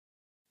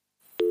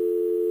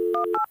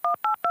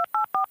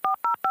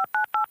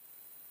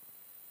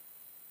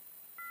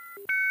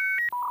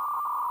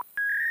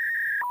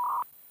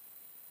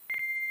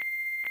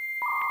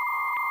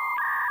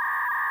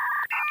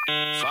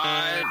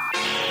Five,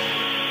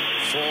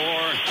 4,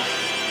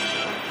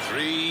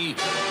 3,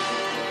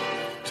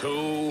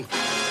 2,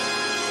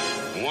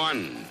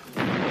 1.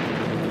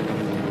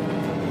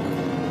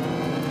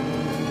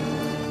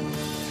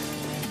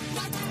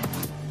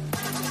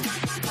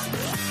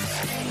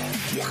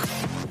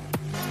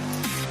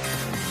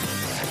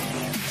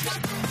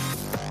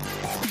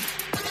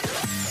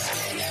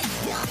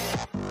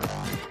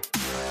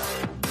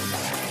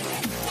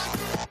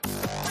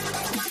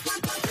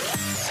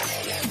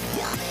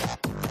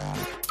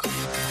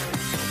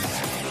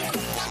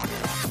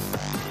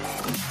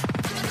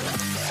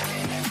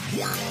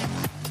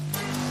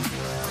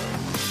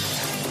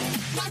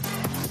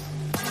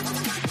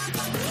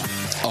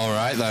 All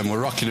right, then,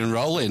 we're rocking and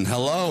rolling.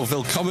 Hello,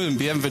 willkommen,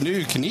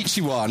 bienvenue,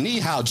 konnichiwa, ni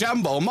hao,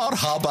 jambo,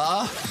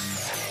 marhaba.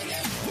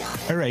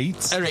 All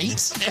right,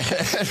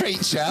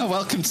 yeah.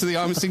 Welcome to the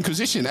Armist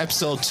Inquisition,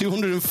 episode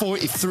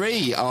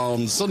 243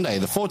 on Sunday,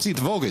 the 14th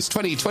of August,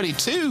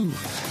 2022.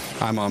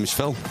 I'm Amish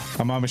Phil.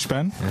 I'm Amish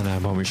Ben. And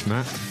I'm Amish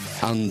Matt.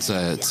 And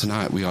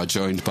tonight we are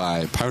joined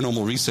by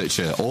paranormal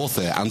researcher,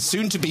 author, and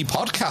soon-to-be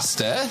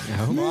podcaster,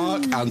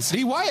 Mark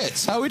Anthony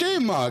Wyatt. How are we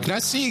doing, Mark?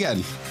 Nice to see you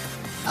again.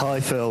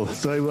 Hi, Phil.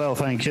 Very well,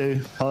 thank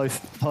you. Hi,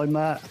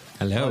 Matt.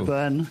 Hello. Hi,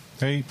 Ben.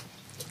 Hey.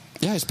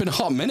 Yeah, it's been a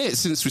hot minute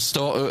since we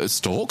stalked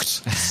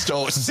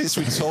since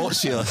we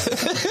talked to you.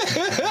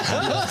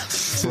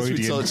 Since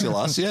we talked to you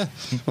last, yeah.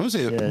 What was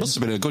it? Yeah. It must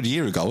have been a good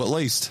year ago, at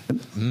least.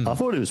 I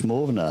thought it was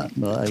more than that.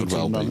 Like Could 18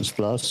 well months be.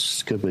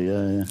 plus. Could be,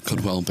 yeah.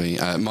 Could well be.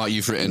 Mark,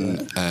 you've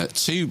written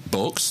 2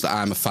 books that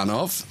I'm a fan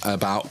of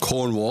about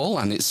Cornwall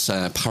and its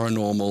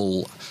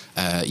paranormal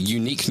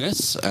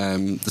uniqueness.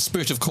 The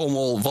Spirit of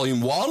Cornwall, Volume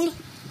 1.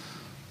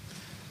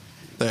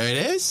 There it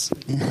is.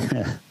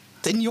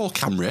 In your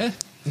camera.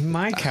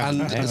 My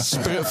camera. And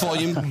Spirit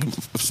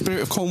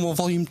of Cornwall,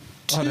 Volume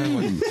 2. Oh,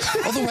 no.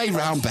 Other way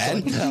round,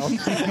 Ben. Oh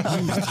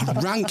my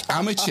God, rank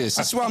amateurs.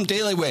 That's what I'm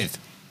dealing with.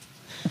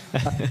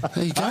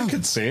 There you go. I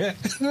could see it.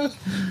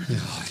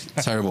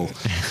 Terrible.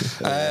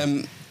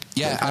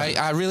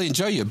 I really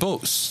enjoy your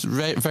books.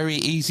 Very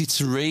easy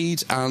to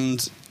read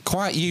and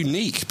quite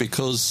unique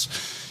because,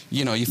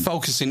 you know,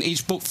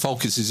 each book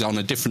focuses on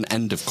a different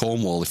end of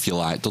Cornwall, if you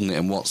like, doesn't it?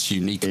 And what's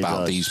unique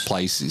about these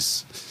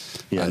places.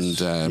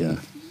 Yes. And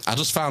I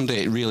just found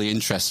it really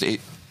interesting.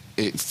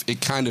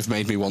 It kind of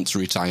made me want to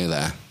retire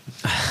there,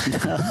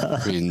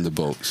 reading the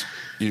books.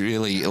 You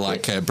really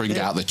bring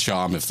out the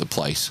charm of the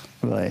place.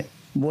 Right.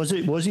 Was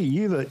it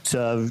you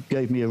that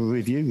gave me a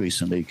review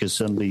recently? Because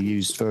somebody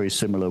used very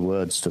similar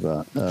words to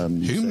that.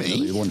 Who, me?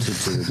 He wanted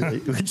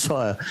to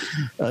retire.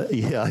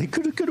 It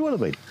could well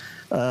have been.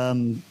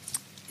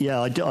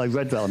 I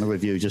read that on a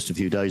review just a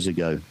few days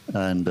ago,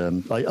 and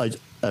I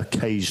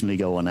occasionally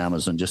go on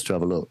Amazon just to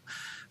have a look,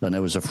 and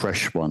there was a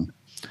fresh one.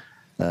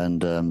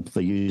 And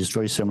they used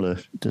very similar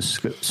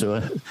description. So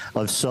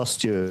I've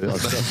sussed you.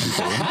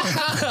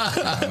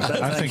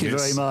 Thank you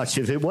very much.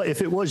 If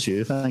it was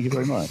you, thank you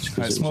very much.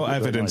 It's more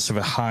evidence of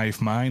a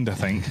hive mind, I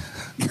think.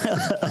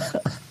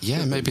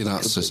 Yeah, maybe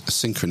that's a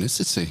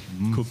synchronicity.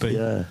 Could be.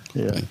 Yeah.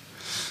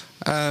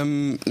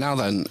 Now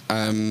then,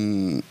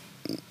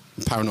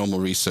 paranormal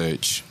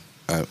research.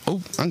 Hang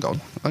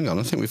on.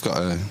 I think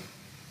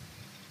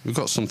we've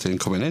got something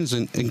coming in. Is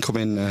an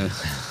incoming.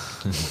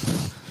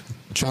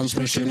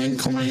 Transmission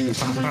incoming.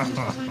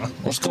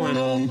 What's going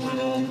on?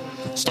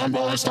 Stand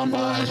by.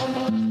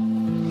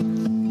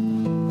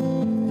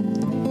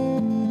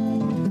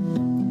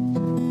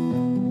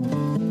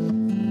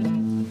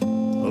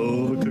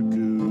 Oh, the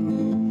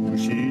cuckoo,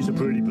 she's a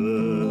pretty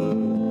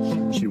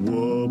bird. She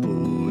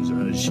warbles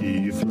as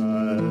she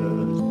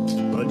flies,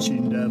 but she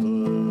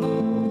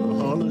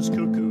never hollers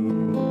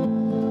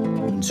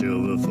cuckoo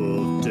until the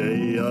 4th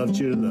day of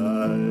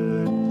July.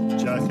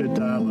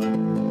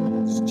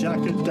 Jack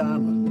of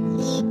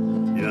diamonds,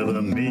 you're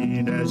the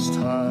meanest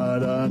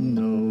heart I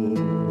know.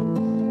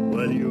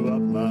 Well, you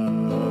up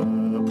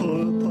my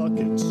poor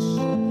pockets,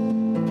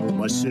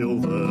 my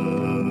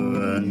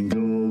silver and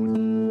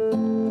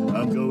gold.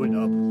 I'm going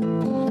up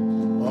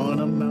on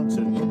a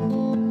mountain,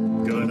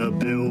 gonna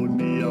build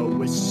me a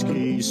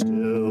whiskey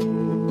still,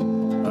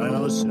 and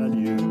I'll sell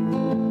you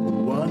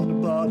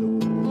one bottle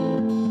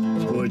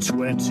for a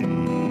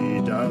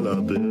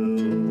 $20 bill.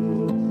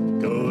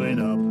 Going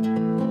up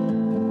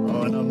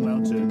on a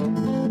mountain,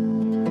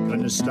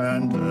 gonna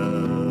stand there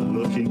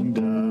looking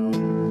down,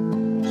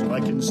 so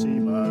I can see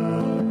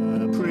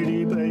my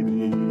pretty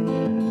baby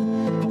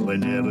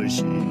whenever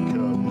she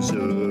comes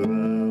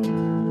around.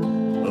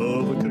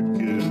 Oh, the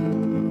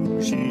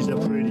cuckoo, she's a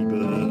pretty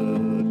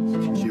bird.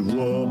 She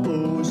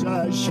warbles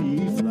as she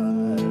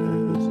flies,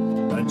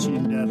 and she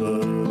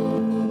never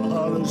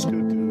hollers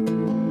cuckoo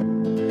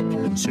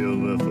until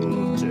the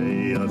 4th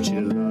day of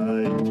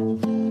July.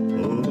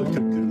 Oh, the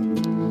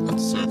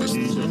cuckoo,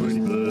 she's a pretty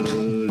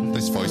bird.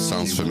 This voice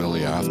sounds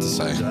familiar, I have to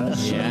say.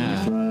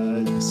 Yeah.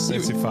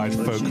 certified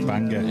folk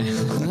banger.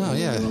 Oh,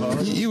 yeah.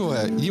 You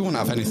wouldn't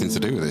have anything to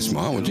do with this,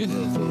 Mark, would you?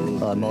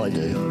 I might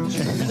do.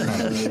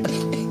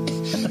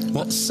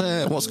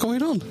 What's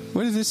going on?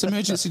 Where did this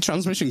emergency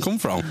transmission come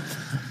from?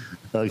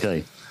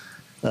 Okay.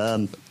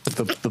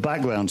 The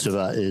background to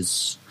that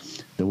is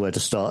where to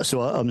start.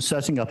 So I'm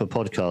setting up a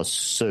podcast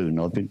soon.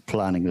 I've been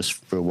planning this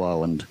for a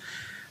while and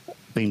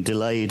been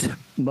delayed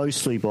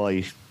mostly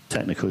by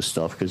technical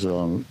stuff because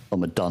I'm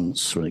a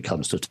dunce when it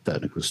comes to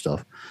technical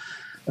stuff.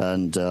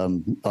 And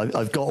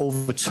I've got all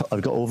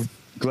the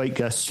great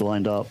guests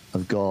lined up.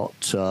 I've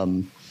got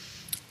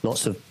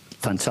lots of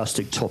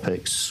fantastic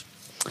topics,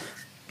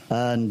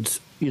 and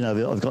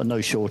I've got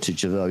no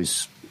shortage of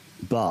those.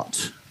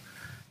 But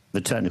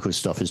the technical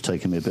stuff has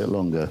taken me a bit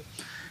longer.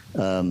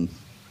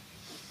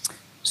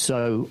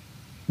 So,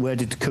 where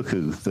did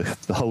Cuckoo?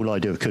 The whole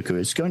idea of Cuckoo?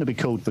 It's going to be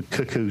called the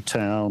Cuckoo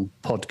Town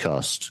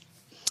Podcast,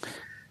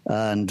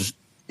 and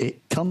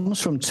it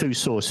comes from two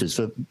sources.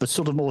 The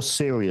sort of more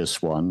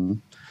serious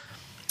one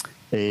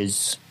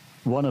is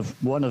one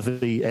of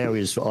the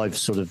areas that I've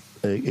sort of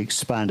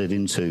expanded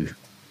into.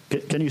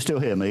 Can you still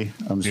hear me?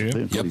 I'm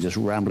just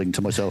rambling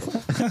to myself.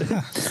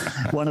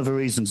 One of the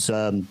reasons.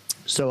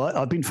 So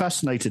I've been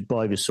fascinated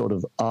by this sort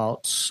of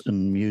arts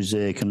and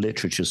music and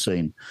literature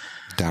scene.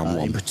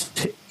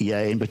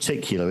 In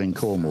particular in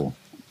Cornwall.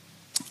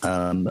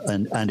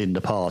 And in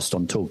the past,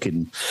 I'm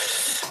talking,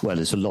 well,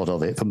 there's a lot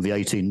of it from the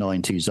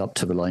 1890s up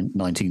to the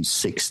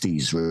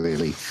 1960s,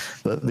 really.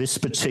 But this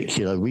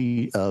particular,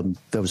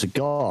 there was a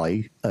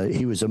guy,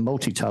 he was a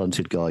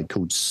multi-talented guy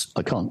called,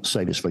 I can't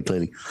say this very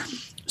clearly,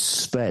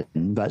 Sven,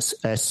 that's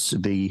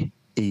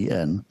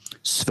S-V-E-N,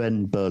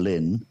 Sven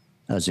Berlin,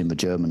 as in the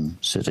German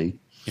city.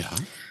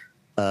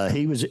 Yeah.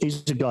 He's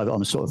a guy that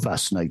I'm sort of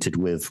fascinated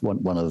with,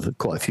 one of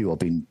quite a few I've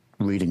been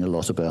reading a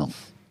lot about.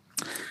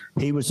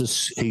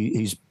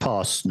 He's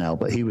passed now,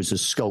 but he was a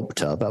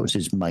sculptor. That was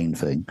his main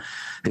thing.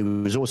 He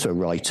was also a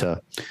writer.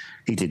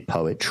 He did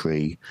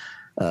poetry.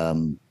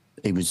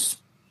 He was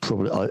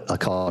probably, I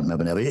can't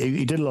remember now.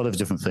 He did a lot of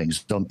different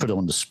things. I'm put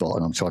on the spot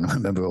and I'm trying to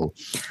remember all.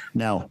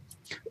 Now,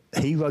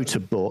 he wrote a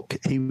book.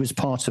 He was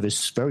part of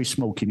this very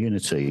small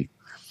community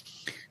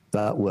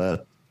that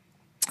were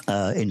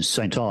in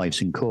St.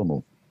 Ives in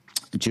Cornwall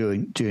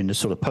during the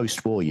sort of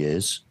post-war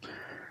years.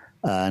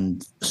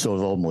 And sort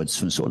of onwards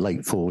from sort of late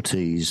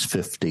 40s,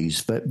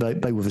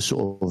 50s, they were the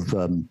sort of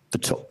the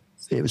top.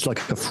 It was like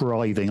a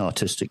thriving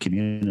artistic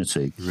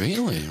community.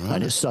 Really,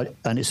 right?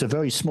 And it's a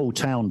very small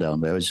town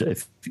down there.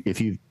 If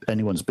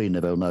anyone's been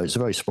there, they'll know it's a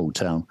very small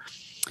town.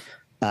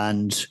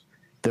 And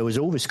there was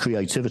all this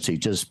creativity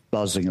just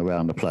buzzing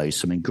around the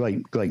place. I mean,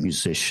 great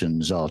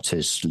musicians,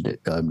 artists,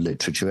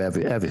 literature,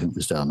 everything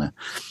was down there.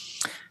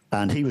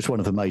 And he was one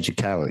of the major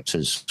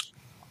characters.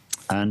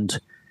 And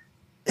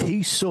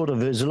he sort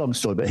of, it's a long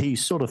story, but he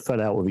sort of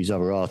fell out with these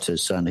other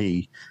artists, and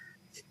he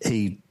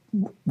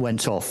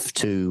went off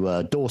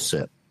to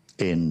Dorset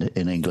in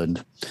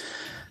England,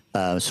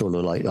 sort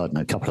of like, I don't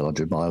know, a couple of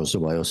 100 miles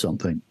away or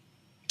something,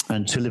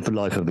 and to live the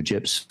life of a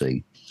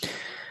gypsy.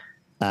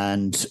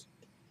 And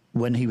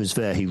when he was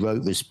there, he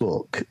wrote this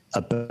book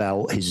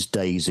about his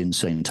days in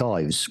St.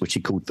 Ives, which he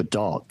called The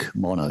Dark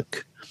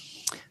Monarch.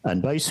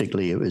 And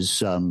basically it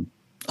was...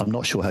 I'm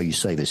not sure how you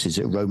say this. Is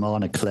it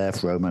Romana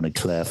Clef?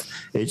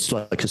 It's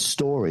like a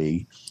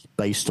story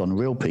based on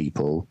real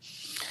people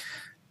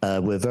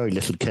where very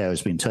little care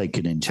has been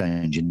taken in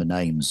changing the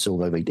names,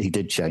 although he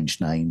did change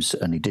names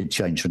and he did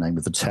change the name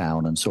of the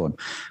town and so on.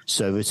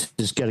 So it's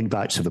getting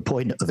back to the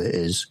point of it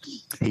is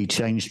he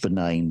changed the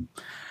name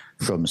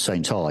from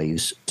St.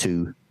 Ives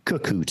to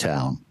Cuckoo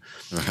Town,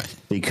 right?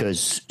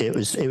 Because it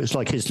was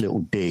like his little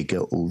dig at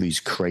all these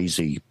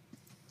crazy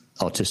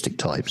artistic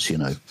types,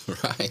 right?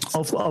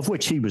 Of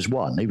which he was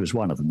one. He was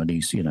one of them, and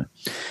he's,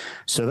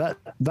 So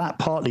that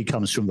partly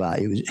comes from that.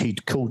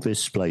 He'd called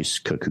this place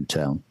Cuckoo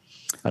Town,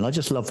 and I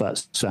just love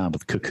that sound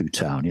of Cuckoo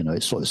Town.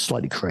 It's sort of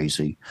slightly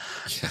crazy,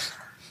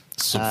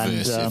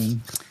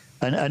 subversive.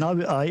 And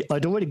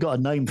I'd already got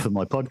a name for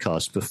my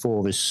podcast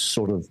before this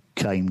sort of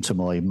came to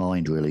my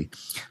mind. Really,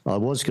 I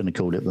was going to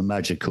call it the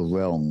Magical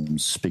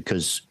Realms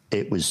because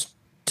it was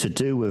to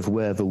do with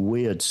where the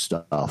weird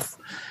stuff.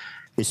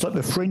 It's like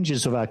the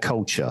fringes of our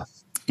culture.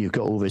 You've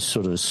got all this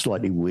sort of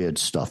slightly weird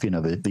stuff, the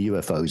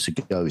UFOs,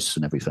 the ghosts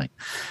and everything,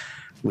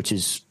 which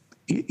is,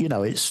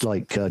 it's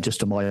like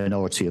just a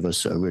minority of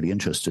us that are really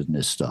interested in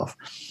this stuff.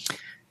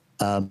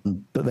 But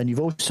then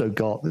you've also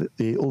got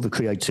all the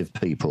creative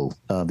people,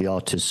 the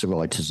artists, the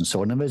writers and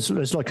so on. And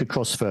there's like a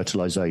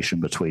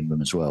cross-fertilization between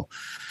them as well.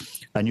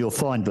 And you'll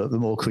find that the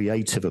more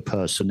creative a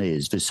person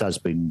is, this has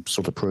been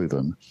sort of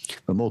proven,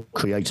 the more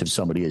creative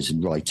somebody is in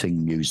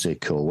writing,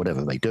 music or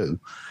whatever they do,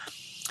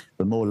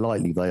 the more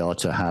likely they are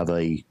to have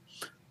a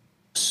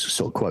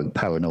sort of quote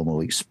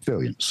paranormal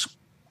experience.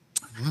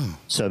 Wow.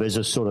 So there's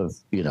a sort of,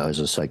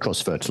 as I say,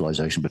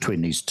 cross-fertilization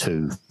between these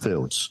two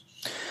fields.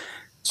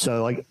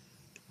 So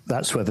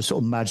that's where the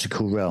sort of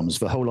magical realms,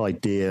 the whole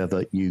idea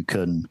that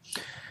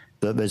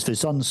there's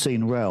this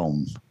unseen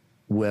realm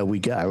where we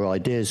get our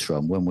ideas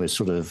from when we're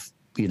sort of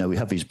we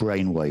have these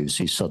brain waves,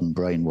 these sudden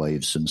brain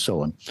waves and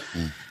so on.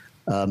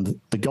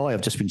 The guy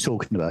I've just been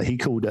talking about, I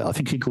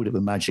think he called it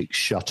the magic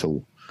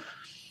shuttle,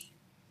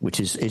 which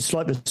is, it's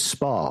like the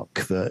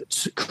spark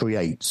that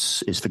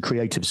creates, it's the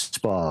creative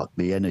spark,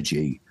 the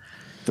energy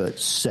that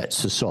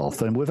sets us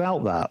off. And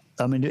without that,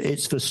 I mean,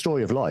 it's the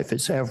story of life.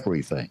 It's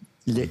everything.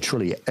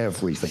 Literally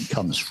everything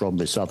comes from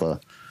this other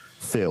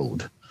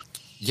field.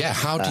 Yeah,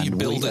 how do you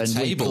build a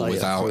table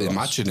without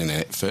imagining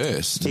it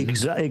first?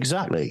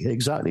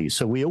 Exactly.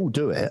 So we all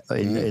do it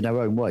in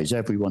our own ways.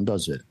 Everyone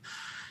does it.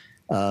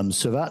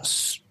 So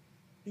that's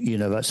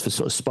the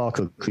sort of spark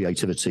of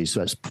creativity.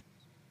 So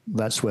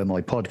that's where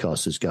my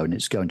podcast is going.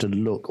 It's going to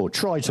look, or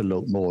try to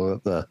look, more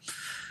at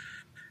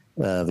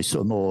the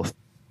sort of more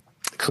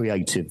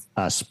creative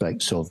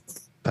aspects of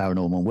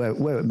paranormal,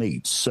 where it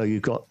meets. So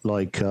you've got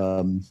like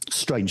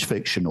strange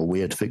fiction or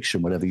weird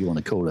fiction, whatever you want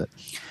to call it.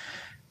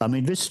 I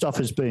mean, this stuff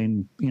has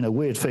been,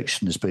 weird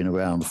fiction has been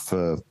around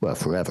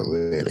forever,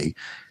 really.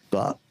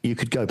 But you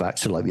could go back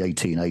to like the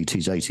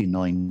 1880s,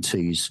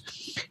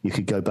 1890s. You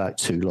could go back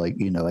to like,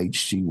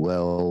 H.G.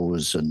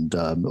 Wells and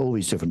all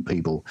these different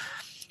people.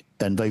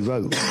 And they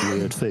wrote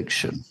weird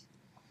fiction.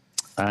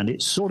 And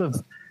it's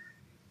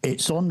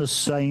on the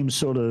same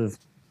sort of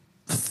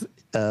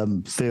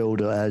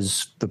field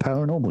as the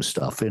paranormal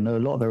stuff. And a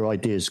lot of their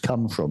ideas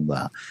come from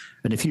that.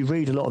 And if you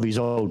read a lot of these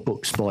old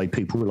books by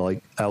people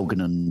like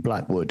Algernon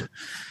Blackwood,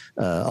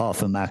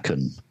 Arthur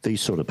Machen,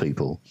 these sort of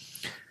people,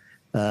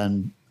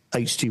 and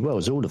H.G.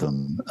 Wells, all of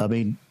them, I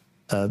mean,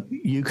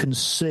 you can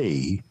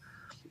see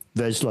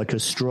there's like a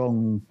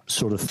strong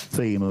sort of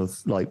theme of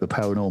like the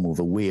paranormal,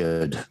 the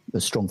weird,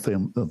 a strong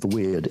theme of the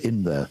weird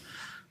in there.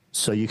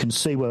 So you can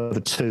see where the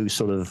two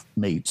sort of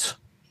meet.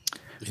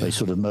 Yeah. They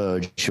sort of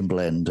merge and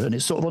blend. And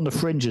it's sort of on the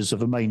fringes of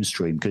the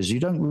mainstream, because you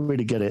don't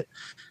really get it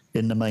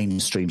in the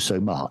mainstream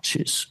so much.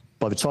 It's,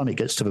 by the time it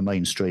gets to the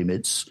mainstream,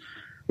 it's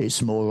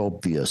more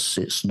obvious.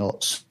 It's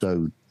not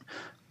so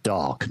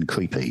dark and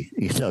creepy,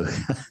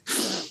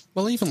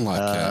 Well, even like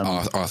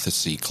Arthur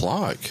C.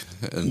 Clarke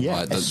and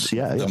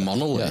the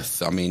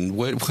monolith. Yeah. I mean,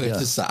 where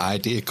does that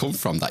idea come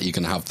from, that you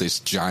can have this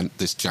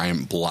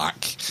giant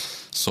black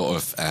sort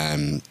of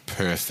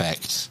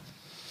perfect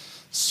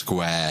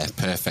square,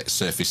 perfect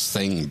surface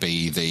thing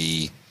be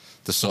the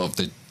sort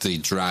of the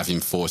driving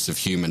force of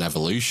human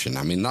evolution?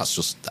 I mean,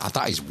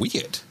 that is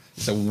weird.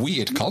 It's a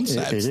weird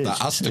concept that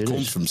has to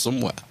come from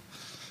somewhere.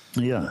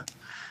 Yeah.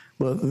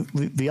 Well,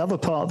 the other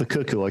part of the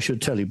cuckoo, I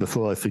should tell you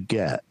before I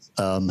forget.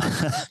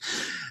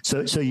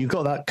 So you've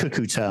got that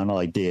Cuckoo Town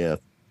idea,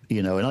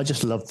 and I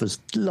just love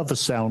the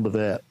sound of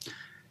it.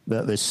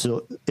 That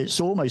it's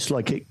almost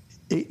like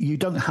you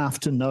don't have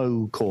to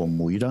know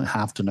Cornwall, you don't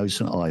have to know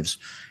St Ives.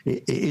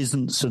 It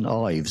isn't St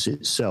Ives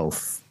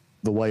itself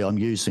the way I'm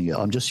using it.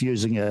 I'm just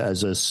using it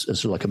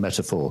as like a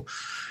metaphor,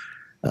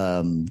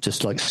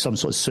 just like some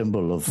sort of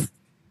symbol of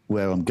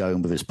where I'm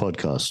going with this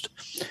podcast.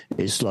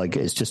 It's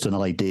just an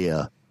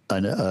idea.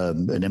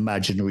 An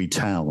imaginary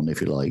town, if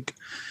you like.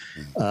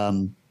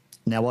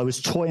 Now, I was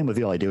toying with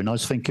the idea, and I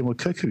was thinking, well,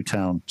 Cuckoo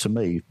Town, to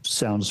me,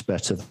 sounds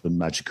better than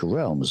Magical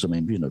Realms. I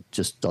mean,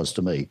 just does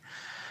to me.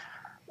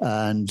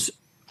 And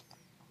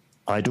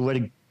I'd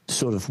already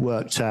sort of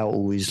worked out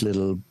all these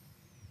little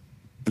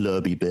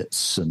blurby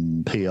bits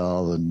and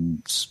PR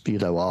and,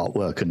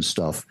 artwork and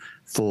stuff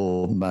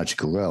for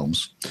Magical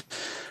Realms.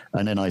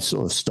 And then I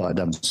sort of started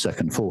having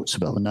second thoughts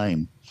about the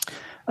name.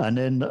 And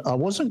then I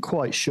wasn't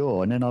quite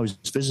sure. And then I was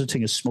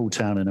visiting a small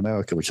town in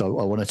America, which I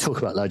want to talk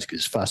about later because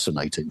it's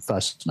fascinating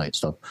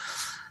stuff.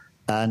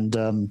 And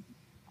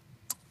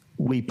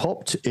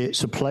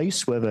it's a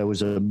place where there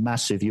was a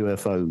massive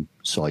UFO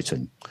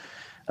sighting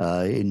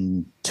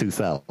in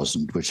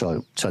 2000, which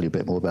I'll tell you a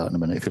bit more about in a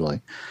minute if you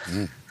like.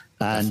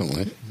 And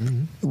definitely.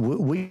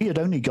 We had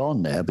only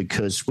gone there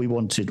because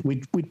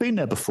we'd been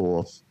there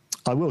before.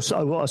 I'll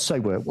say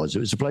where it was. It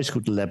was a place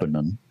called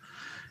Lebanon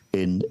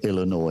in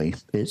Illinois.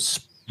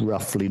 It's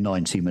roughly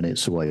 90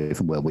 minutes away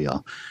from where we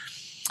are.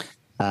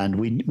 And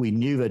we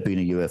knew there'd been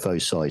a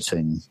UFO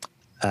sighting,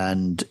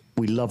 and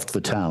we loved the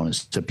town.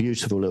 It's a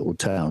beautiful little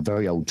town,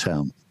 very old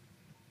town,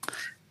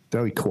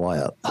 very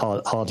quiet.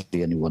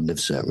 Hardly anyone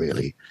lives there,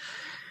 really.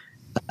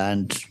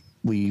 And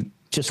we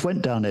just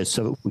went down there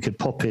so we could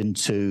pop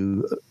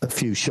into a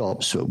few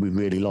shops that we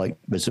really liked.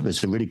 There's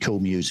a really cool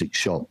music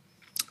shop,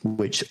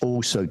 which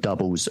also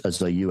doubles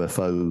as a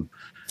UFO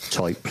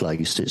type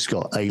place. It's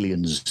got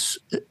aliens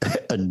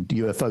and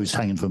UFOs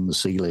hanging from the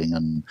ceiling,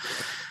 and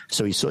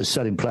so he's sort of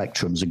selling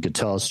plectrums and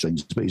guitar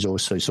strings, but he's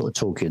also sort of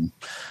talking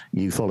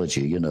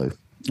ufology,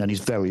 and he's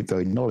very,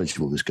 very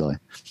knowledgeable, this guy.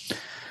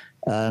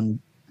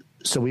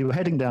 So we were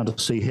heading down to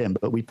see him,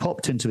 but we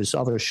popped into this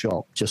other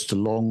shop just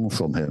along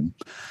from him,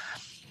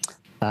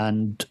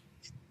 and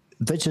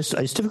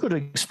it's difficult to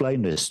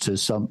explain this to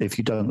some if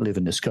you don't live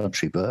in this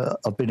country, but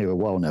I've been here a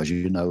while now, as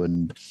you know,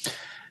 and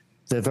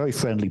they're very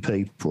friendly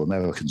people.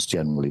 Americans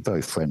generally,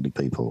 very friendly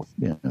people.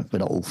 They're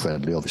not all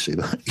friendly, obviously,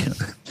 but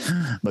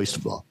most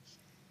of them are.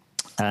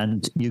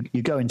 And you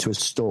go into a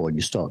store and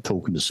you start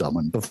talking to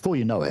someone. Before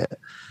you know it,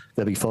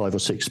 there'll be 5 or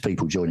 6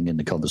 people joining in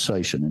the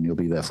conversation, and you'll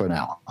be there for an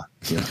hour.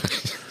 You know?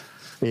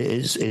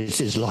 it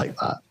is like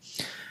that.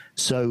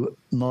 So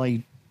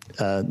my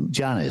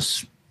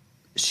Janice,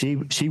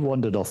 she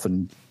wandered off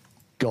and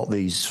got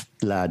these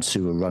lads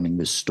who were running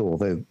this store.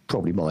 They're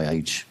probably my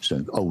age,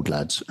 so old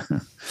lads.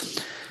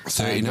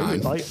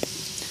 39.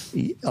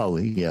 Oh,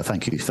 yeah,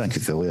 thank you,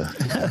 Phil, yeah.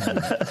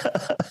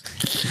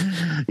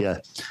 Yeah.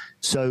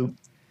 So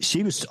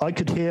I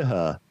could hear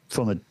her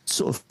from a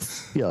sort of,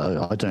 I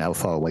don't know how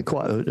far away,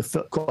 quite a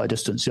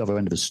distance the other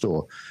end of the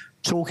store,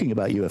 talking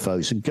about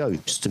UFOs and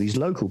ghosts to these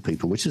local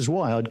people, which is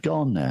why I'd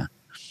gone there.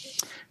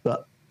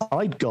 But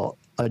I don't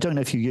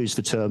know if you use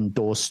the term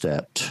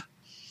doorstepped.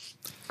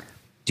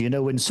 Do you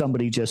know when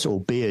somebody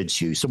beards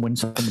you? When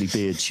somebody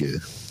beards you.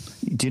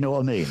 Do you know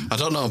what I mean? I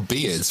don't know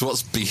beards.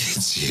 What's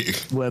beards you?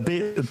 Well,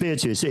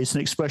 beards you, it's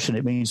an expression.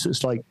 It means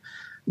it's like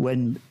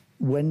when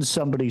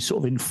somebody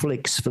sort of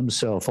inflicts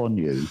themselves on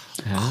you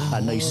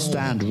and they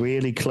stand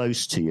really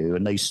close to you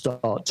and they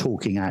start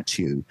talking at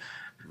you.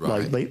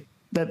 Right. Like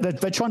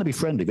they're trying to be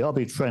friendly. They are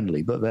being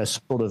friendly, but they're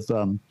sort of,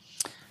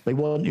 they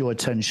want your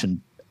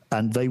attention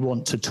and they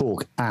want to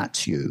talk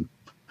at you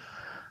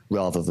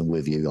rather than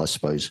with you, I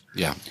suppose.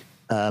 Yeah.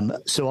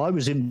 So I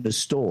was in the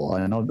store,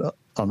 and I'm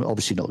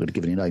obviously not going to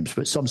give any names,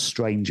 but some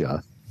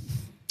stranger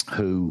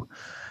who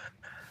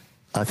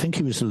I think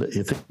he was a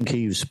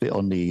bit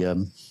on the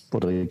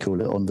what do they call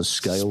it, on the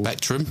scale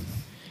spectrum.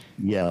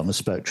 Yeah, on the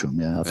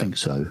spectrum. Yeah, I think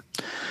so.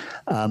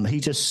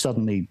 He just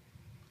suddenly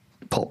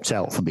popped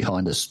out from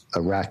behind a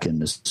rack in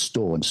the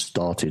store and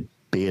started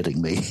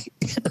bearding me.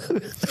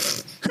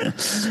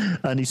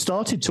 And he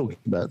started talking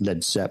about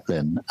Led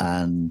Zeppelin,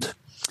 and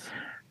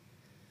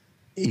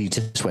he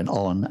just went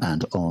on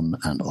and on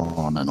and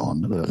on and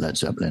on about Led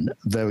Zeppelin,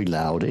 very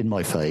loud in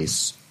my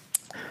face.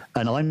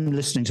 And I'm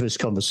listening to this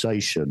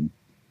conversation,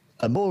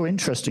 a more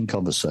interesting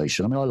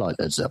conversation. I mean, I like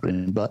Led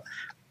Zeppelin, but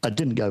I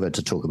didn't go there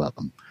to talk about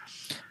them.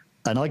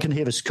 And I can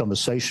hear this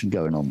conversation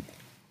going on.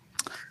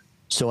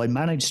 So I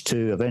managed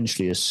to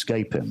eventually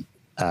escape him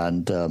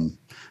and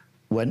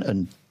went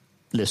and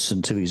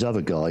listened to these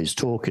other guys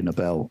talking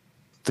about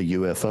the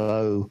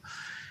UFO,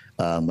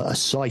 a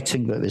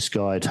sighting that this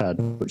guy had,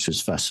 which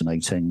was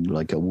fascinating,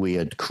 like a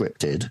weird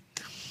cryptid.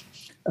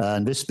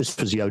 And this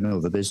was the owner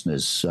of a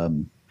business,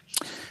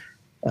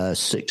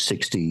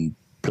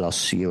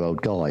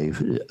 60-plus-year-old guy,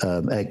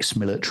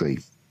 ex-military.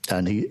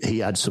 And he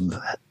had some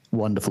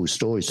wonderful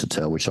stories to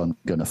tell, which I'm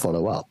going to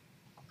follow up.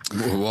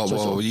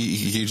 Whoa,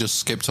 you just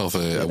skipped off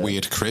a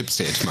weird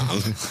cryptid,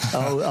 man.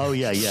 Oh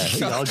yeah.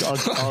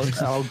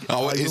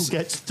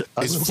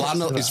 Is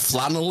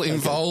flannel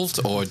involved,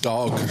 or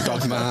dog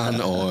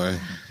man, or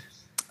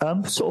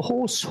sort of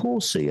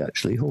horsey,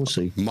 actually,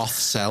 horsey. Moth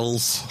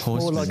cells,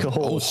 more like a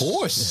horse. Oh,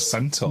 horse,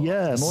 centaur.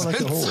 Yeah, more like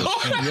a horse.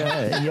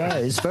 Yeah.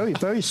 It's very,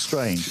 very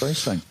strange. Very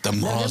strange. The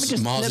Mars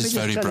is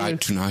very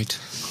bright tonight.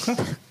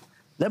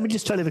 Let me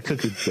just tell you the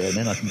cookie bit, and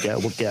then I can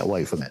get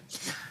away from it.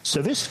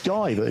 So this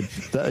guy that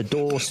had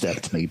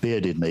doorstepped me,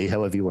 bearded me,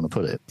 however you want to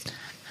put it,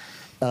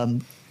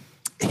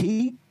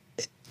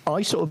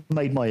 I sort of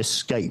made my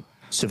escape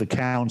to the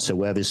counter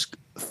where this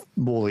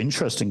more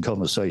interesting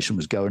conversation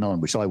was going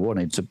on, which I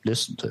wanted to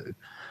listen to.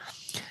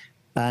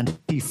 And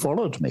he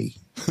followed me.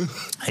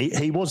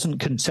 He wasn't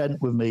content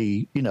with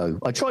me.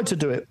 I tried to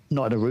do it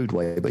not in a rude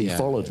way, but he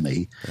followed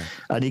me,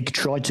 and he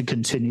tried to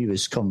continue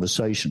this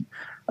conversation.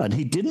 And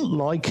he didn't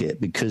like it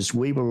because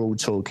we were all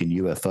talking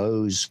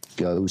UFOs,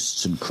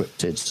 ghosts, and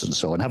cryptids and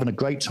so on, having a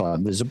great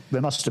time.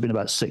 There must have been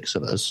about 6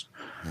 of us.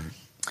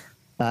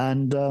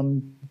 And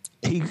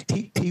he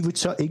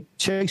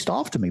chased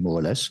after me, more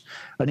or less,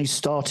 and he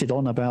started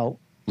on about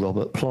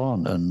Robert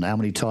Plant and how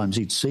many times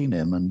he'd seen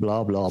him and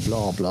blah, blah,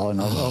 blah, blah. And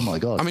oh my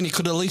God. I mean, he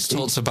could at least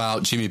talked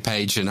about Jimmy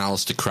Page and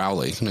Aleister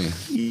Crowley, couldn't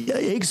he? Yeah,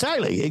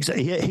 exactly.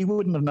 He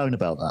wouldn't have known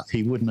about that.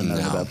 He wouldn't have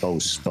known about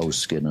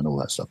Boleskine and all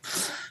that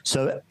stuff.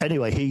 So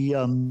anyway, the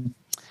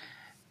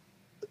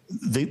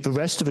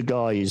rest of the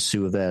guys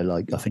who were there,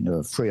 like I think there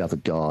were 3 other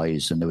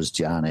guys, and there was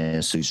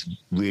Janice, who's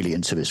really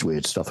into this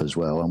weird stuff as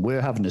well. And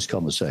we're having this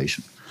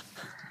conversation.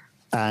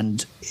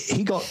 And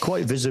he got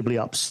quite visibly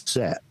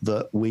upset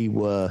that we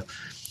were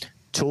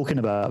talking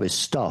about this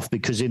stuff,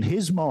 because in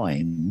his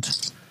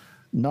mind,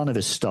 none of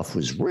this stuff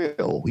was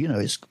real.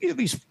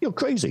 You're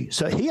crazy.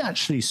 So he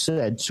actually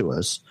said to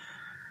us,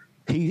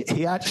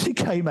 he actually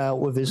came out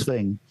with this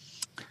thing,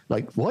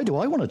 like, why do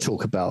I want to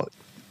talk about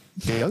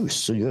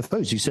ghosts and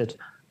UFOs? He said,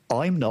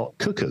 I'm not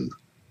cuckoo.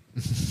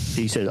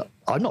 He said,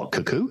 I'm not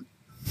cuckoo.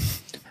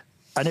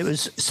 And it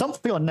was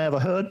something I'd never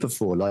heard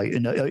before. Like,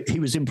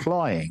 he was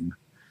implying,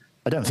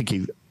 I don't think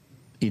he,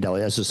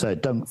 as I said, I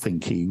don't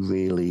think he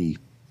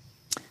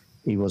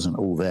wasn't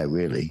all there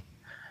really.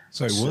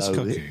 So he was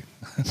cuckoo.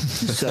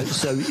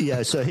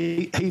 So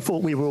he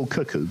thought we were all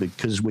cuckoo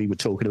because we were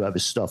talking about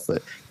this stuff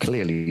that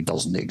clearly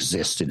doesn't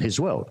exist in his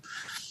world.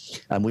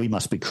 And we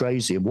must be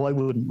crazy. And why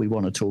wouldn't we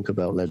want to talk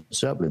about Led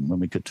Zeppelin when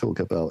we could talk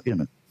about,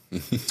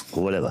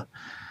 or whatever.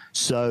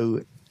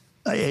 So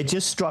it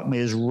just struck me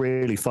as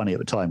really funny at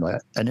the time.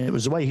 Like, and it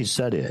was the way he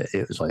said it.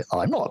 It was like,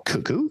 I'm not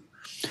cuckoo.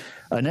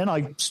 And then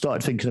I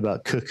started thinking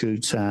about Cuckoo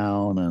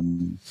Town.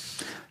 And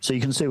so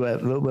you can see where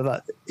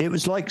that, it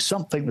was like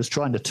something was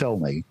trying to tell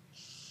me,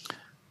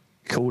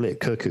 call it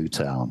Cuckoo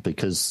Town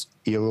because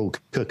you're all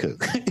cuckoo.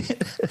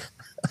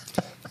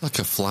 Like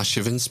a flash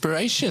of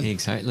inspiration.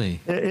 Exactly.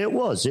 It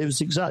was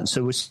exactly.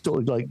 So we're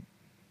sort of like,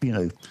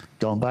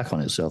 going back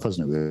on itself,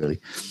 hasn't it, really?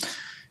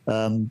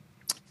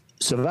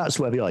 So that's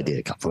where the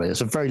idea comes from.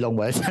 It's a very long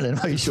way of telling a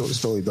very short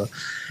story, but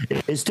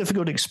it's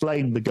difficult to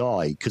explain the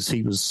guy because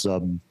he was...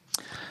 and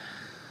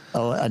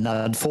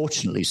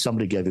unfortunately,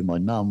 somebody gave him my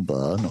number.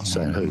 I'm not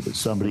saying who, but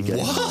somebody gave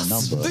him my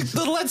number.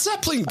 The Led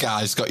Zeppelin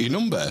guy's got your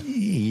number?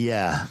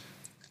 Yeah.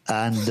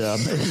 And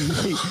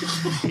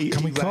he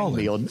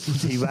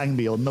rang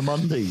me on the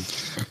Monday,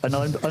 and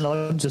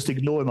I'm just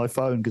ignoring my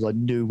phone because I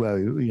knew where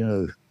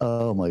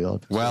oh my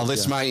god. Well,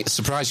 this might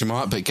surprise you,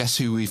 Mark, but guess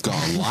who we've got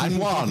on line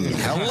one?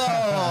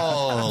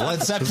 Hello,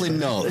 Led Zeppelin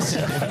nuts.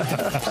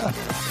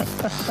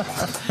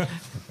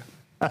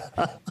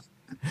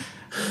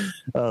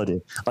 Oh dear!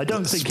 I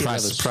don't think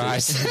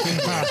surprise.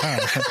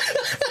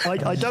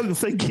 I don't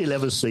think he'll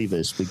ever see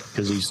this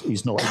because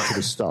he's not into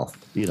the stuff.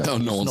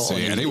 No one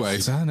see it anyway.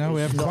 I know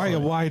we have quite a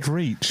wide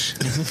reach.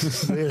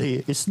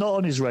 Really, it's not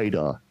on his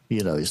radar.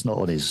 It's not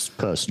on his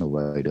personal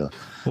radar.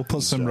 We'll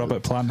put some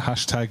Robert Plant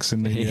hashtags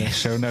in the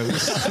show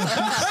notes so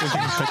you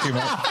can pick him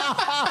up.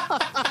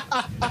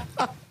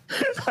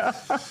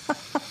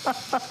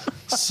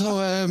 So,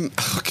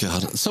 oh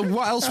God. So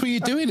what else were you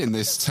doing in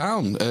this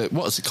town?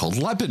 What is it called?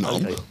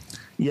 Lebanon? Okay.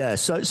 Yeah,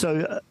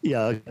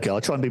 okay, I'll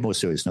try and be more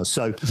serious now.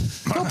 So,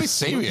 don't be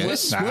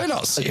serious. We're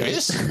not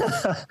serious.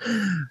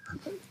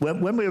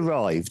 When we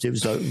arrived, it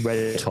was like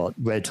red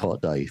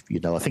hot day.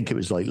 I think it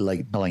was like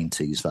late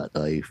 90s that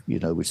day,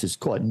 which is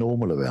quite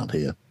normal around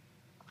here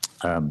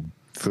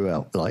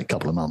throughout like a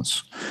couple of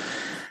months.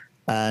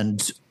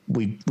 And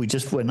we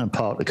just went and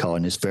parked the car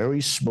in this very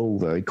small,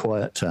 very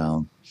quiet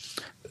town.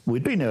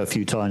 We'd been there a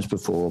few times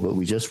before, but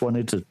we just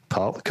wanted to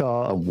park the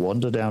car and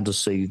wander down to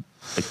see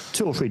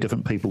two or three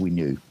different people we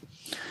knew.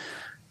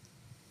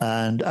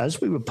 And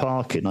as we were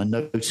parking, I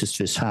noticed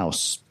this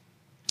house.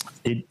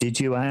 Did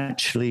you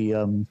actually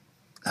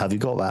have you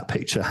got that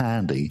picture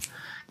handy?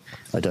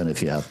 I don't know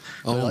if you have.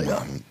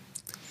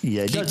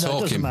 Yeah, it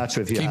doesn't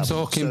matter if you have. Keep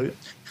talking.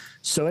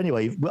 So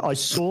anyway, I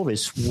saw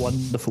this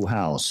wonderful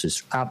house,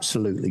 this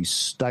absolutely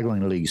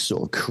staggeringly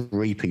sort of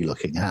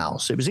creepy-looking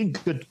house. It was in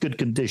good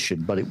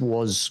condition, but it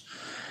was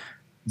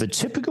the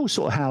typical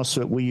sort of house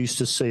that we used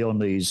to see on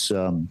these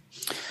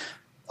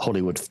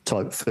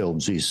Hollywood-type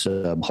films, these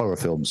horror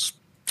films.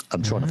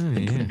 I'm trying to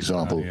think of an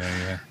example.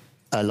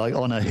 Like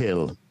on a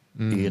hill,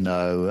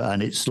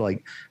 and it's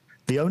like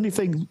the only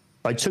thing...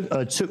 I took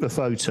the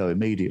photo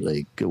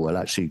immediately. Well,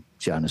 actually,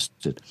 Janice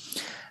did,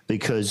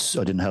 because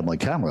I didn't have my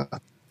camera.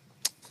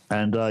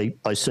 And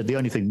I said the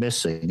only thing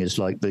missing is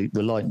like the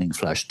lightning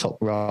flash top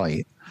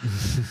right.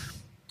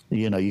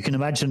 You can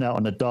imagine that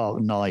on a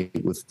dark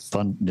night with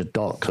the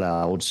dark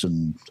clouds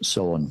and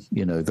so on.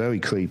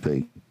 Very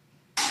creepy.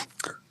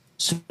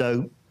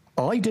 So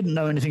I didn't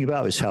know anything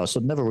about this house.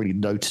 I'd never really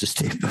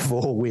noticed it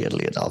before,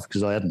 weirdly enough,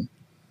 because I'd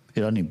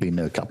only been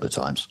there a couple of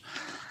times.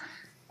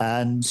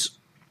 And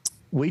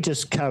we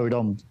just carried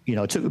on.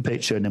 I took the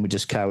picture and then we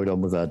just carried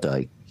on with our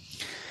day.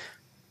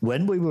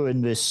 When we were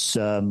in this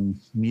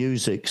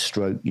music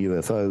stroke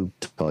UFO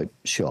type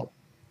shop.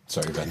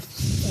 Sorry, Ben.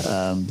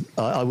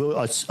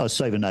 I'll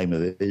say the name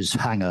of it is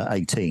Hangar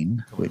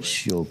 18,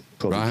 which you'll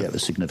probably get the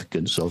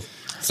significance of.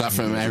 Is that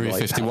from Area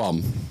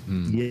 51?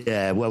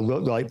 Yeah, well,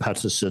 Wright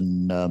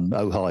Patterson,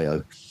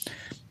 Ohio.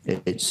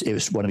 It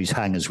was one of these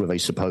hangars where they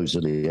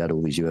supposedly had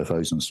all these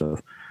UFOs and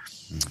stuff.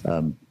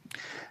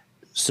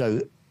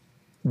 So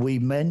we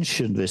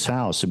mentioned this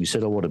house and we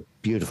said, oh, what a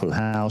beautiful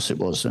house it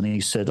was. And he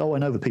said, oh, I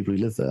know the people who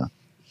live there.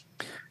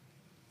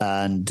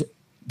 And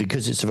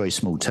because it's a very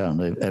small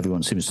town,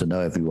 everyone seems to know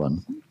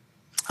everyone.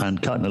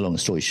 And cutting a long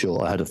story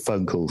short, I had a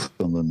phone call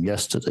from them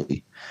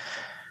yesterday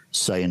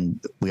saying,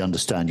 we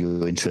understand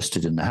you're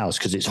interested in the house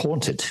because it's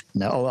haunted.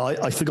 Now,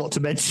 I forgot to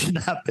mention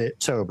that bit.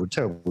 Terrible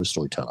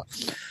storyteller.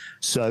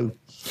 So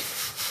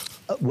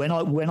when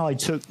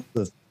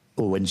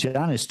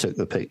Janice took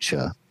the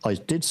picture, I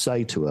did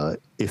say to her,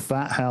 if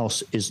that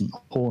house isn't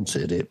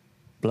haunted, it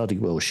bloody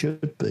well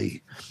should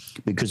be,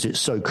 because it's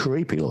so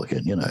creepy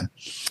looking,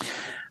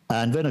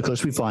 And then, of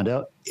course, we find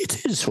out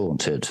it is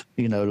haunted.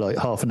 Like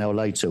half an hour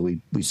later,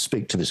 we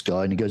speak to this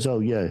guy and he goes, oh,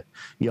 yeah,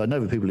 I know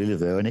the people who live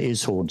there and it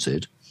is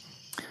haunted.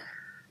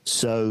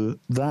 So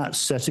that's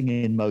setting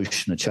in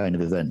motion a chain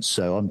of events.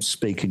 So I'm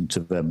speaking to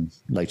them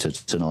later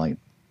tonight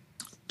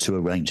to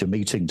arrange a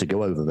meeting to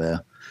go over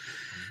there.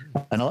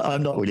 And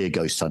I'm not really a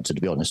ghost hunter,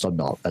 to be honest. I'm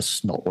not.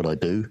 That's not what I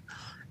do.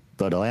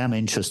 But I am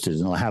interested,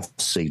 and I have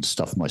seen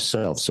stuff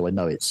myself, so I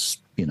know it's,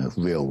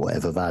 real,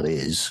 whatever that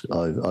is.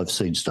 I've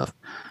seen stuff.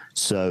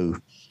 So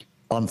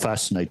I'm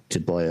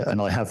fascinated by it,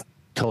 and I have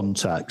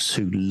contacts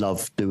who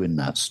love doing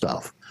that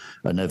stuff,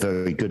 and they're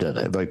very good at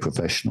it, very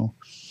professional.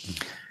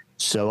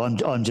 So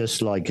I'm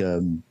just like,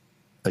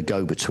 a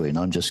go-between.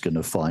 I'm just going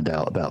to find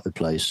out about the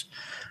place.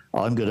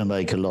 I'm going to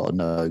make a lot of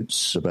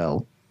notes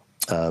about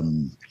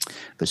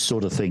the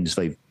sort of things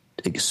they've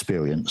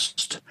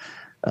experienced,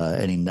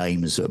 any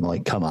names that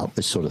might come up,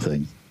 this sort of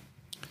thing.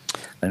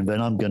 And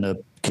then I'm going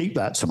to keep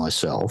that to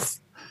myself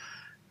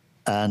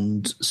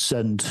and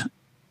send,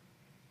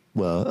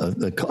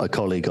 a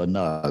colleague I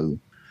know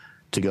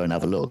to go and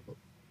have a look,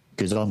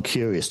 because I'm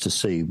curious to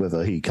see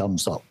whether he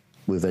comes up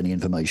with any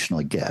information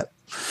I get.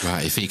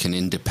 Right, if he can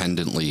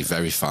independently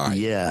verify.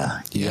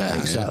 Yeah,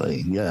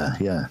 exactly.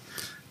 Yeah.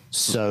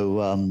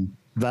 So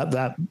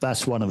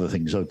that's one of the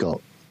things I've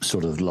got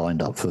sort of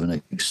lined up for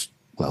the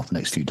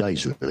next few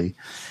days, really.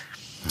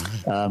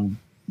 Right.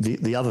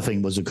 The other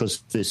thing was, of course,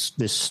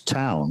 this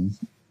town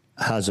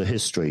has a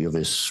history of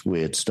this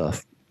weird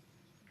stuff.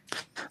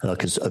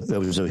 Because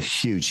there was a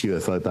huge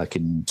UFO back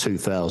in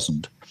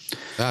 2000.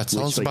 Yeah,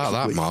 tell us about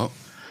that, Mark.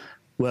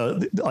 Well,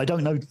 I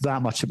don't know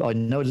that much. I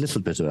know a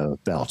little bit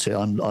about it.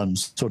 I'm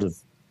sort of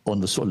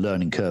on the sort of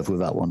learning curve with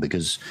that one,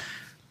 because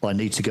I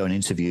need to go and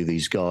interview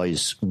these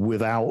guys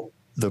without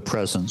the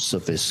presence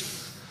of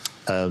this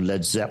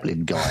Led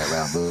Zeppelin guy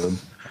around them.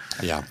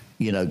 Yeah.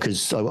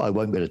 Because I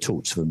won't be able to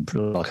talk to them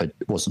like I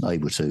wasn't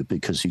able to,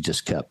 because he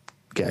just kept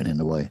getting in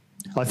the way.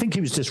 I think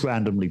he was just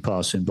randomly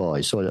passing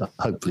by, so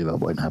hopefully that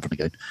won't happen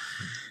again.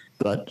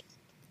 But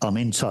I'm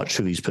in touch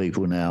with these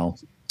people now,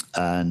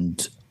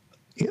 and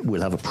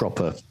we'll have a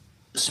proper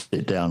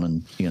sit down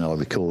and, I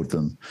record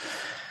them.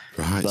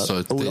 Right. But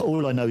So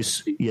all I know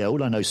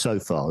so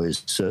far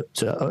is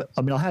that,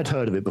 I had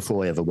heard of it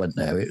before I ever went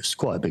there. It was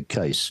quite a big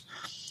case.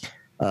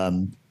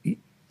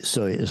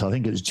 So I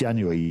think it was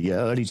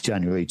early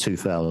January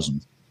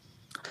 2000.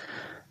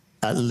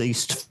 At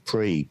least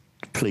 3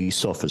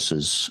 police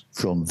officers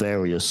from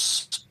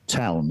various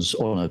towns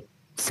on a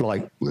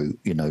flight route,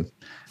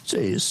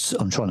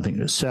 I'm trying to think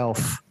of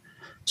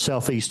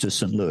southeast of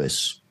St.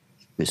 Louis,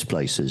 this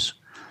place is.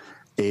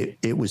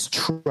 It was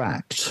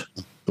tracked,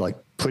 like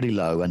pretty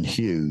low and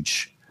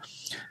huge,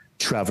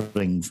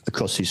 traveling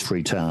across these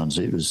 3 towns.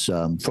 It was,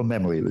 from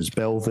memory, it was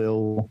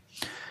Belleville.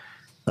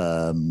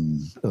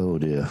 Oh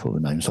dear, what were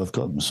the names? I've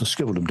got them. So I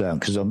scribbled them down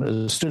because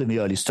I'm still in the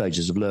early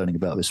stages of learning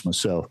about this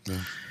myself.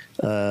 Yeah.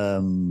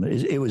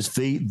 It was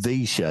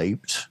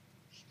V-shaped,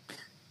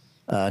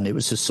 and it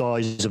was the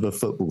size of a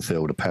football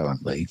field,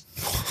 apparently,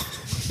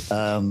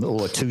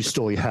 or a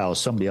 2-story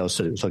house. Somebody else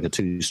said it was like a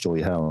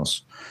 2-story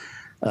house.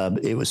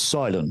 It was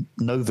silent,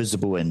 no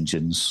visible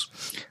engines,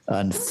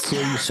 and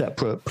 3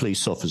 separate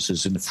police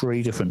officers in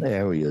 3 different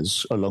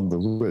areas along the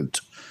route.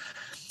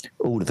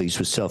 All of these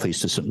were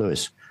southeast of St.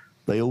 Louis.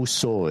 They all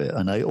saw it,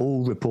 and they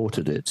all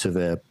reported it to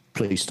their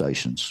police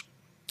stations.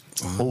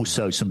 Wow.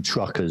 Also, some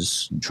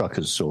truckers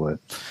saw it,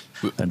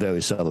 and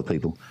various other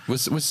people.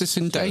 Was this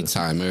in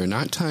daytime or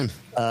nighttime?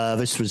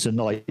 This was a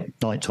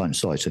nighttime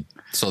sighting.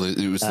 So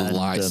it was the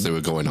lights that were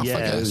going off, I guess.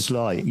 Yeah, it was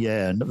light,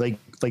 and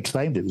they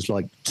claimed it was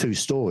like 2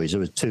 stories.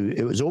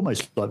 It was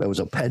almost like there was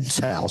a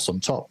penthouse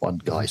on top, one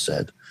guy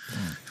said.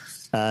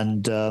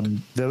 And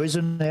there is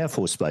an Air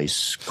Force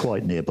base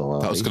quite nearby.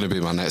 That was going to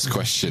be my next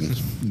question.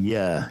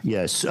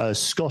 Yes.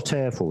 Scott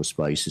Air Force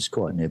Base is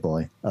quite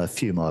nearby, a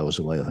few miles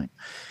away, I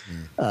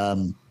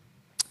think.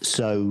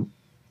 So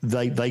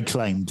they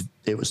claimed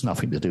it was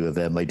nothing to do with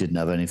them. They didn't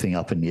have anything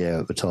up in the air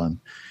at the time.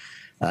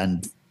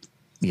 And,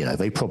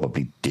 they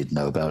probably did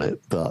know about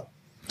it, but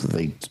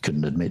they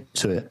couldn't admit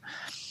to it.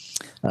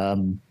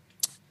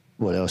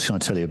 What else can I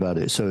tell you about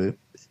it? So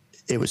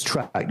it was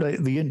tracked.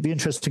 The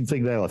interesting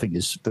thing there, I think,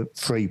 is that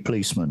 3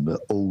 policemen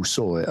that all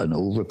saw it and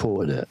all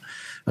reported it,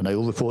 and they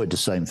all reported the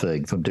same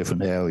thing from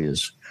different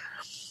areas.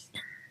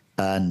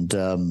 And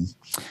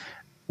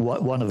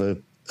one of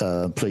the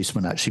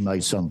policemen actually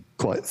made some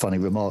quite funny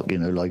remark,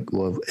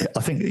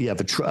 I think,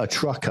 a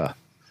trucker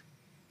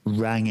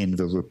rang in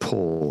the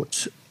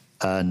report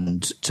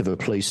and to the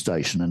police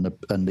station,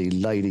 and the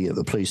lady at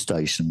the police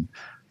station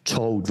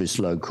told this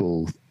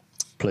local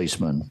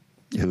policeman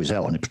who was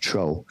out on a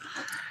patrol,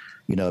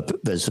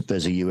 there's a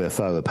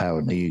UFO,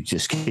 apparently. You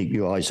just keep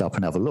your eyes up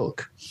and have a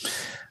look.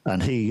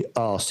 And he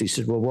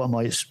said, well,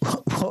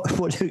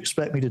 what do you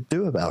expect me to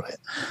do about it?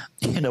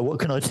 What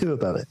can I do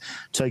about it?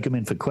 Take him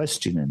in for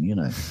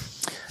questioning,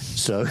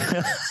 So,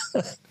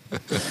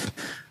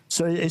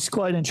 so it's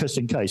quite an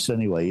interesting case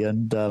anyway.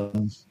 And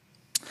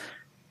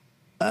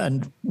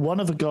one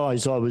of the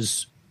guys I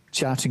was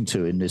chatting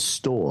to in this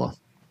store,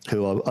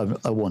 who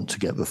I want to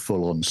get the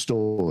full-on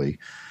story,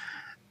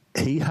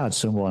 he had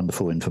some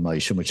wonderful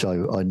information, which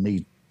I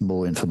need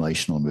more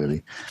information on,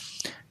 really.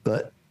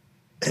 But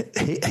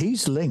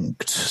he's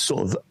linked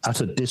sort of at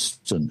a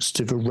distance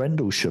to the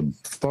Rendlesham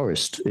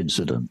Forest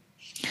incident,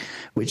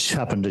 which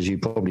happened, as you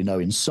probably know,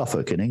 in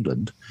Suffolk in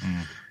England,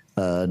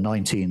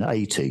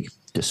 1980,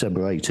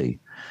 December 80.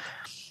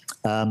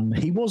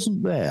 He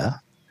wasn't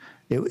there.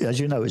 As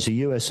you know, it's a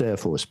US Air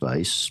Force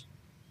base.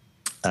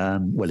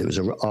 It was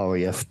a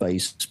RAF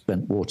base,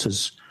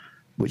 Bentwaters,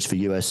 which the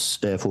US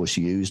Air Force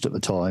used at the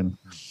time.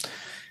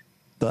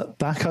 But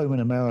back home in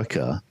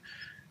America,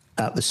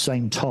 at the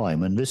same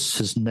time, and this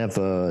has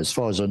never, as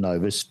far as I know,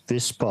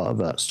 this part of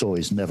that story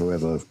has never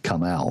ever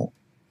come out.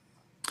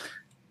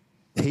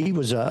 He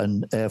was at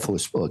an Air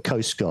Force or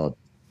Coast Guard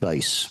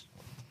base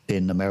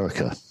in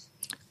America.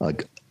 I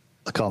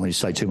can't really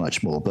say too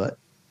much more, but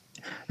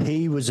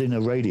he was in a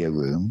radio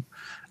room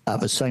at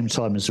the same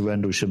time as the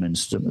Rendlesham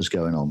incident was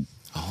going on.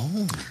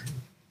 Oh.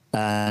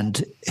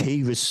 And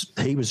he was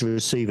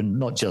receiving,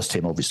 not just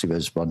him, obviously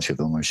there's a bunch of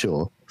them, I'm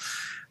sure.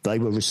 They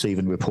were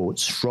receiving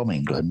reports from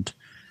England,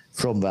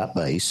 from that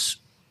base,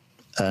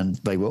 and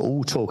they were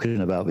all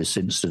talking about this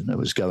incident that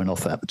was going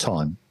off at the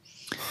time.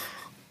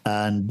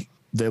 And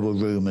there were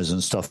rumours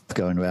and stuff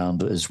going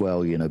around as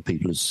well,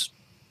 people's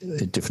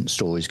different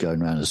stories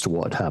going around as to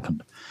what had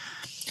happened.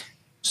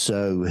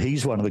 So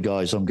he's one of the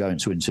guys I'm going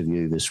to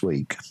interview this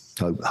week,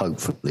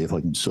 hopefully, if I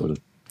can sort of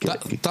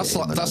get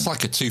that's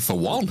like a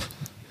 2-for-1.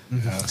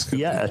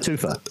 Yeah, a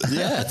twofer.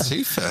 Yeah, a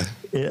twofer.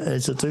 Yeah,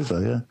 it's a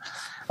twofer, yeah.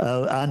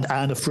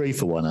 And a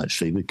 3-for-1,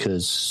 actually,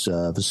 because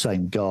the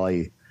same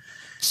guy...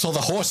 So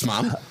the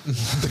horseman,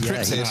 the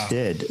cryptid. Yeah, he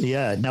did.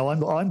 Yeah. Now,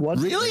 I'm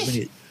wondering... Really? I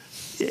mean,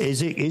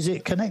 is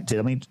it connected?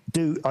 I mean,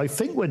 I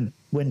think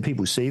when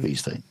people see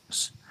these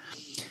things,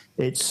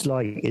 it's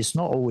like, it's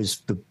not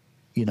always the...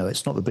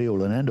 it's not the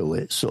be-all and end-all.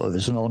 It's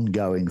an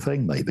ongoing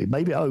thing, maybe.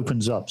 Maybe it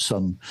opens up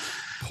some...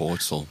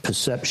 portal.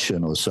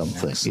 Perception or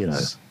something,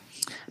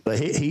 But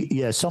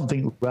he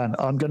something ran...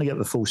 I'm going to get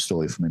the full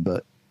story from him,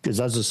 but... Because,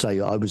 as I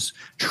say, I was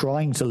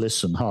trying to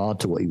listen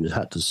hard to what he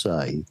had to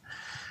say,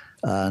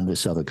 and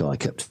this other guy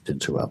kept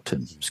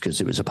interrupting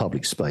because it was a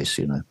public space,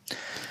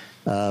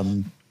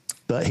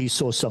 But he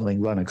saw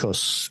something run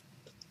across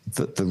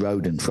the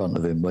road in front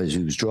of him as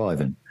he was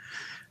driving,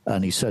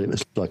 and he said it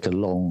was like a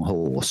long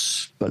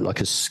horse, but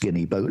like a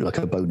skinny boat, like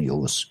a bony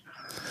horse.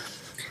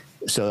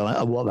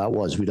 So what that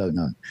was, we don't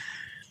know.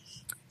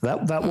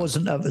 That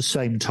wasn't at the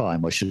same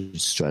time, I should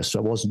stress.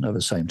 That wasn't at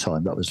the same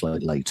time. That was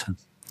like later.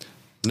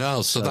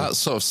 No, so that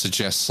sort of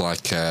suggests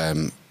like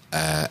a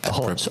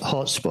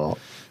hot spot.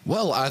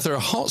 Well, either a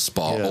hot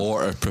spot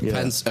or a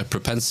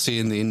propensity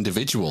in the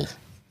individual.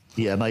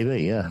 Yeah,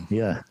 maybe. Yeah.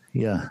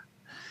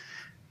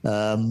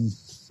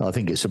 I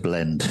think it's a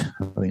blend.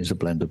 I think it's a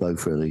blend of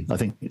both, really. I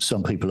think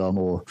some people are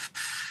more,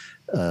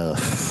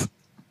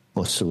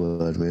 what's the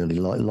word, really?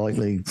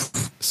 Lightly...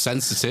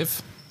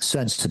 Sensitive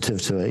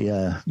to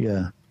it,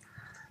 yeah.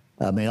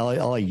 I mean,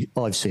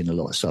 I've seen a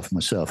lot of stuff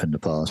myself in the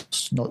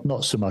past,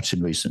 not so much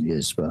in recent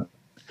years, but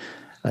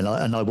and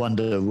I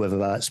wonder whether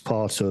that's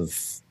part of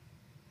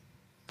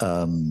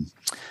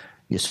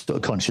your sort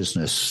of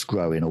consciousness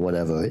growing or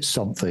whatever. It's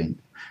something.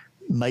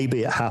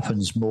 Maybe it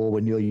happens more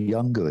when you're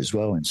younger as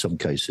well. In some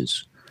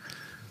cases.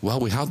 Well,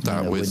 we had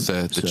that with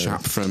the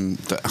chap from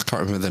I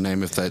can't remember the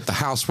name of the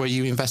house where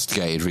you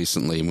investigated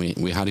recently, and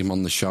we had him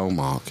on the show,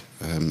 Mark.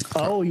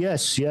 Oh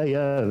yes, yeah.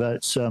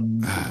 That's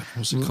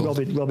what's it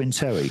called? Robin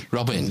Terry.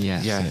 Robin, yeah.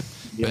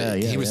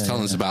 He was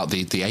telling us about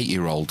the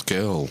 8-year-old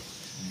girl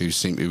who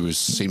seemed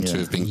to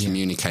have been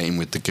communicating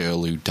with the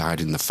girl who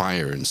died in the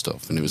fire and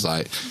stuff, and it was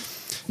like.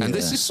 And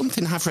this is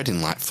something I've read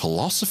in like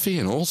philosophy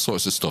and all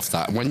sorts of stuff,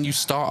 that when you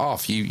start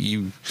off,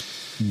 you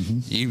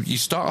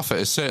start off at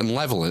a certain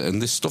level,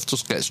 and this stuff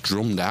just gets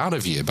drummed out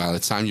of you by the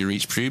time you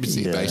reach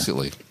puberty,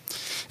 basically.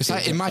 It's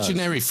like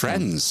imaginary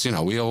friends.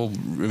 We all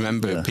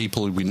remember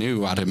people we knew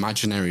who had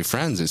imaginary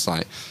friends. It's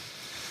like,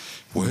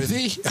 were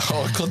they?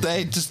 Or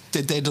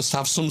did they just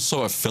have some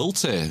sort of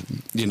filter,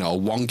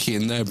 wonky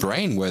in their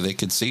brain where they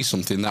could see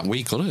something that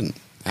we couldn't?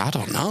 I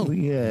don't know.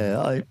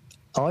 Yeah,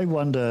 I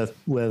wonder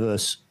whether...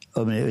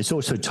 I mean, it's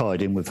also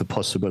tied in with the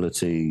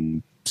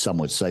possibility, some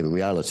would say the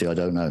reality, I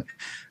don't know,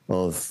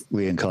 of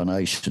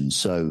reincarnation.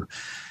 So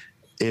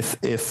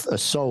if a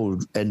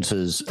soul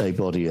enters a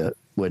body at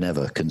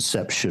whenever,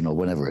 conception or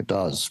whenever it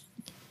does,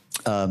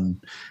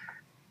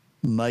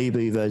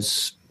 maybe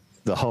there's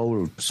the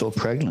whole sort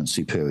of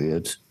pregnancy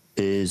period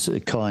is a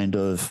kind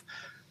of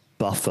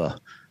buffer.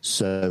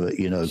 So,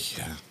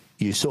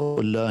 you sort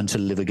of learn to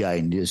live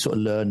again. You're sort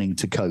of learning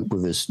to cope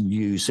with this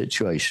new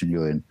situation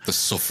you're in. The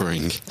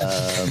suffering.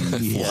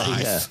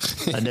 Yeah.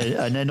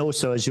 And then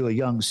also, as you're a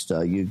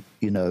youngster, the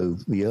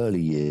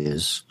early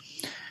years,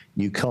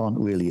 you can't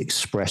really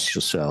express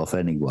yourself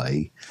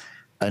anyway.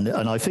 And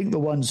I think the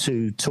ones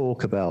who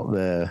talk about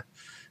their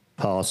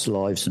past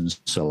lives and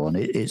so on,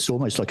 it's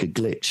almost like a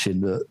glitch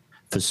in that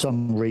for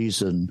some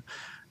reason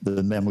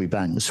the memory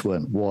banks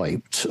weren't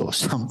wiped or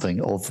something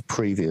of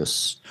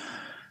previous.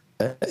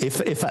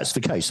 If that's the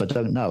case, I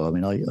don't know. I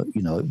mean,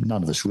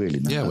 none of us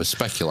really know. Yeah, we're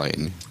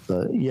speculating.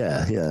 But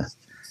yeah.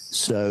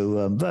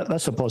 So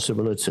that's a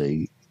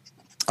possibility.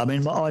 I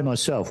mean, I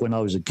myself, when I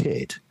was a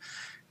kid,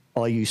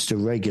 I used to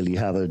regularly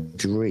have a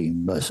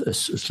dream.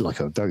 It's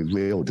like a very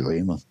real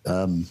dream,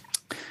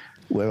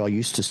 where I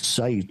used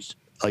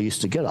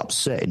to get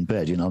upset in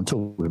bed. I'm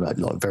talking about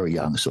like very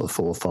young, sort of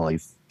 4,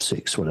 5,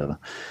 6, whatever.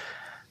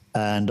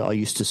 And I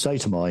used to say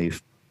to my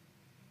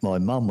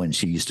mum, when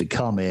she used to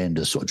come in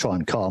to sort of try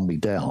and calm me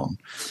down,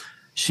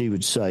 she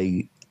would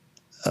say,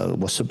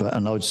 what's about?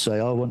 And I would say,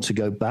 I want to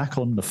go back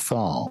on the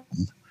farm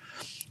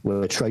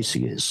where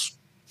Tracy is.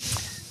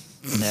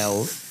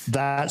 Now,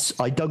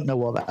 I don't know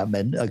what that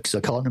meant because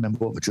I can't remember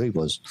what the tree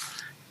was,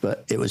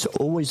 but it was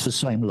always the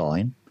same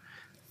line.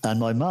 And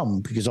my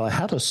mum, because I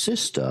had a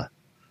sister,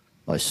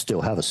 I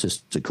still have a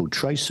sister called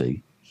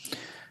Tracy,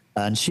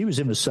 and she was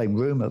in the same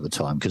room at the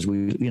time because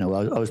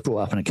I was brought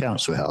up in a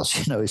council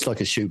house. It's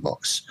like a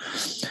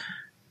shoebox.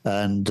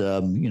 And,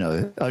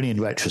 only in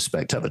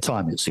retrospect, at the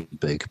time it seemed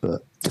big,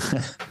 but...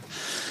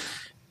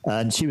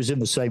 And she was in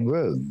the same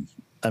room.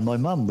 And my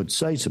mum would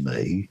say to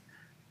me,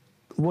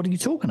 "What are you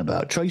talking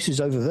about? Tracy's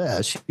over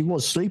there. She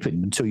was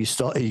sleeping until you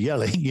started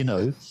yelling,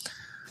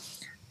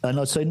 And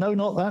I'd say, "No,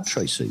 not that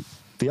Tracy,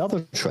 the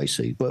other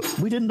Tracy." But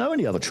we didn't know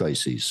any other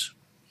Tracys.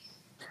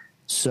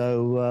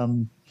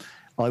 So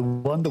I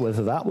wonder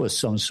whether that was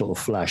some sort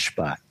of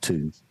flashback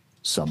to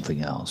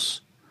something else.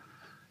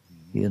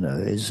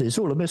 It's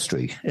all a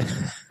mystery.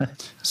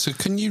 So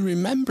can you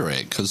remember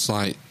it? Because,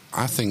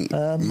 I think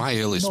my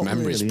earliest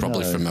memory is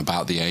probably from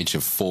about the age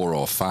of 4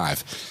 or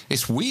 5.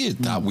 It's weird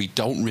that we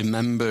don't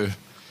remember,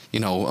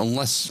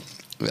 unless,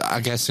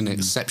 I guess, in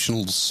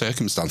exceptional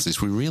circumstances,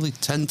 we really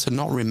tend to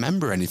not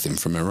remember anything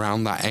from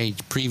around that age,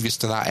 previous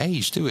to that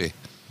age, do we?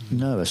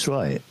 No, that's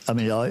right. I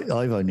mean,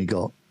 I've only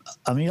got...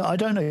 I mean, I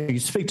don't know. You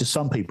speak to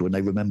some people and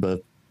they remember,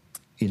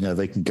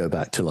 they can go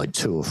back to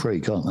 2 or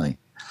 3, can't they?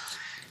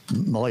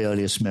 My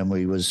earliest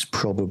memory was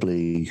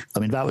probably... I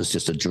mean, that was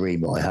just a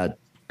dream that I had,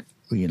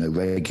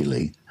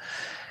 regularly.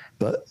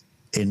 But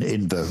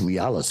in the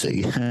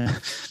reality,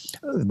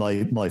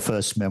 my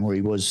first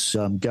memory was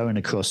going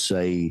across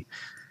I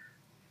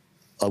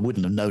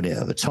wouldn't have known it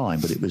at the time,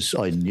 but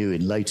I knew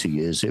in later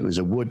years, it was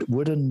a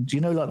wooden,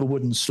 like the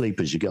wooden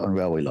sleepers you get on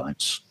railway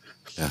lines?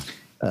 Yeah.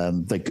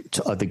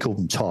 They call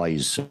them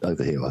ties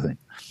over here, I think.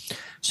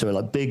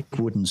 So big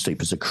wooden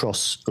sleepers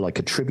across a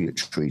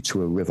tributary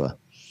to a river.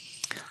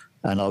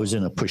 And I was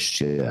in a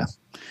pushchair,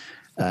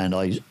 and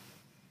I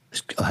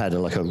had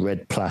a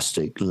red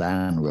plastic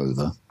Land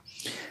Rover,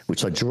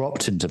 which I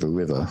dropped into the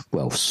river,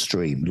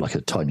 stream, like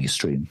a tiny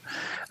stream,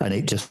 and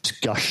it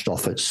just gushed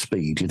off at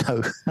speed,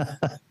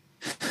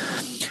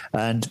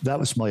 And that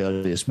was my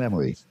earliest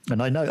memory.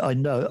 And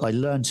I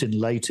learnt in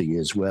later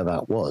years where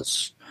that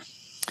was.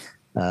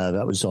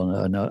 That was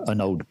on an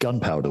old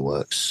gunpowder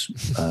works,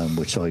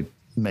 which I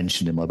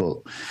mentioned in my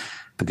book,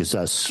 because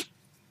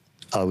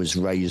I was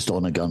raised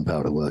on a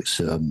gunpowder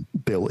works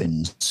built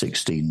in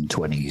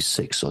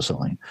 1626 or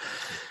something,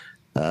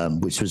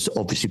 which was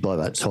obviously by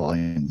that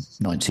time,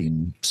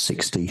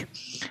 1960.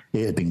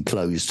 It had been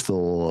closed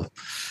for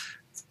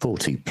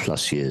 40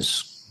 plus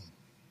years.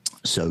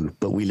 So,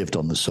 but we lived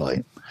on the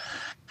site.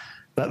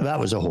 But that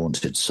was a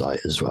haunted site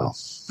as well.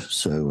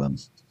 So,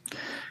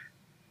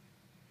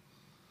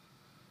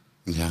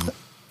 yeah.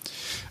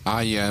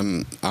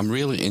 I'm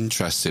really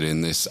interested in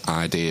this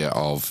idea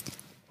of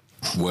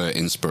where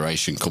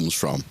inspiration comes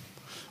from,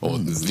 or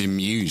the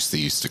muse they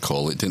used to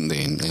call it, didn't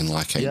they, in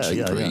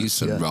ancient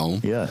Greece and Rome?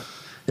 Yeah,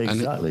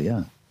 exactly,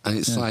 and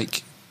it's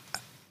like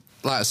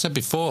I said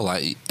before,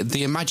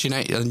 the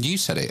imagination, and you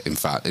said it, in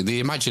fact,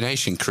 the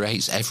imagination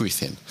creates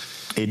everything.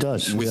 It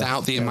does.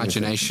 Without the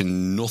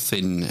imagination,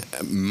 nothing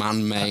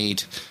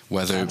man-made,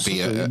 whether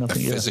Absolutely, it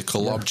be a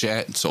physical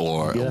object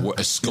or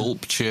a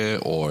sculpture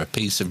or a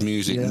piece of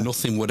music,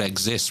 nothing would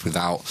exist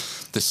without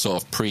this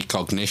sort of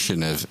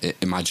precognition of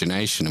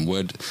imagination. And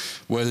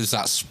where does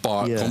that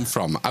spark come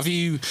from? Have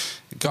you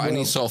got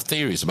any sort of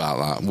theories about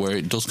that, where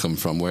it does come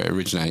from, where it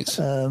originates?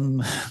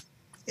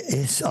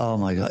 Oh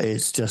my God,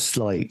 it's just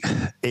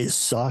it's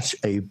such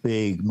a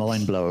big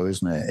mind blower,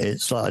 isn't it?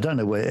 It's I don't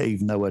know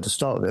even know where to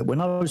start with it.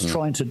 When I was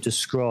trying to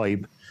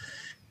describe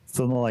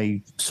for my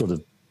sort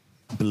of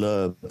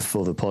blurb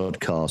for the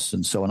podcast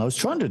and so on, I was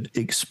trying to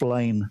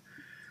explain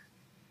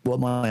what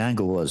my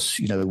angle was,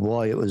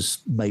 why it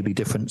was maybe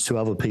different to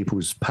other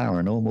people's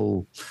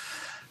paranormal.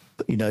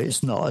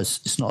 It's not a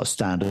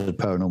standard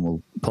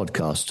paranormal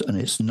podcast, and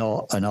it's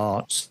not an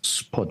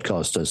arts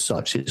podcast as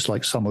such. It's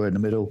somewhere in the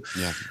middle.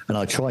 Yeah. And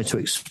I try to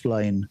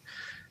explain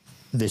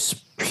this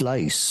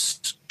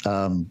place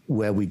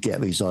where we get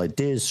these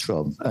ideas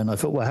from. And I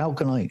thought, well, how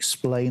can I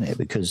explain it?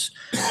 Because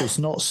it's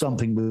not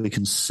something we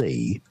can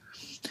see.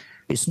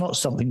 It's not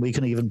something we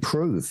can even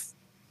prove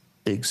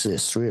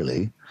exists,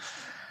 really.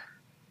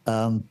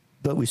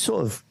 But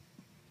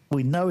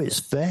we know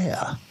it's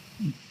there.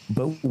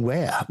 But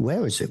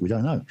where is it? We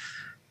don't know.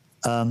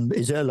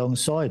 Is it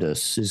alongside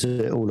us? Is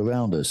it all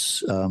around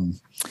us?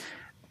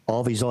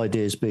 Are these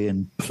ideas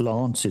being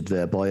planted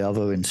there by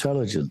other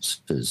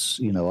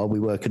intelligences? Are we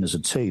working as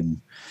a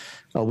team?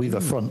 Are we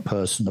the front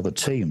person of a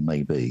team,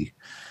 maybe?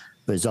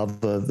 There's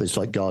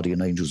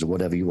guardian angels or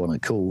whatever you want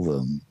to call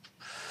them.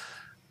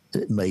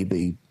 It may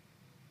be.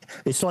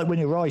 It's like when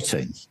you're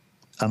writing.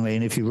 I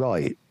mean, if you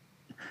write,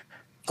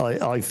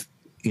 as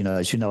you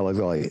know, I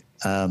write.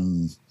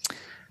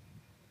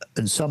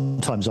 And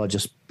sometimes I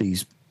just be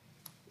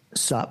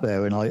sat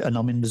there and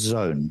I'm in the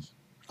zone.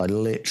 I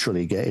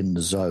literally get in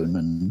the zone,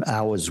 and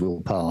hours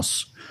will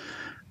pass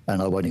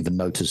and I won't even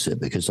notice it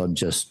because I'm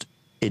just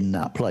in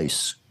that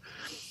place.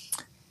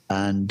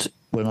 And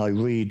when I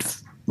read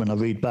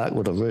back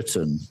what I've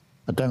written,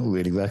 I don't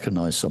really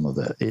recognise some of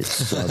it.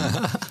 It's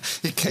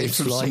it came it's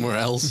from somewhere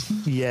else.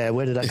 Yeah,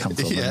 where did that come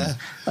from? Yeah.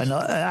 And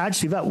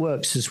actually, that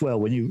works as well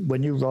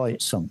when you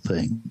write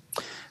something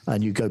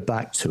and you go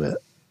back to it,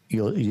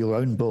 your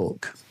own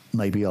book,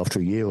 maybe after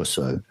a year or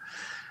so,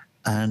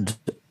 and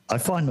I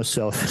find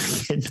myself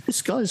thinking,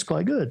 this guy's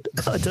quite good.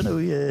 I don't know who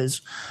he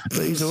is,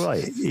 but he's all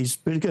right. He's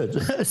really good.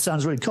 It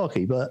sounds really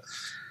cocky,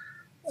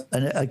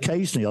 and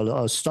occasionally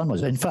I'll stun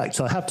myself. In fact,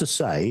 I have to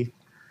say,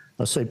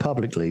 I'll say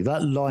publicly,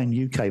 that line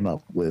you came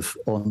up with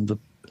on the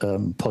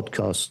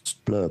podcast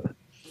blurb.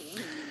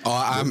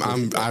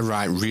 Oh, I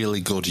write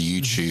really good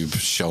YouTube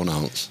show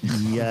notes.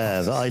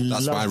 Yeah,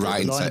 that's my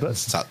writing.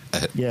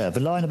 The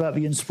line about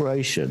the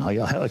inspiration.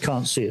 I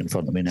can't see it in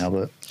front of me now,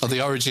 but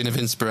the origin of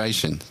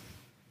inspiration.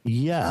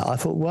 Yeah, I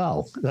thought,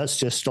 wow, that's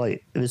just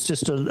like it's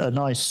just a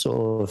nice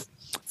sort of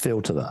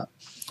feel to that.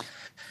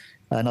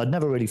 And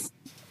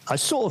I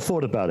sort of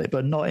thought about it,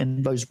 but not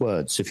in those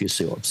words. If you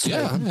see what I'm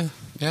saying.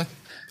 Yeah.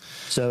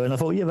 So, and I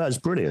thought, that's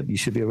brilliant. You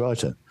should be a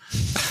writer.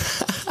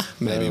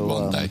 Maybe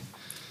one day.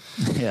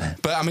 Yeah.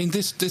 But I mean,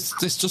 this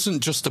doesn't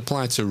just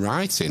apply to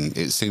writing.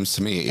 It seems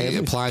to me it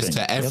applies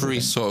to every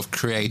sort of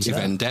creative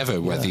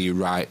endeavor, whether you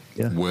write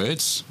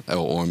words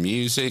or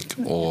music,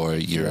 or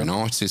you're an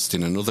artist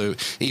in another.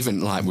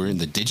 Even like we're in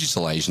the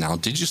digital age now,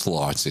 digital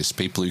artists,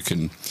 people who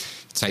can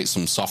take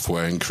some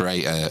software and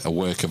create a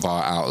work of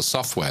art out of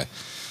software.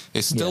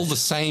 It's still the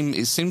same.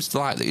 It seems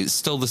like it's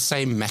still the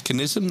same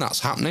mechanism that's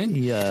happening.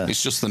 Yeah,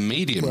 it's just the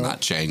medium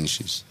that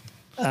changes.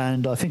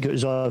 And I think it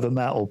was either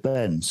Matt or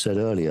Ben said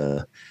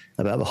earlier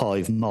about the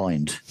hive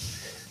mind.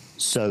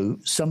 So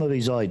some of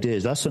these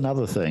ideas, that's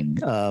another thing.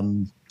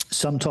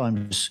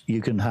 Sometimes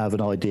you can have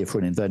an idea for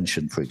an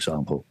invention, for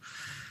example,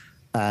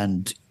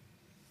 and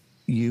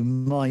you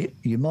might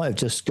have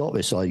just got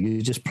this idea.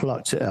 You just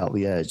plucked it out of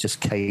the air. It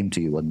just came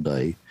to you one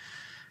day.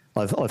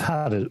 I've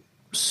had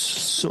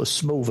sort of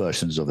small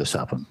versions of this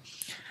happen,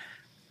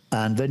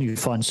 and then you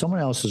find someone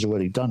else has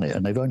already done it,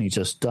 and they've only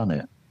just done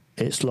it.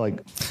 It's like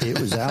it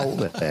was out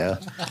there,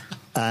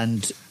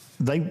 and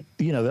they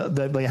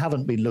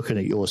haven't been looking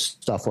at your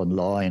stuff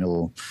online,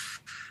 or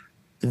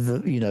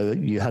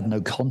you had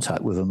no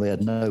contact with them. They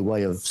had no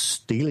way of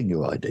stealing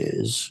your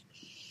ideas,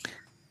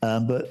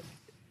 but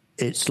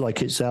it's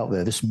like it's out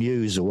there. This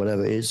muse or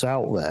whatever, it's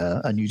out there,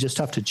 and you just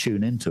have to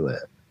tune into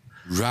it.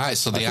 Right.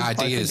 So the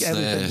idea is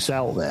everything's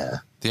out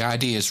there. The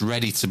idea is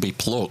ready to be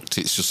plucked.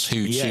 It's just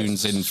who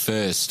tunes in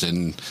first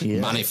and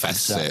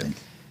manifests it.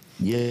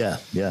 Yeah.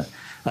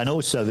 And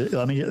also,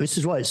 I mean, this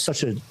is why it's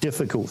such a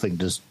difficult thing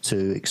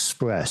to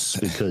express,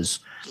 because,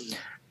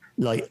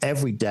 like,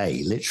 every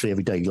day, literally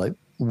every day, like,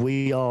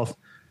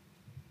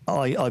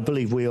 I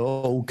believe we are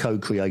all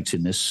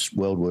co-creating this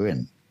world we're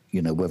in,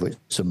 whether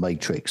it's a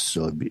matrix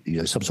or,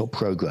 some sort of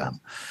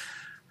program.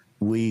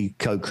 We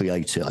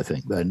co-create it, I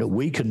think, and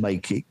we can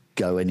make it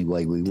go any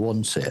way we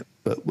want it.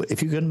 But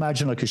if you can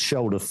imagine like a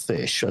shoal of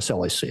fish, that's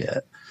how I see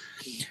it,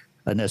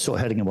 and they're sort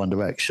of heading in one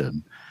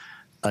direction,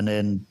 and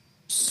then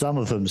some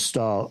of them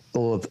start,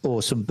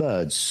 or some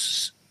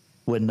birds,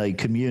 when they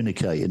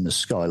communicate in the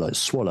sky, like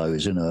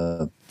swallows in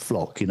a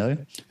flock, the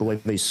way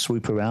they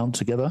swoop around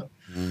together.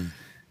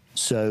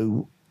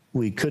 So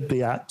we could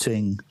be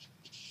acting.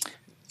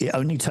 It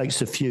only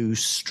takes a few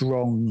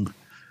strong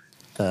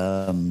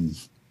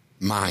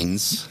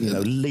minds,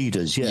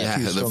 leaders, a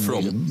few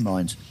strong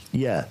minds,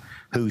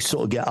 who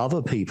sort of get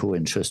other people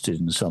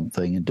interested in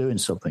something and doing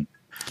something.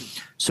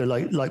 So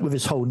like with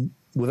this whole,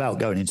 without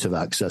going into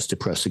that, because that's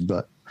depressing,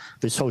 but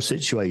this whole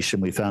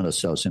situation we found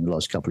ourselves in the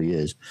last couple of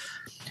years,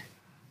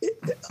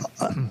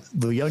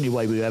 the only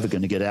way we're ever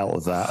going to get out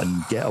of that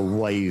and get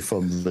away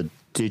from the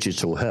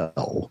digital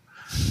hell,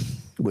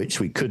 which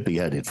we could be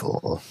headed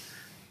for,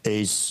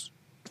 is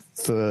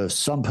for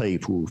some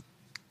people,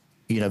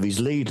 these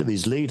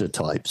leader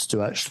types,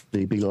 to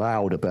actually be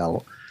loud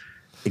about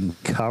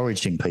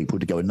encouraging people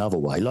to go another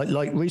way.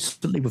 Like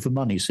recently with the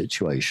money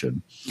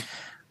situation,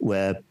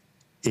 where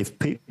if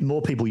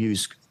more people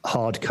use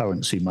hard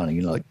currency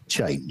money, like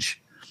change,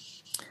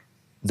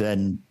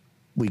 then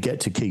we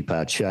get to keep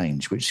our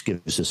change, which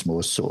gives us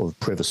more sort of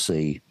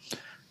privacy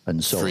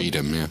and so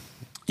freedom.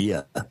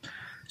 Yeah.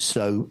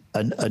 So,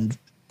 and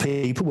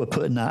people were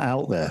putting that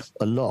out there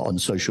a lot on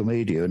social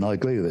media, and I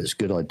agree with it. It's a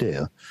good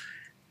idea.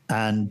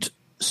 And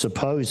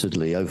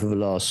supposedly over the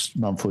last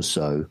month or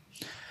so,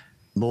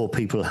 more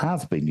people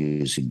have been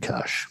using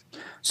cash.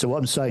 So what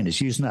I'm saying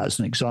is, using that as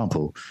an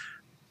example,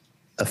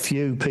 a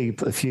few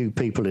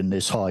people in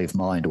this hive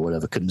mind or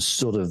whatever can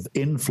sort of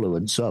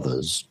influence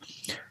others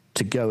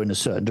to go in a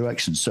certain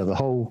direction. So the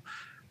whole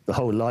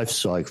life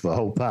cycle, the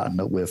whole pattern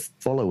that we're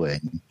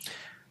following,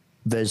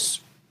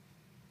 there's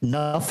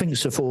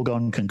nothing's a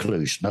foregone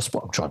conclusion. That's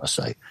what I'm trying to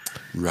say.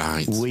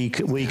 Right. We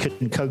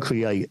can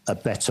co-create a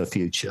better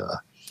future,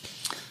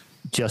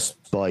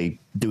 just by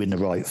doing the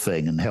right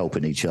thing and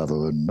helping each other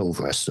and all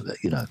the rest of it,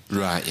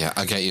 Right, yeah,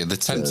 I get you. The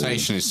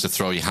temptation is to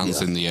throw your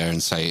hands in the air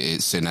and say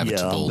it's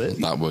inevitable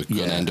that we're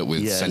going to end up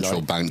with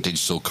central bank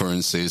digital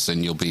currencies,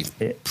 and you'll be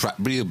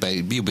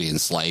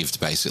enslaved,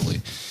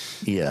 basically.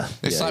 Yeah,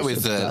 it's like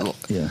with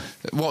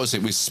what was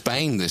it with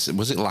Spain?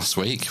 Was it last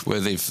week where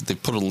they've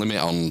put a limit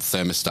on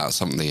thermostats,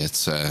 haven't they?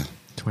 At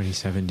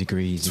 27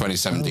 degrees.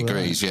 27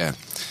 degrees, right. Yeah.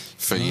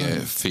 For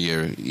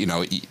your,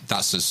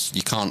 that's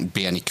you can't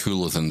be any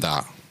cooler than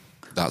that.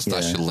 That's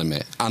your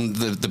limit. And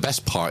the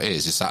best part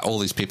is that all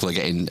these people are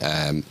getting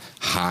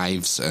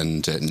hives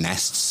and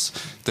nests.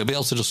 They'll be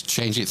able to just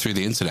change it through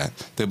the internet.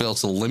 They'll be able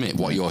to limit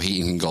what your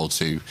heating can go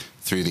to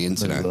through the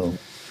internet.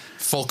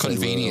 For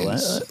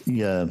convenience.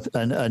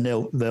 And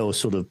they'll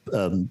sort of,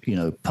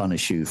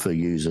 punish you for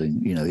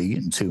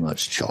eating too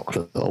much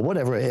chocolate or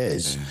whatever it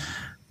is. Yeah.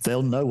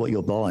 They'll know what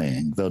you're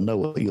buying. They'll know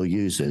what you're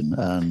using,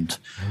 and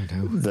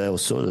they'll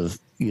sort of,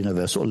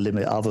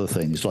 limit other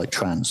things like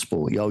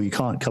transport. You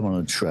can't come on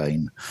a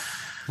train.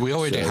 We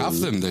already have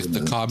them.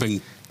 The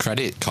carbon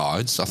credit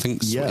cards. I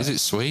think is it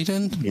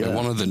Sweden? Yeah.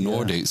 One of the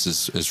Nordics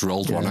has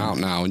rolled one out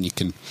now, and you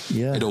can.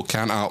 Yeah. It'll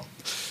count out.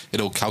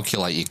 It'll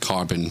calculate your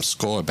carbon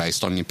score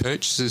based on your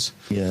purchases.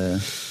 Yeah,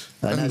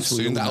 and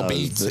soon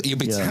you'll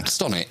be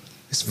taxed on it.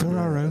 It's for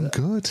our own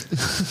good.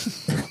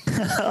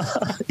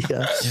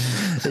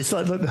 It's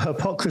like the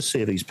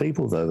hypocrisy of these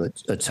people, though,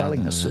 are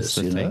telling us this.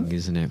 That's the thing,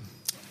 isn't it?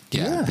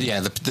 Yeah.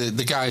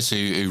 The guys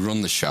who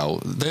run the show,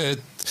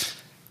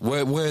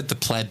 we're the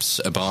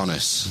plebs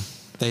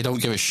urbanus. They don't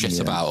give a shit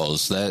about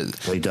us.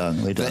 We don't.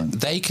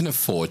 They can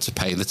afford to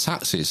pay the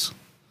taxes,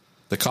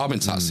 the carbon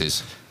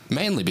taxes.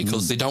 Mainly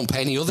because they don't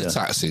pay any other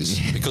taxes.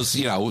 Because,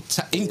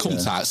 income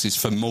tax is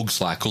for mugs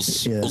like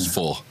us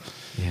four.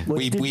 Yeah. Well,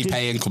 we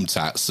pay income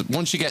tax.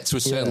 Once you get to a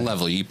certain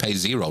level, you pay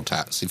zero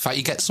tax. In fact,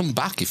 you get some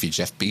back if you're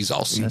Jeff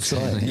Bezos. That's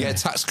right. You get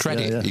a tax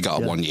credit. You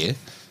got 1 year.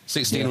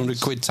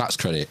 1,600 quid tax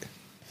credit.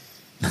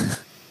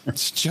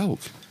 It's a joke.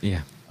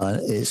 Yeah.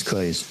 It's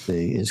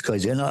crazy. It's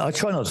crazy. And I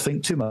try not to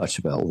think too much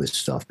about all this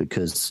stuff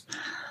because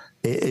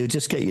it'll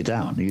just get you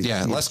down.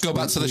 Let's go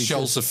back to the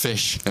shoals of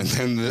fish and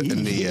then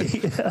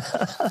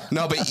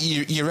No, but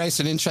you raised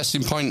an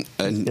interesting point,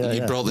 and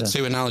you brought the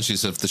two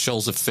analogies of the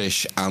shoals of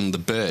fish and the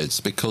birds,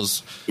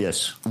 because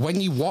when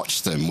you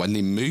watch them, when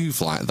they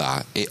move like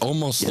that, it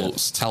almost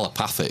looks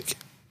telepathic.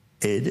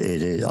 It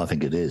is. I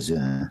think it is,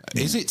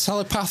 Is it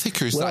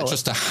telepathic, or is that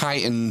just a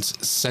heightened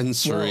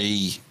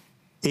sensory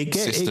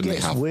system they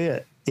have?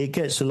 Weird. It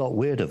gets a lot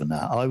weirder than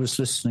that. I was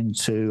listening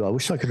to, I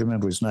wish I could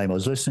remember his name, I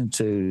was listening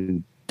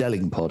to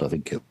Dellingpod, I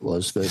think it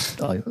was.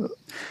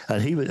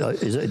 And he was,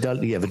 is it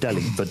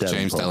Dellingpod?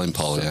 James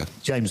Dellingpod, yeah.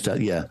 James,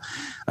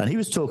 and he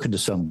was talking to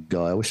some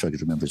guy, I wish I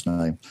could remember his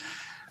name,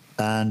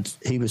 and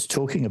he was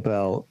talking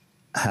about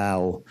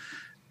how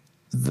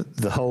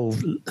the whole,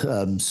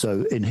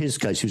 so in his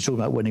case, he was talking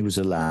about when he was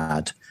a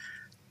lad,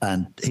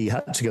 and he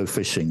had to go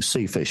fishing,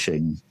 sea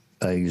fishing.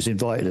 He was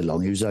invited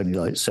along, he was only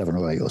like 7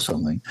 or 8 or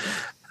something,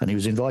 and he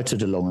was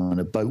invited along on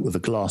a boat with a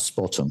glass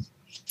bottom.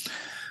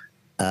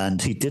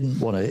 And he didn't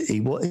want to.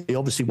 He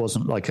obviously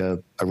wasn't like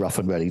a rough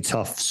and ready,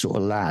 tough sort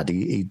of lad.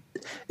 He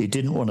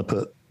didn't want to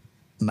put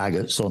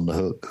maggots on the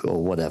hook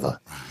or whatever.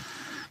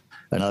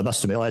 And I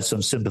must admit, I had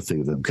some sympathy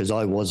with him because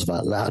I was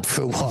that lad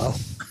for a while.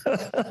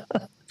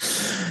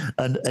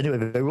 And anyway,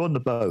 they were on the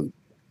boat,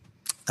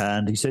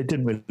 and he said he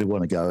didn't really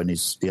want to go. And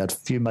he had a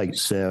few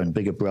mates there, and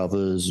bigger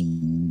brothers,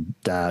 and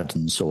dad,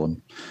 and so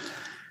on.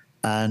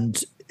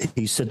 And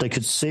he said they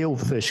could see all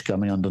the fish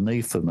coming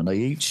underneath them, and they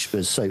each,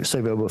 say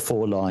there were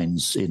 4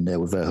 lines in there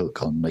with their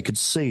hook on, they could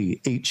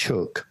see each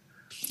hook.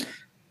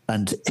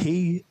 And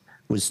he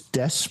was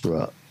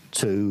desperate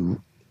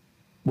to,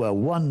 well,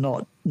 one,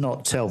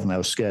 not tell them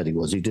how scared he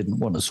was. He didn't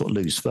want to sort of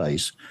lose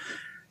face,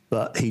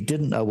 but he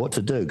didn't know what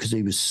to do because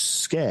he was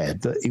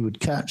scared that he would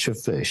catch a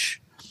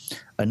fish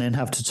and then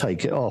have to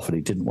take it off, and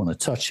he didn't want to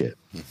touch it.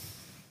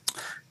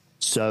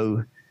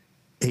 So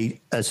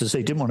he, as I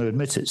say, didn't want to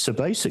admit it. So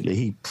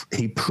basically,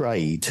 he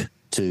prayed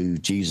to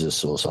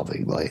Jesus or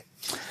something, right?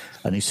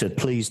 And he said,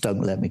 "Please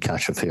don't let me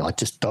catch a fish. I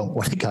just don't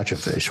want to catch a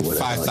fish or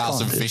whatever."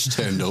 5,000 fish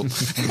turned up.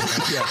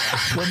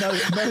 Well,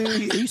 no.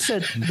 He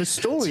said the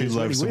story is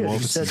really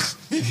weird.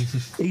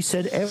 He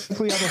said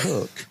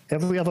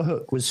every other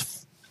hook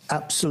was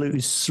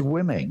absolutely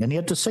swimming, and he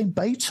had the same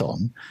bait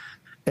on.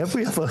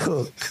 Every other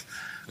hook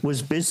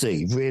was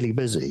busy, really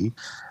busy,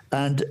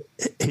 and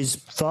his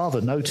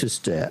father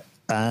noticed it.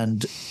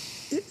 And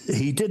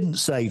he didn't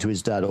say to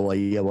his dad,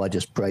 I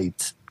just prayed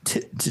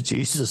to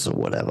Jesus or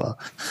whatever.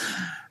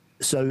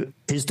 So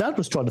his dad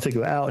was trying to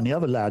figure it out, and the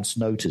other lads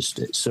noticed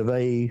it. So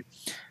they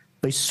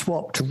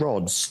swapped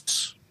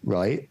rods,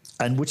 right?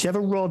 And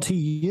whichever rod he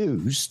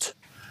used,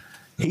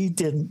 he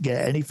didn't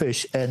get any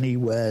fish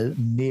anywhere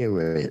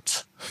near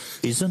it.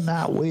 Isn't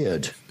that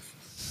weird?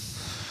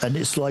 And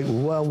it's like,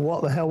 well,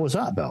 what the hell was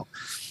that about?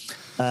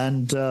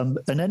 And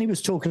then he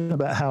was talking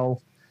about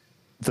how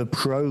the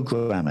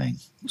programming.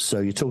 So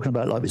you're talking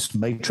about like this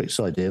matrix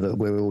idea that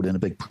we're all in a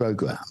big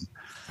program.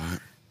 Right.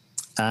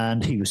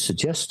 And he was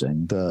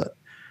suggesting that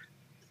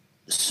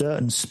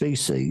certain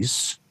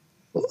species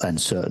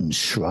and certain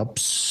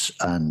shrubs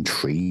and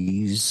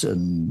trees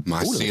and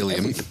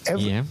mycelium,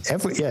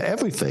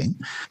 everything,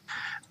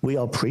 we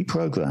are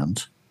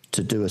pre-programmed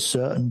to do a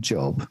certain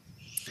job.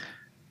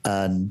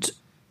 And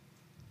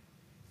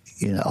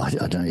I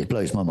don't know, it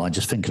blows my mind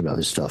just thinking about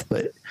this stuff,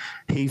 but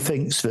he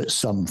thinks that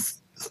some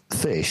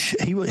fish,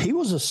 he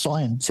was a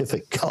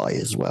scientific guy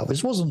as well.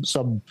 This wasn't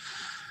some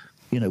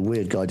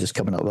weird guy just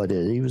coming up with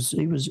ideas.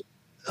 He was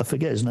I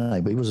forget his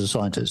name, but he was a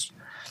scientist,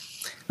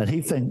 and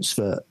he thinks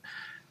that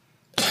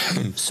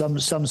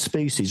some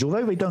species,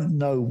 although we don't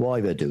know why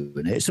they're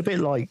doing it, it's a bit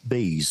like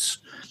bees.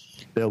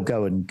 They'll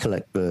go and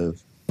collect the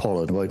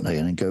pollen, won't they,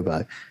 and then go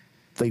back.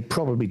 They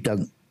probably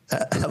don't.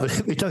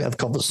 We don't have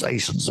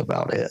conversations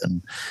about it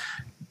and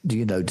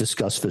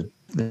discuss the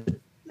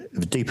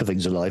deeper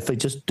things of life. They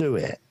just do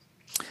it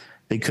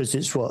because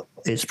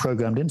it's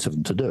programmed into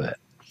them to do it.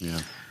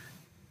 Yeah,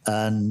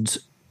 and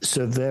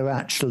so they're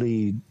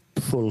actually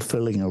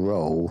fulfilling a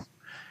role,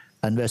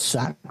 and they're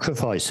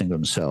sacrificing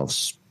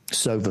themselves.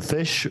 So the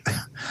fish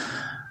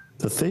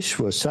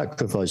were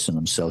sacrificing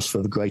themselves for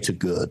the greater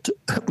good,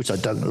 which I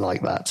don't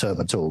like that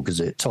term at all because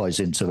it ties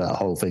into that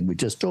whole thing we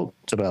just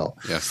talked about.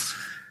 Yes.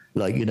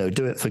 Like,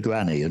 do it for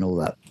granny and all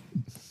that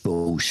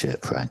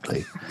bullshit,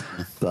 frankly.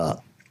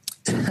 But,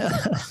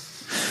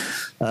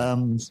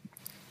 the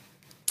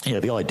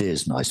idea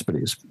is nice, but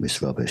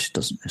it's rubbish.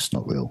 It's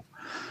not real.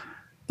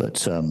 But,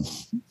 so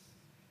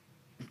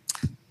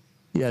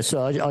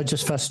I'm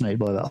just fascinated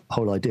by that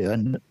whole idea.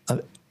 And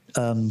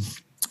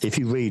if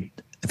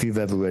you've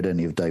ever read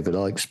any of David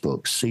Icke's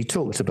books, he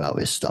talked about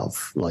this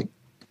stuff like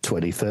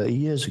 20, 30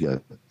 years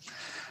ago.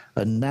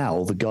 And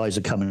now the guys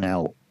are coming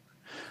out,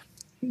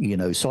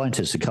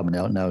 scientists are coming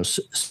out now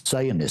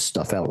saying this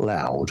stuff out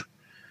loud,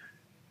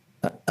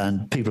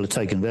 and people are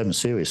taking them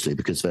seriously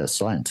because they're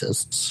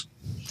scientists.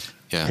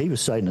 Yeah. He was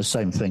saying the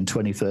same thing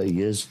 20, 30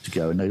 years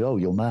ago, and they're,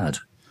 you're mad.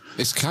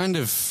 It's kind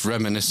of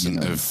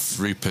reminiscent of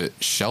Rupert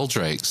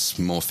Sheldrake's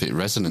morphic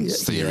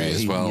resonance theory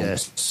as well.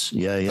 Yes,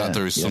 that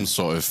there is some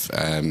sort of,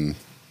 I don't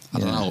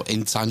know,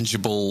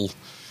 intangible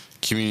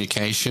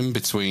communication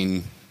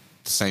between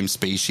the same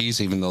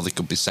species, even though they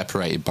could be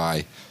separated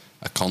by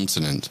a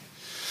continent.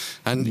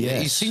 And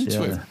he seemed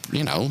to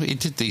have, he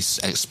did these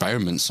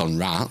experiments on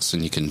rats,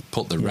 and you can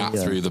put the rat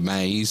through the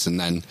maze, and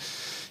then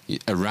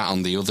a rat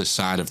on the other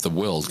side of the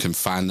world can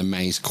find the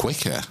maze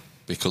quicker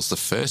because the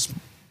first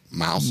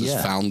mouse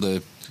has found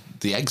the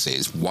exit.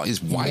 Is what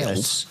is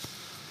wild.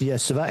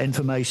 Yes, so that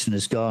information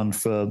has gone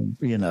from,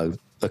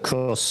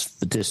 across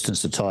the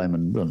distance of time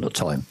and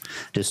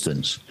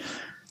distance,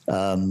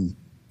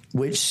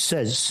 which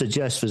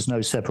suggests there's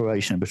no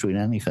separation between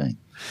anything.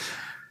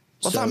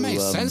 Well, that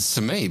makes sense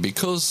to me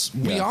because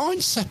we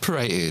aren't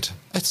separated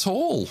at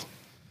all.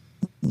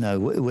 No,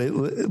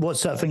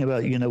 what's that thing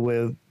about,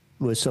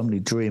 we're somebody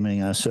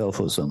dreaming ourselves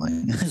or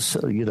something? So,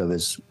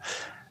 there's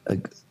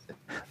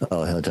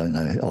I don't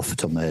know, off the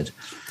top of my head.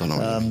 Don't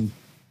know.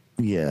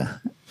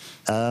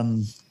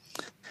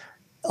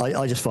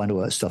 I just find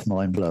all that stuff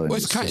mind-blowing. Well,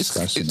 it's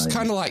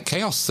kind of like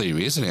chaos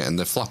theory, isn't it? And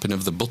the flapping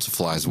of the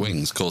butterfly's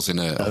wings causing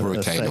a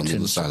hurricane on the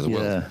other side of the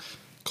world.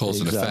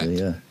 Cause and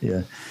effect.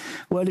 Yeah.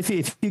 Well, if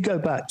you go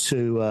back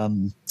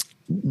to,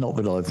 not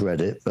that I've read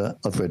it, but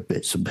I've read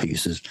bits and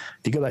pieces.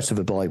 If you go back to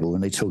the Bible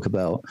and they talk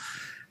about,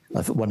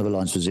 one of the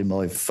lines was, in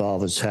my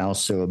Father's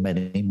house there are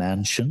many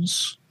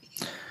mansions.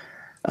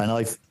 And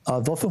I've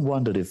often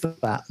wondered if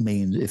that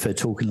means, if they're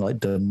talking like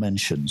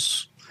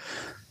dimensions.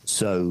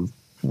 So,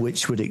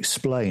 which would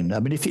explain, I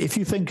mean, if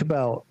you think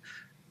about,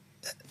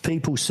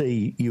 people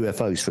see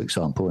UFOs, for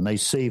example, and they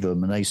see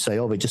them and they say,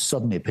 they just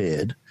suddenly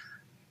appeared.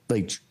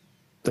 They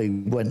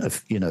went,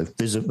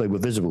 they were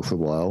visible for a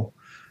while,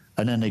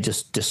 and then they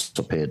just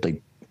disappeared.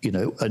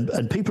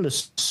 And people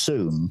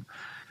assume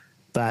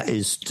that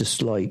is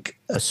just like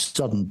a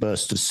sudden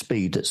burst of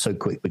speed that's so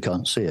quick we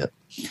can't see it.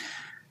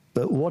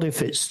 But what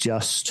if it's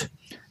just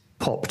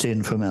popped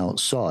in from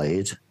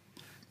outside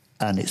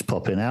and it's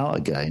popping out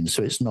again?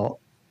 So it's not,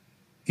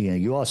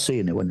 you are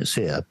seeing it when it's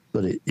here,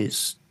 but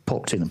it's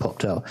popped in and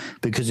popped out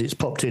because it's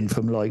popped in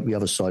from like the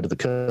other side of the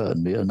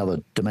curtain, another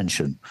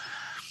dimension.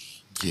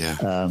 Yeah.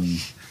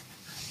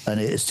 And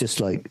it's just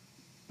like,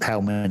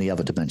 how many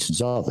other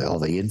dimensions are there? Are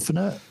they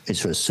infinite?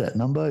 Is there a set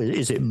number?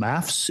 Is it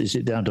maths? Is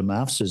it down to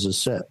maths? Is a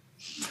set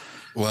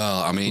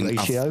Well, I mean,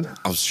 ratio?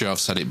 I'm sure I've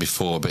said it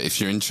before, but if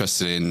you're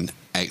interested in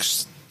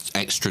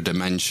extra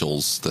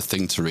dimensionals, the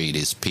thing to read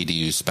is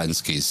P.D.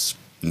 Uspensky's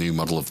New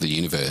Model of the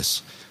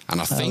Universe.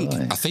 And I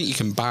think you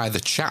can buy the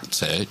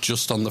chapter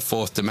just on the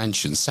fourth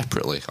dimension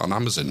separately on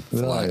Amazon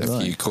for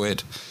a few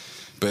quid.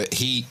 But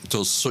he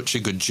does such a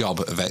good job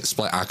of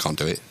explaining. I can't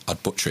do it.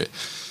 I'd butcher it.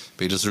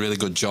 But he does a really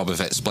good job of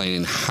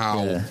explaining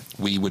how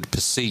we would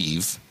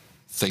perceive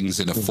things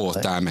in a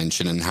fourth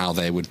dimension and how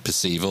they would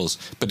perceive us.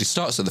 But he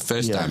starts at the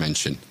first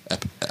dimension,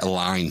 a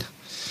line.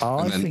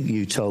 I think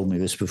you told me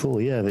this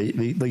before.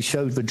 They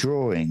showed the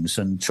drawings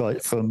and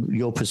tried from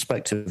your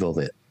perspective of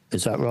it.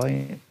 Is that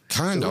right?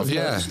 Kind of,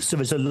 yeah. So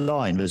there's a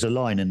line. There's a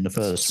line in the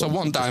first. So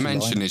one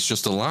dimension is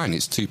just a line.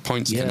 It's 2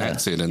 points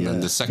connected, and then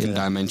the second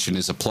dimension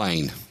is a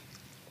plane,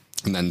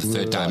 and then the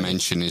third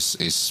dimension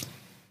is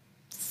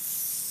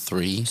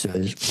 3. So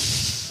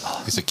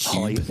it's a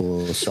cube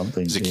or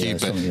something. It's a cube,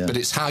 but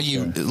it's how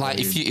you like.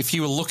 If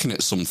you were looking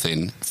at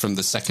something from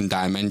the second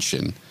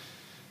dimension,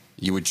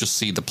 you would just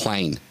see the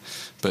plane.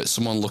 But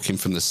someone looking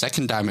from the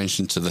second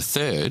dimension to the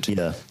third,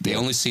 they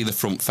only see the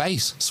front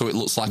face, so it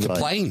looks like a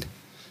plane.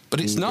 But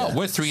it's not.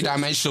 We're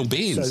 3-dimensional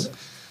beings.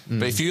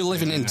 But if you're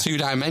living in 2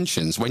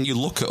 dimensions, when you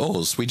look at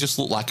us, we just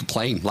look like a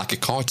plane, like a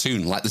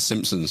cartoon, like The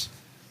Simpsons.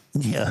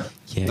 Yeah.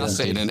 That's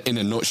it in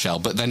a nutshell.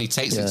 But then he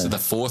takes it to the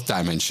 4th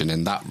dimension,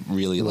 and that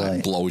really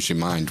blows your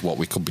mind what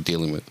we could be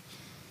dealing with.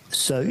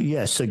 So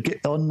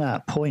get on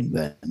that point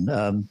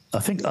then. I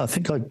think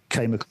I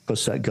came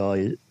across that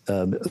guy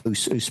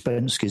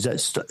Ouspensky.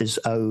 Is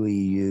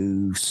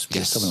OEU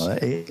something like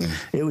that.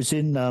 It was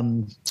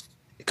in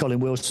Colin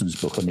Wilson's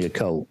book on the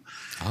occult.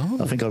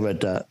 I think I read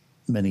that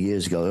many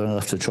years ago. I'll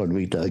have to try and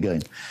read that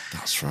again.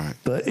 That's right.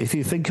 But if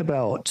you think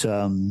about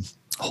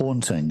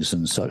hauntings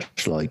and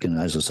such like, and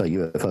as I say,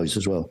 UFOs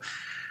as well,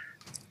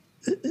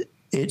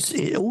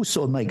 it all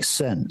sort of makes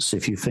sense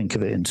if you think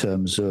of it in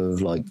terms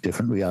of like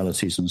different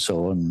realities and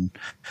so on.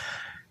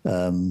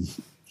 And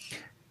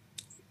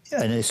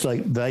it's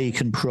like they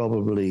can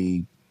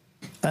probably,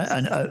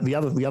 and the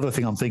other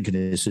thing I'm thinking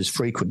is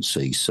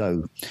frequency.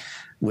 So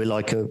we're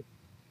like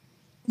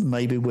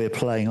maybe we're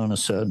playing on a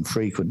certain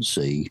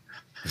frequency,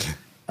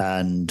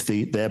 and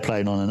they're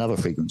playing on another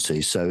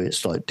frequency. So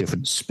it's like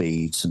different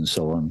speeds and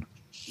so on.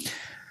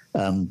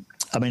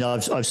 I mean,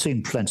 I've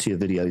seen plenty of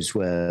videos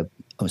where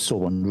I saw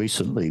one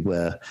recently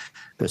where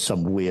there's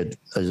some weird,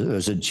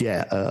 there's a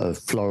jet at a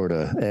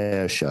Florida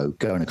air show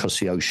going across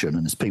the ocean,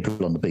 and there's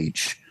people on the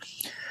beach,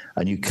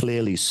 and you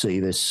clearly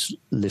see this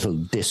little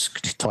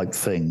disc type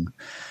thing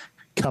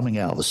coming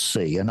out of the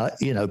sea. And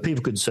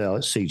people could say,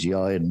 it's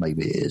CGI, and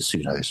maybe it is,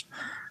 who knows?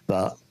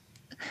 But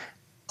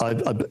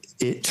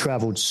it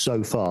travelled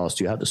so fast,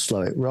 you had to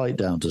slow it right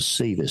down to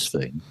see this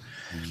thing.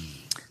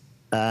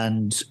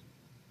 And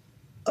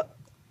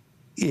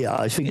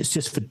I think it's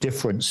just for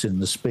difference in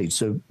the speed.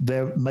 So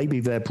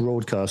maybe they're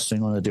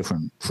broadcasting on a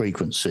different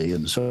frequency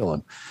and so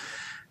on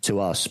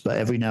to us. But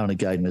every now and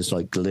again, there's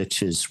like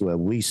glitches where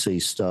we see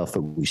stuff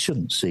that we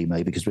shouldn't see,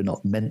 maybe because we're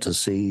not meant to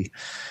see,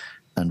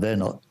 and they're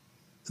not.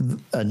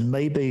 And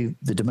maybe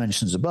the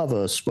dimensions above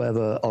us, where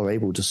they are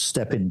able to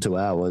step into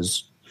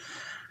ours,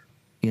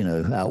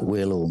 at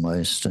will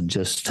almost, and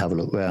just have a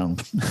look around.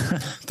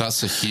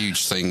 That's a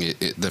huge thing.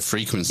 The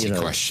frequency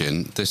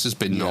question. This has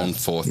been known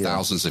for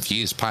thousands of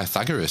years.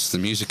 Pythagoras, the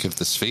music of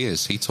the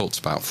spheres, he talked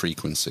about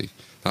frequency.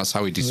 That's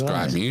how he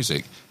described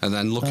music. And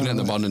then looking at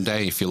the modern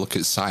day, if you look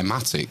at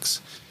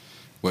cymatics,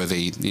 where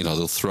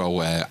they'll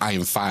throw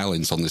iron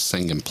filings on this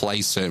thing and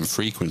play certain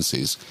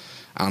frequencies,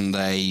 and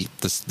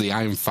the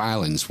iron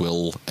filings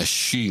will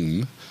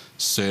assume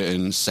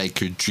certain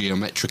sacred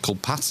geometrical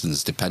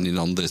patterns depending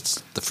on the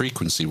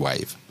frequency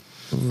wave,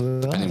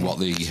 depending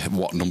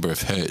what number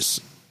of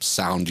hertz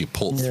sound you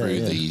put through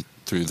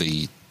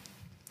the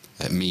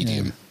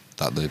medium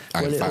that the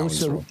iron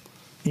filings from.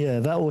 Yeah,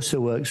 that also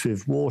works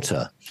with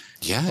water.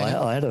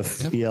 I had a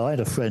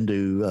friend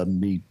who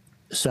he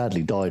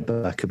sadly died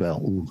back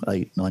about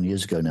 8-9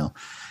 years ago now,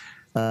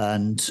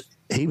 and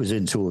he was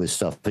into all this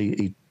stuff.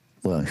 He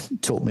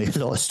taught me a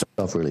lot of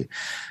stuff really,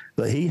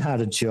 but he had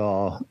a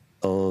jar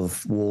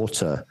of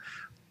water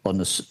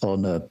on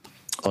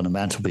a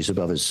mantelpiece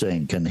above his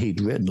sink, and he'd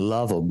written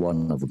love on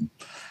one of them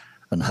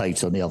and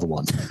hate on the other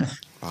one.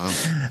 Wow.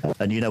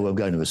 And where I'm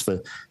going to this.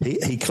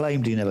 He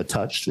claimed he never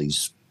touched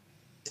these,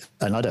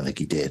 and I don't think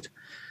he did.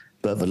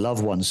 But the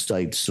love one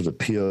stayed sort of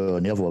pure,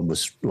 and the other one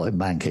was like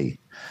manky.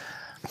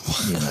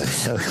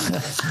 So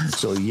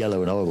sort of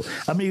yellow and horrible.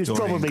 I mean, he was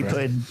probably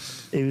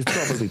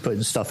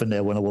putting stuff in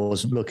there when I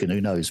wasn't looking.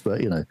 Who knows? But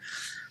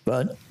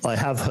but I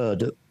have heard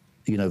that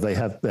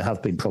there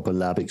have been proper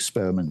lab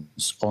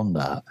experiments on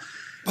that,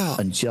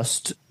 and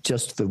just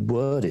the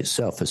word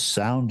itself, the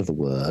sound of the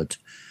word,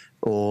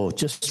 or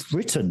just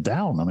written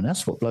down. I mean,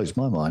 that's what blows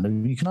my mind. I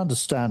mean, you can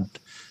understand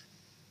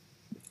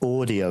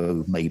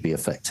audio may be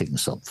affecting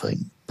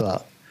something,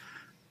 but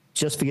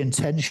just the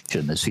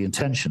intention. It's the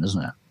intention,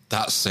 isn't it?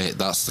 That's it.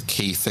 That's the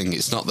key thing.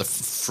 It's not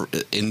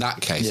in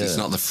that case, it's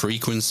not the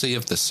frequency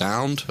of the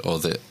sound,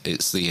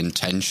 it's the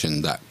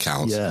intention that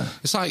counts. Yeah.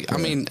 It's like, I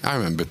mean, I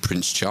remember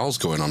Prince Charles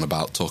going on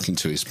about talking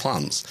to his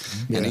plants,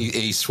 and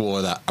he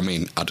swore that, I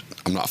mean,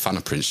 I'm not a fan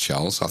of Prince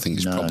Charles. I think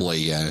he's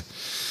probably a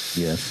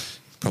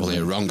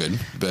wrong un,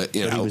 but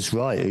he was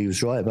right. He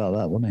was right about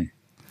that, wasn't he?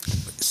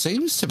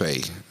 Seems to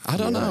be. I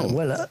don't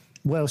know.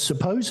 Well,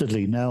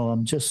 supposedly now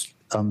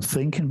I'm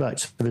thinking back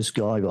to this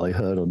guy that I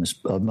heard on this.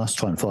 I must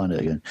try and find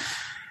it again.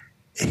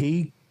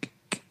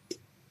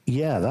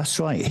 That's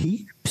right.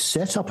 He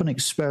set up an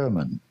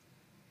experiment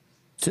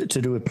to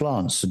do with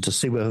plants and to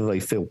see whether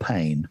they feel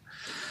pain.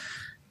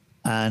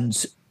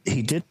 And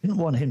he didn't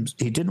want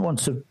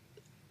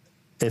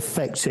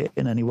affect it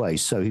in any way.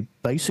 So he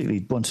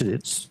basically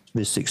wanted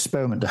this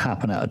experiment to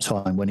happen at a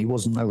time when he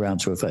wasn't around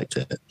to affect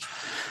it.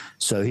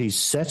 So he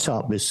set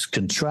up this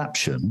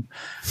contraption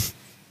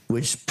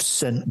which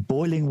sent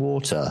boiling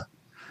water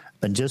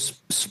and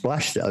just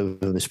splashed it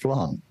over this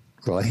plant,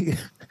 right?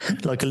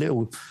 Like a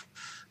little,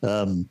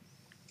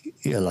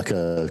 like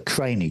a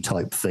cranny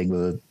type thing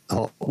with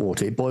hot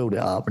water. It boiled it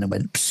up and it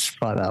went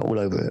like that all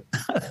over it.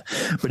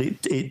 But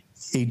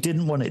he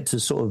didn't want it to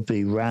sort of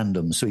be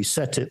random, so he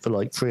set it for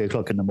like 3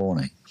 o'clock in the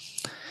morning.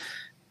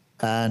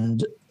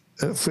 And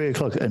at 3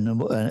 o'clock,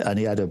 and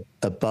he had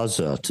a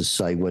buzzer to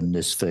say when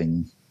this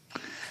thing,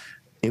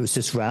 it was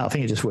just, I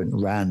think it just went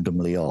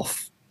randomly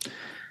off.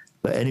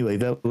 But anyway,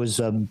 there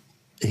was,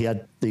 he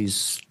had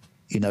these,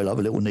 like a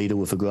little needle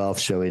with a graph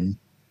showing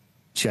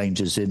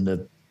changes in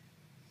the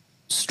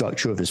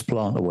structure of this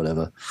plant or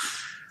whatever.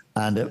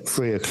 And at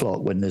 3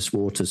 o'clock, when this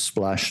water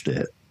splashed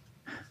it,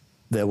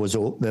 there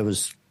wasn't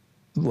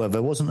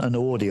an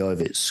audio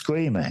of it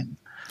screaming,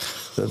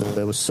 but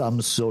there was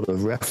some sort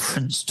of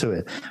reference to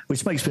it,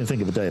 which makes me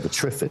think of A Day of the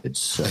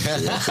Triffids,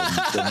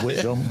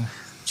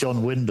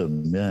 John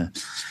Wyndham, yeah.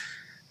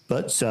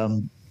 But,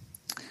 and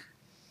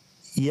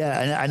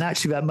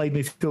actually that made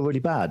me feel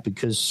really bad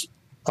because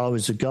I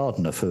was a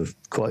gardener for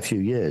quite a few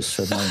years,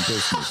 so my own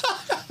business.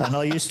 And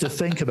I used to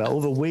think about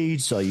all the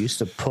weeds I used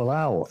to pull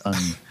out,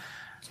 and,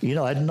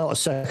 I had not a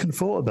second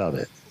thought about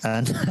it.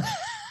 And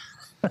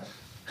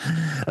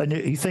and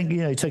you think,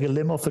 you take a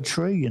limb off a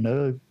tree,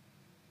 who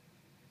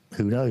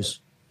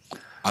knows?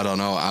 I don't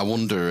know. I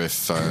wonder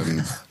if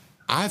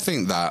I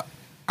think that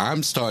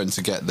I'm starting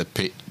to get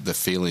the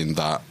feeling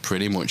that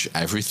pretty much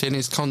everything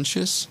is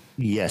conscious.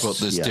 Yes, but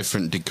there's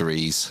different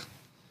degrees.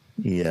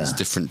 Yeah, there's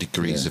different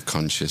degrees of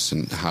conscious,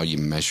 and how you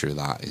measure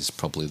that is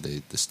probably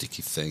the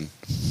sticky thing.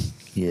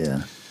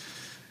 Yeah.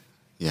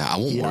 Yeah, I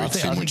won't worry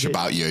too much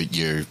about your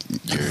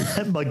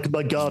my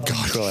garden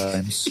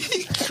crimes.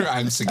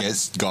 Crimes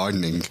against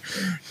gardening.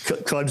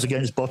 Crimes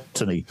against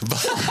botany.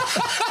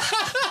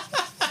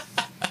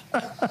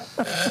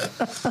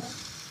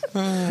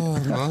 Oh,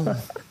 no.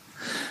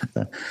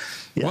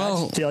 Yeah,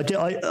 well, actually,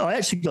 I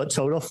actually got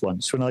told off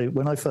once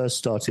when I first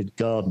started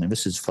gardening.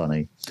 This is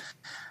funny.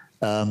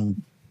 I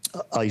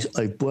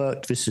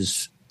worked.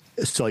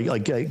 So I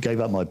gave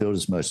up my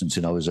builder's merchants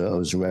and I was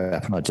a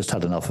rep, and I just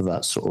had enough of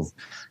that sort of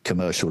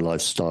commercial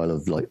lifestyle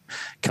of like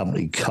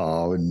company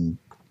car and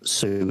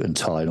suit and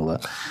tie and all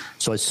that.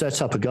 So I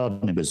set up a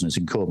gardening business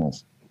in Cornwall.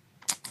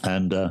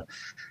 And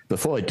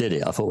before I did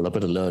it, I thought, well, I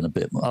better learn a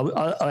bit more.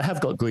 I have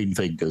got green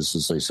fingers,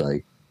 as they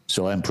say,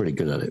 so I am pretty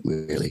good at it,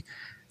 really.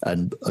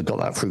 And I got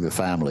that through the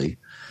family.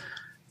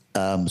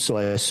 So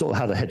I sort of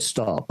had a head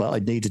start, but I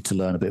needed to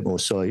learn a bit more.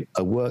 So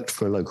I worked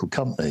for a local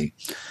company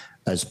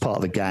as part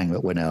of a gang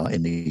that went out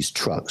in these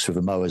trucks with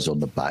the mowers on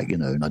the back,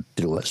 and I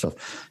did all that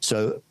stuff.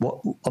 So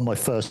on my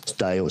first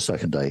day or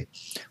second day,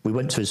 we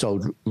went to this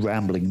old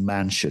rambling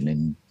mansion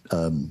in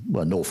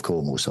North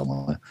Cornwall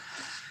somewhere.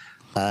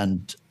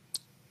 And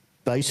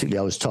basically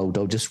I was told,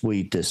 I'll just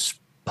weed this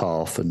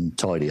path and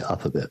tidy it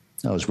up a bit.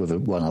 I was with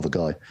one other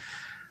guy.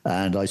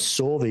 And I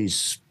saw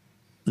these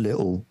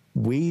little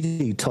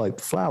weedy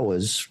type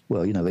flowers.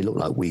 Well, they look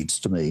like weeds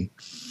to me,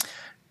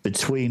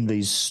 between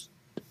this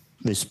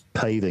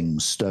paving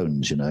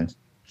stones,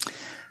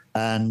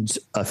 And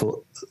I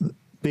thought,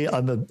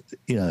 I'm a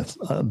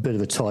bit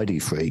of a tidy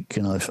freak,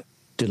 and I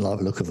didn't like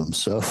the look of them,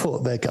 so I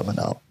thought they're coming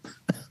up.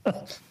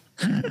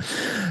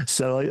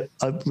 So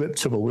I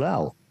ripped them all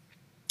out,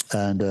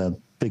 and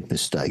big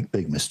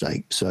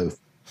mistake. So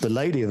the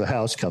lady of the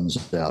house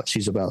comes out.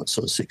 She's about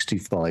sort of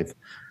 65,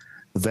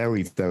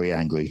 very, very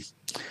angry,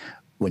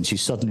 when she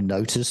suddenly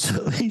noticed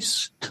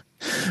that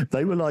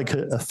they were like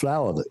a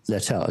flower that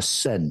let out a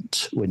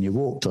scent when you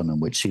walked on them,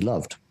 which she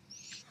loved.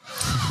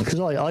 Because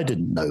I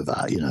didn't know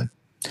that,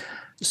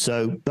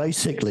 So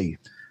basically,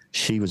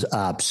 she was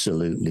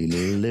absolutely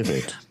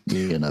livid,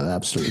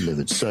 absolutely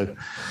livid. So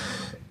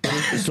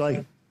it's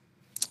like,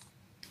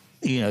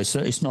 so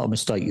it's not a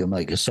mistake you'll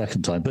make a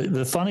second time. But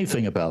the funny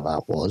thing about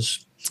that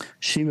was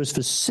she was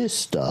the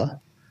sister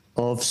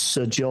of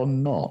Sir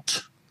John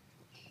Knott.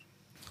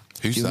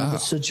 Who's Do you remember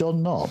that? Sir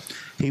John Knott?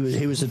 He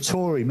was a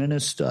Tory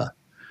minister,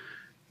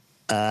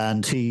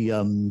 and he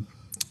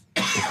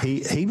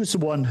was the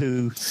one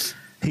who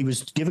he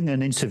was giving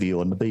an interview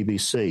on the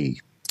BBC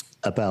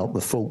about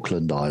the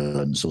Falkland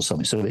Islands or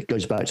something. So it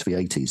goes back to the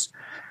 80s,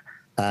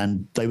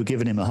 and they were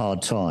giving him a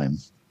hard time,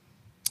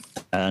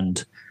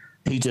 and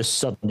he just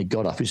suddenly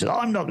got up. He said,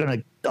 I'm not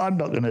going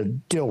to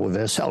deal with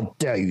this. How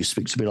dare you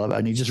speak to me like that?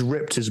 And he just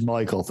ripped his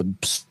mic off and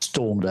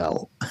stormed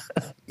out.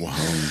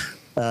 Wow.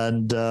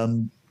 And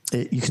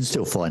you can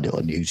still find it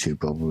on YouTube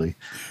probably.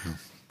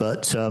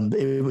 But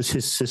it was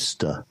his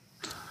sister.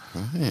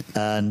 Right.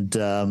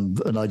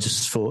 And I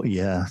just thought,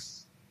 yeah,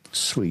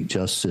 sweet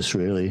justice,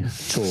 really.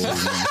 Tory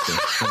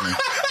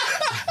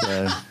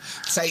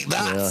Take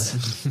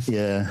that.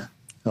 Yeah.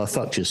 I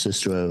fucked your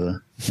sister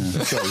over.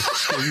 Yeah.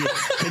 Sorry.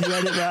 Can you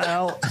edit that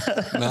out?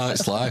 No,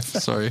 it's live.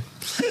 Sorry.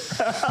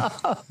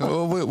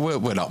 Well,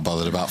 we're not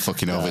bothered about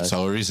fucking over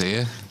Tories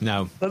here.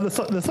 No. But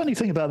the funny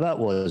thing about that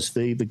was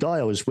the guy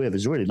I was with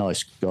is a really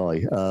nice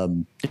guy.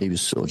 He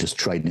was sort of just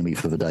training me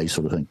for the day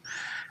sort of thing.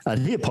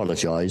 And he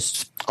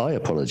apologised. I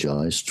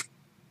apologised.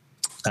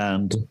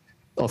 And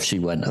off she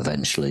went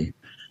eventually.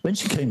 Then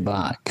she came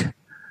back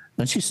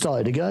and she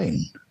started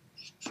again.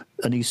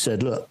 And he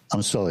said, look,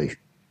 I'm sorry.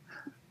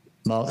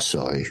 Mark's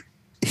sorry.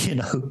 You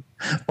know,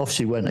 off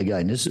she went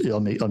again.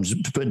 I'm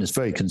putting this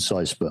very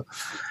concise, but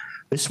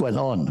this went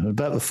on.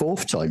 About the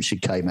fourth time she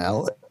came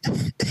out,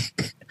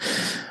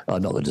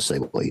 I'm not going to say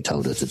what he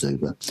told her to do,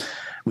 but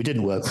we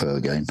didn't work for her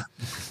again.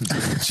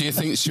 Do you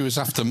think she was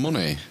after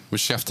money? Was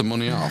she after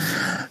money off?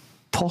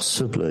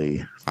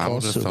 Possibly. I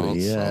would have thought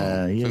yeah,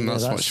 so. Yeah, I think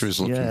that's what she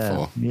was looking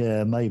for.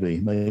 Yeah, maybe.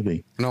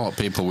 You know what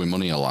people with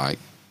money are like.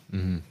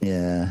 Mm-hmm.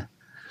 Yeah.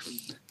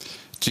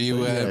 Do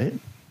you...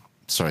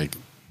 Sorry,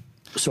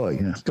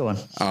 yeah, go on.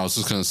 I was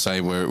just going to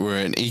say we're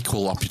an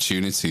equal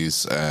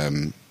opportunities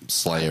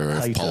slayer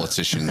of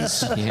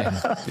politicians.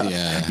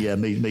 Yeah,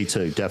 me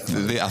too,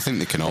 definitely. I think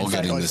they can all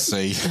get in the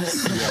sea.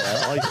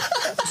 Yeah,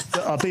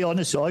 I'll be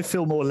honest. I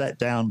feel more let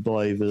down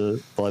by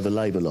the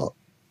Labour lot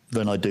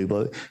than I do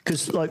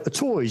because like the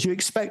Tories, you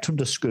expect them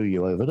to screw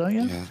you over, don't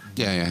you?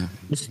 Yeah.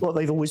 It's what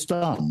they've always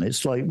done.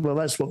 It's like, well,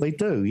 that's what they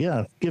do.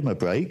 Yeah, give them a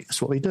break.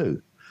 That's what they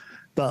do.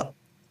 But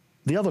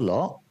the other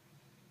lot,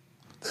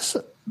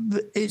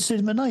 it's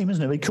in the name,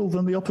 isn't it? They call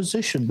them the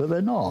opposition, but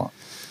they're not.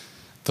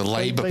 The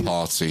Labour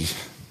Party.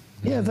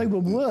 Yeah, they were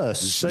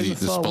worse. They were They're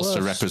far supposed worse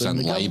to represent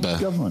than the Labour.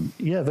 government.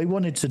 Yeah, they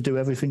wanted to do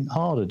everything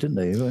harder, didn't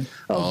they?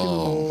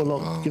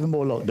 Give them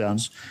more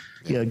lockdowns.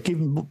 Yeah, give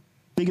them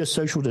bigger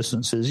social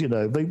distances. You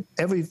know,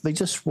 they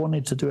just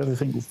wanted to do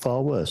everything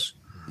far worse.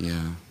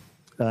 Yeah,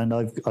 and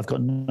I've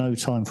got no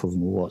time for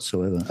them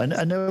whatsoever.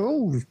 And they're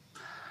all.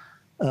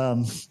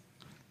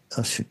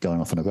 I should going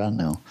off on a rant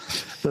now,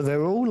 but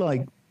they're all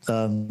like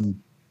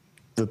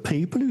the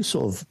people who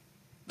sort of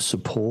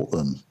support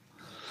them.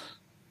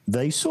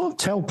 They sort of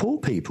tell poor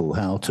people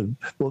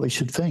what they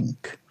should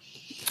think.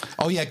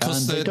 Oh yeah,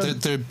 because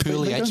they're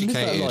poorly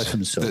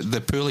educated.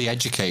 They're poorly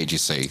educated, you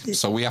see.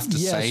 So we have to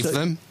save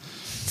them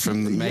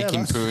from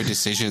making poor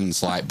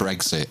decisions like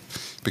Brexit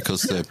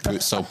because they're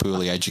so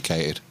poorly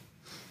educated.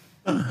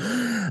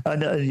 And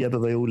but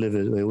they all live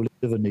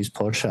in these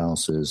posh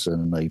houses,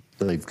 and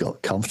they've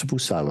got comfortable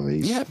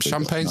salaries. Yeah,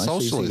 champagne nice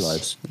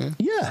socialists.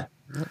 Yeah.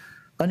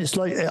 And it's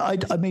like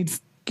I mean,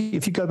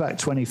 if you go back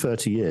 20,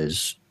 30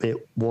 years, it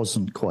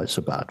wasn't quite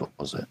so bad,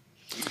 was it?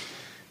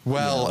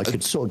 Well, I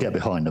could sort of get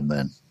behind them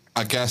then.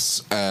 I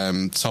guess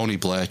Tony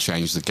Blair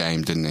changed the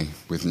game, didn't he,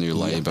 with New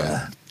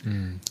Labour?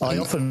 I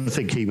often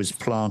think he was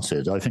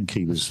planted. I think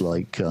he was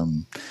like I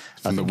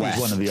think he was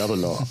one of the other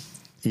lot.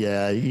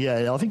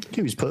 Yeah. I think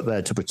he was put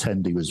there to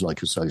pretend he was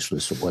like a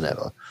socialist or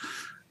whatever.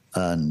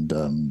 And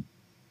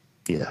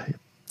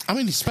I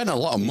mean, he spent a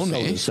lot of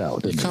money.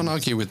 You can't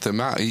argue with the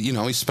amount. You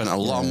know, he spent a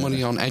lot of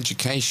money on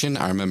education.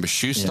 I remember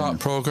Shoe Start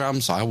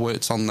programs. I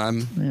worked on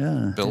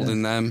them,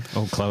 building them.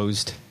 All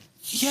closed.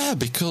 Yeah,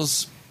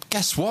 because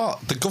guess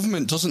what? The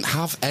government doesn't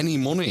have any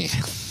money.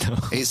 No.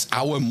 It's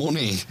our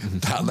money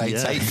that they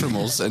take from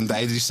us and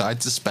they decide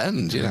to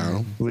spend, you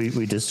know.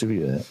 We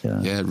distribute it,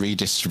 Yeah,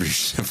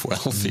 redistribution of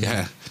wealth,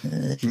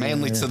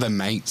 mainly to the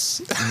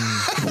mates.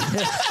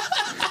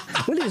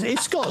 Well,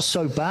 it's got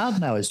so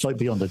bad now, it's like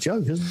beyond a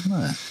joke, isn't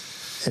it?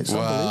 It's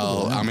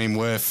well, I mean,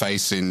 we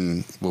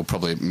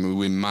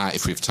might,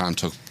 if we have time,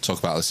 to talk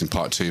about this in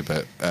part 2,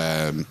 but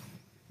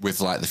with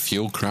like the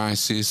fuel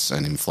crisis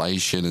and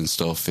inflation and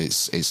stuff,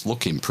 it's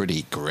looking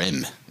pretty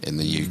grim in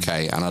the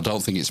UK, and I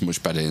don't think it's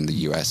much better in the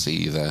US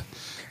either,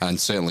 and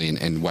certainly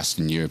in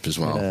Western Europe as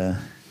well.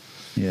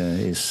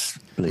 It's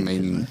bleak.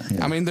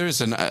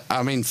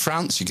 I mean,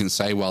 France, you can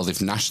say, well,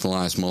 they've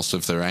nationalised most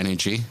of their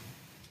energy.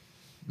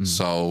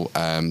 So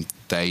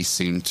they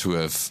seem to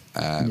have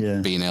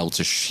been able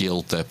to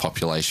shield their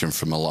population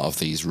from a lot of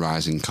these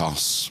rising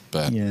costs.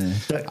 But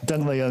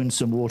don't they own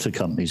some water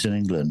companies in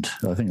England?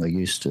 I think they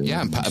used to.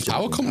 Yeah, and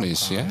power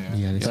companies.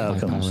 Power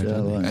companies.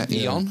 Right.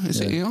 E.ON,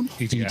 is it E.ON?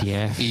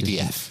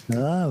 EDF.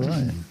 Ah,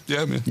 right.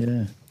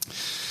 Yeah.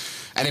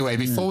 Anyway,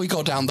 before we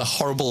go down the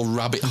horrible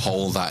rabbit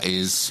hole that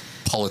is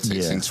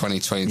politics in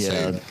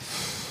 2022,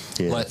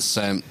 let's.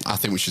 I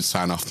think we should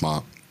sign off,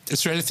 Mark.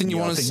 Is there anything you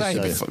want to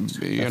say? So.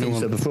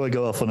 Before I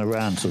go off on a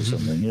rant or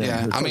something.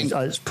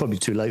 It's probably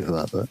too late for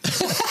that, but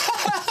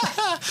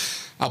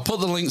I'll put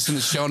the links in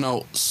the show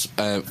notes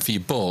for your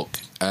book.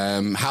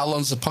 How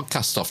long's the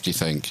podcast off, do you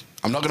think?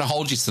 I'm not going to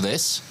hold you to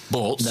this,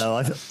 but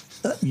no,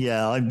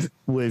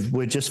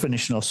 we're just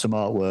finishing off some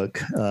artwork.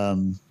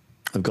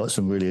 I've got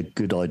some really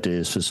good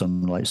ideas for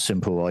some like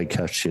simple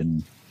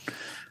eye-catching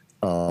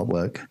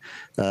artwork.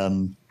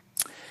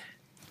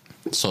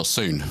 So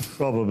soon?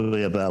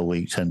 Probably about a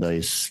week, 10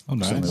 days. Oh,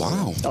 nice.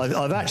 Wow.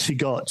 I've actually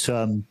got,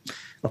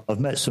 I've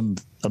met some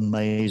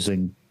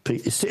amazing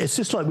people. It's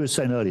just like we were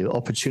saying earlier,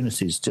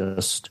 opportunities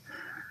just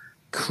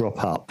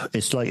crop up.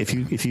 It's like if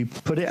you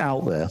put it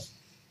out there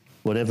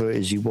whatever it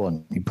is you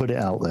want, you put it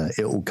out there,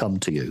 it will come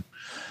to you.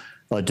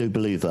 I do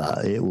believe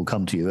that it will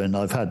come to you. And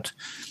I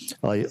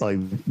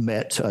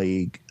met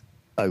a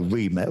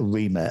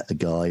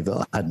guy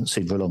that I hadn't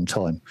seen for a long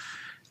time,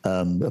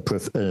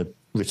 a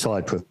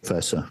retired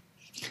professor,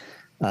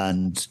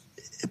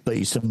 but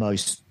he's the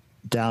most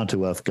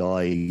down-to-earth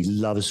guy. He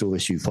loves all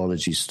this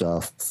ufology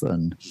stuff,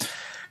 and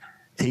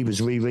he was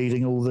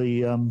rereading all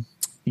the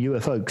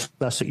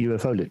classic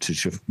UFO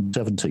literature from the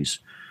 70s.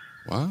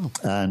 Wow.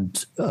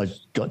 And I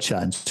got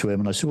chatting to him,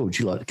 and I said, well, would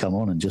you like to come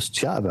on and just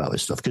chat about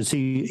this stuff? Because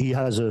he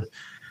has a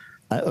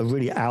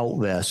really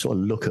out there sort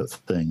of look at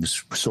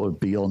things, sort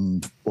of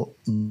beyond what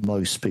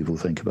most people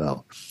think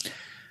about.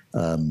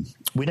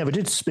 We never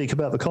did speak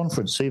about the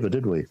conference either,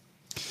 did we?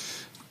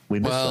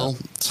 Well,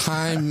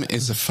 time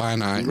is a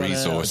finite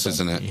resource,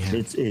 isn't it? Yeah.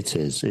 It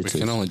is. We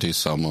can only do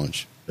so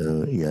much.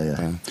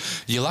 Yeah.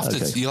 You'll have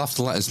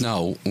to let us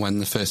know when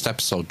the first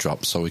episode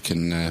drops, so we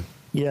can.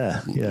 We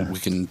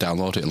can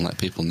download it and let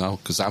people know,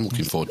 because I'm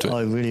looking forward to it.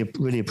 I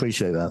really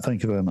appreciate that.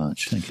 Thank you very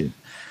much. Thank you.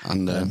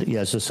 And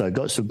as I say,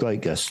 got some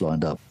great guests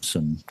lined up,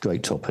 some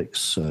great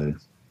topics. So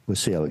we'll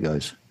see how it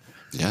goes.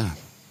 Yeah.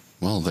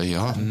 Well, there you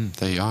are.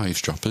 There you are,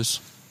 eavesdroppers.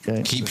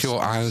 Okay. Keep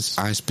your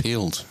eyes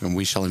peeled, and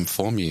we shall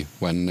inform you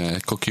when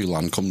Cuckoo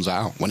Land comes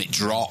out, when it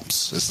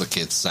drops, as the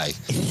kids say.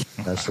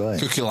 That's right.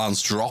 Cuckoo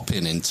Land's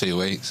dropping in 2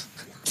 weeks.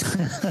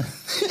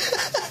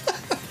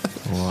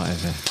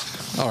 Whatever.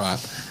 All right.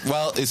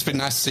 Well, it's been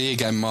nice to see you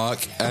again,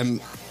 Mark.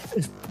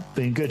 It's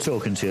been good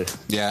talking to you.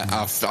 Yeah,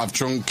 I've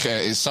drunk.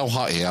 It's so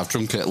hot here. I've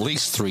drunk at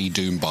least 3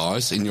 Doom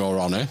bars in your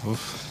honour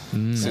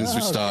since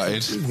we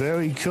started.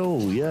 Very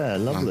cool. Yeah,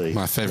 lovely.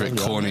 My favourite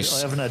Cornish. I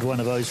haven't had one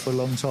of those for a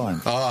long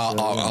time. Oh,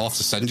 I'll have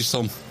to send you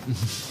some.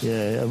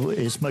 Yeah,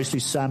 it's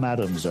mostly Sam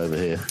Adams over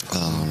here.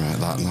 Oh,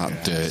 right,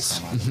 that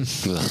dirt.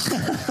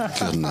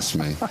 Goodness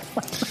me.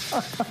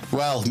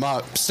 Well,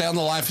 Mark, stay on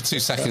the line for 2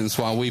 seconds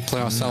while we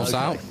play ourselves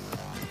out.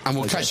 And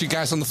we'll catch you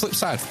guys on the flip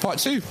side for part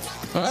 2.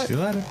 All right. See you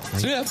later.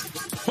 See ya.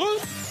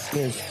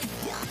 Cheers.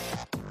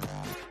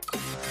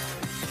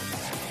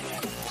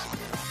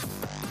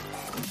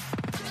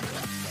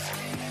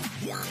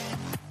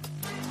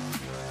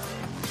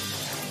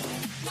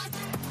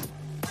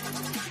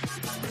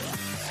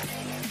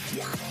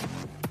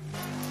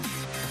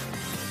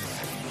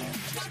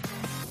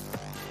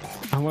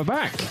 And we're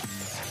back.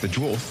 The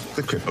dwarf,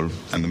 the cripple,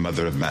 and the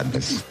mother of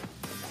madness.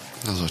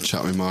 That was a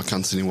chat with Mark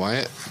Anthony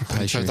Wyatt.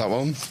 Enjoyed that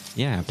one.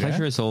 Yeah,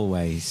 pleasure as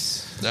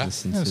always. Yeah.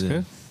 Listen to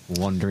the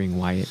Wandering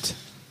Wyatt.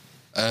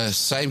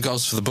 Same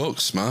goes for the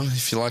books, man.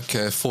 If you like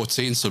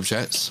 14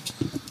 subjects,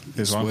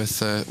 it's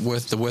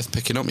worth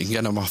picking up. You can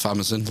get them off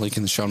Amazon. Link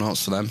in the show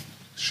notes for them.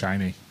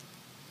 Shiny.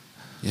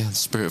 Yeah, The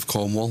Spirit of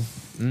Cornwall,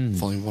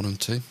 Volume 1 and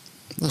 2.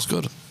 That's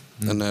good.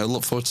 And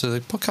look forward to the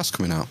podcast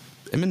coming out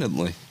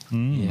imminently.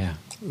 Yeah.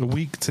 A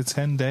week to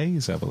 10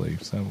 days, I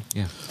believe. So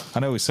yeah, I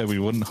know we said we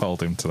wouldn't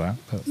hold him to that,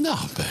 but no,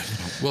 but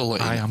we'll let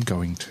you know. I am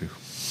going to.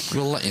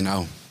 We'll let you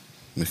know,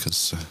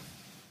 because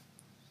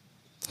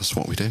that's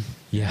what we do.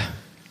 Yeah.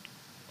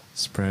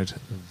 Spread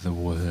the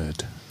word.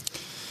 Do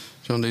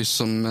you want to do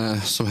some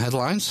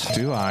headlines?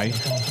 Do I?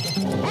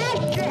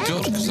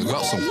 Good, because I've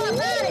got some.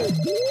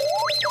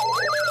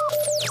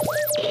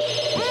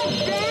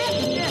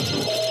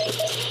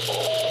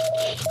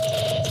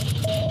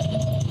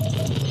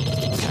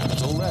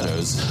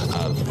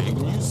 A big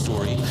news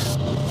story.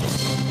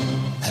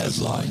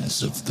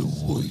 Headlines of the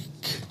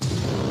week.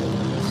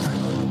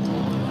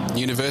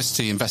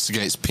 University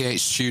investigates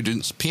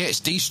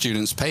PhD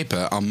students'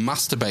 paper on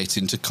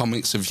masturbating to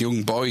comics of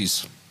young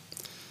boys.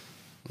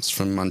 That's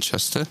from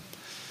Manchester.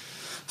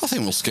 I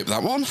think we'll skip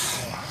that one.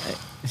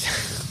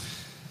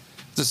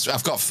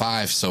 I've got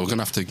 5, so we're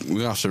gonna have to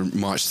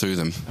march through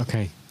them.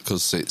 Okay.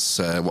 Because it's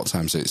what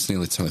time is it? It's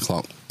nearly 10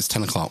 o'clock. It's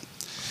 10 o'clock.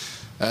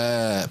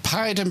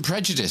 Pride and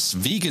Prejudice.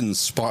 Vegans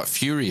spark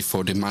fury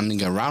for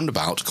demanding a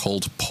roundabout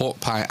called Pork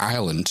Pie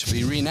Island to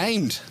be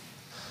renamed.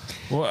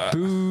 What?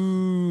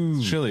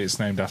 Boo! Surely it's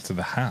named after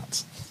the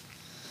hat.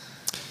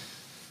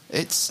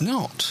 It's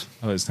not.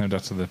 Oh, it's named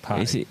after the pie.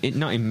 Is it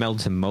not in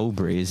Melton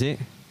Mulberry, is it?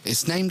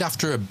 It's named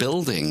after a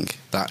building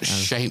that's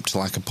shaped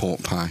like a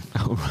pork pie.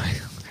 Oh,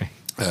 right. Okay.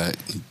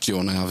 Do you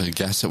want to have a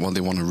guess at what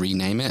they want to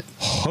rename it?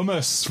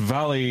 Hummus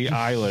Valley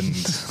Island.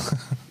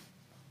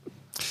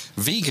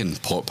 Vegan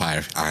Pork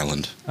Pie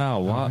Island. Oh,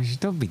 what?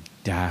 Don't be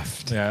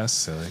daft. Yeah, that's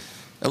silly.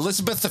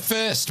 Elizabeth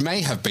I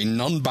may have been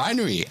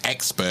non-binary,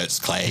 experts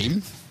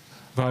claim.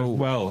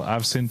 Well,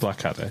 I've seen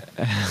Blackadder.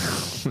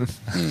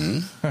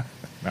 No,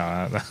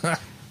 I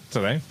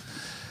don't know.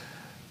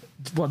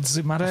 What does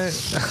it matter?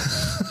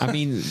 Oh. I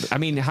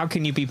mean, how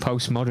can you be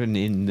postmodern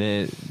in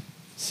the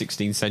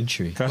 16th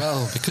century?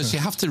 Well, because you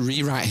have to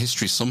rewrite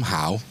history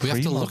somehow. We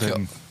have to look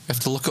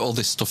at all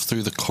this stuff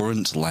through the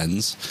current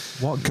lens.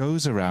 What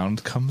goes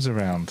around comes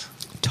around.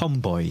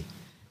 Tomboy.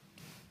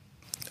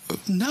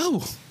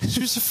 No, she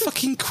was a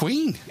fucking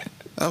queen.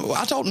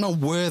 I don't know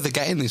where they're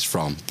getting this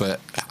from,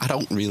 but I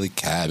don't really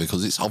care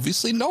because it's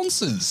obviously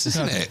nonsense,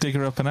 isn't it? Dig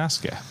her up and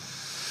ask her.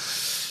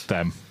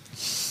 Them.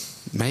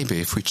 Maybe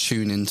if we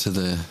tune into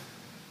the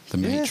The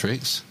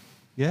Matrix.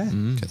 Yeah.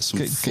 Get some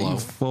Get flow. your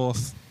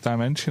fourth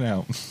dimension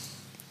out.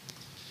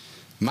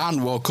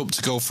 Man woke up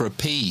to go for a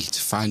pee to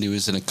find he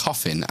was in a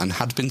coffin and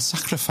had been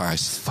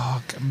sacrificed.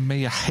 Fuck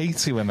me, I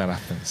hate it when that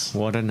happens.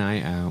 What a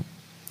night out.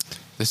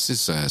 This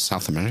is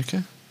South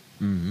America.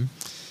 Mm-hmm.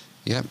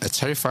 Yeah, a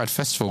terrified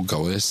festival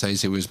goer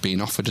says he was being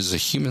offered as a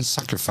human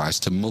sacrifice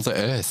to Mother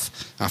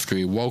Earth after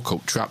he woke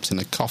up trapped in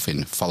a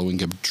coffin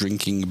following a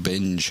drinking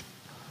binge.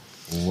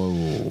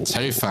 Whoa.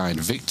 Terrified,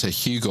 Victor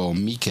Hugo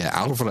Mika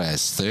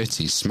Alvarez,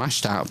 30,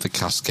 smashed out of the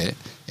casket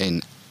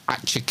in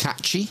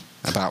Achacachi,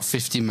 about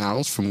 50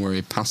 miles from where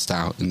he passed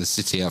out in the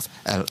city of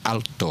El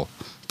Alto,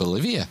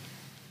 Bolivia.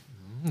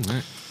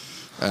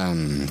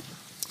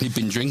 He'd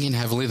been drinking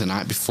heavily the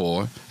night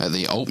before at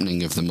the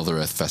opening of the Mother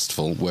Earth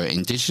Festival, where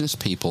indigenous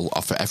people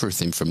offer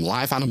everything from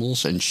live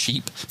animals and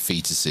sheep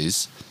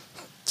fetuses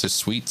to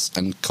sweets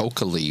and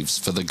coca leaves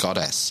for the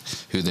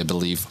goddess, who they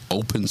believe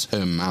opens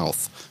her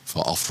mouth for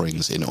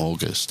offerings in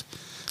August.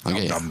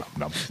 I'm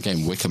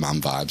getting Wicker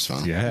Man vibes,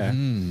 man. Yeah.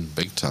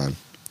 Big time.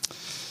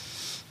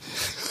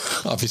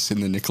 Have you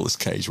seen the Nicolas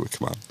Cage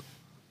Wicker Man?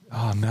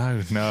 Oh,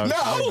 no.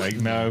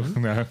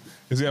 No.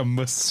 Is it a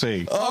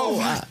must-see? Oh,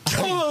 my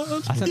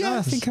God. I don't know.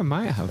 I think I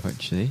might have,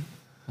 actually.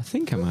 I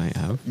think I might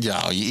have.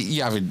 Yeah,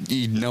 you haven't.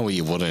 You know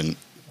you wouldn't.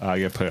 Oh,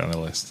 yeah, put it on the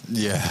list.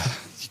 Yeah,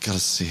 you gotta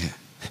see it.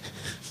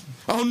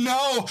 Oh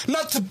no,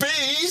 not the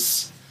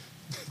bees!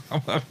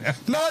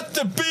 Not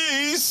the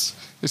bees!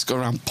 It's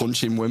going around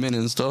punching women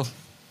and stuff.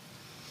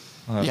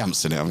 You haven't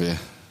seen it, have you?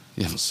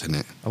 You haven't seen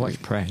it. I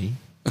watched Prey.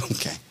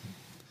 Okay.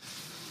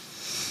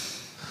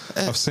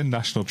 I've seen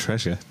National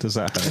Treasure. Does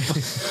that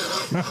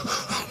help?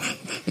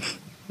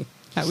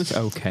 That was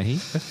okay.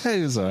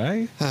 It was all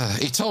right.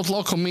 He told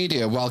local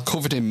media while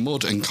covered in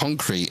mud and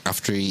concrete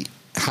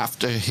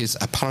after his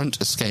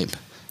apparent escape.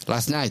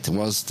 Last night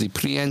was the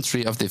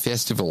pre-entry of the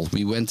festival.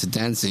 We went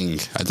dancing.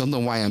 I don't know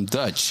why I'm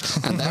Dutch.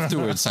 And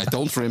afterwards, I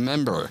don't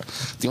remember.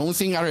 The only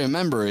thing I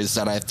remember is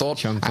that I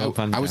thought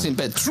I was in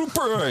bed.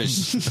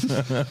 Troopers!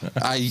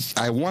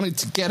 I wanted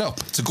to get up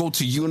to go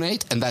to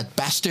urinate, and that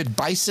bastard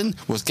bison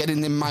was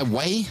getting in my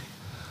way.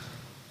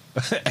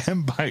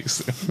 M.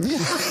 Bison.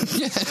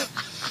 Yeah.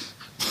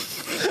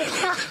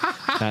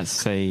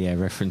 That's a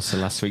reference to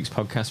last week's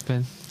podcast,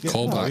 Ben. Yeah.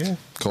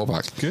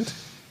 Callback. Good.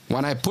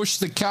 When I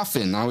pushed the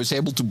coffin, I was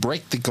able to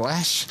break the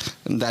glass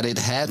that it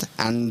had,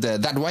 and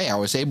that way I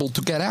was able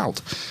to get out.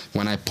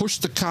 When I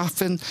pushed the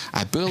coffin,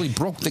 I barely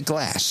broke the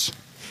glass.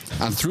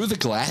 And through the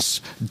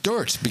glass,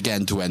 dirt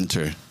began to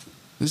enter.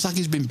 It's like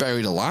he's been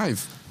buried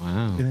alive.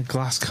 Wow. In a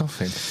glass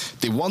coffin.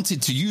 They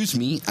wanted to use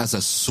me as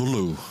a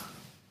Sulu.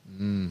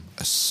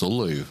 A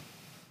Sulu.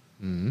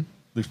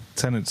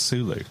 Lieutenant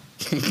Sulu.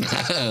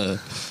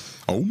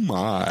 Oh,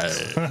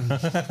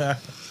 my.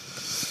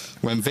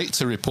 When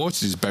Victor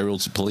reported his burial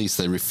to police,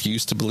 they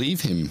refused to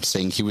believe him,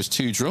 saying he was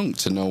too drunk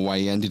to know why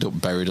he ended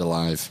up buried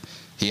alive.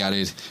 He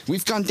added,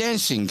 "We've gone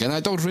dancing, and I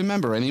don't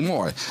remember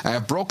anymore. I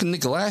have broken the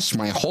glass,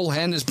 my whole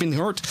hand has been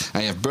hurt,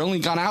 I have barely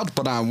gone out,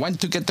 but I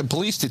went to get the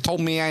police, they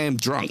told me I am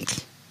drunk."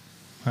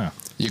 Huh.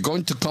 "You're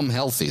going to come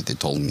healthy," they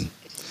told me.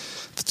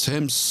 The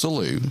term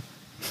Sulu,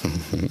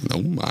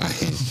 oh my,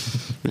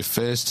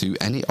 refers to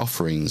any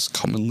offerings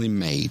commonly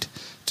made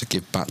to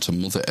give back to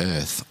Mother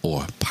Earth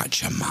or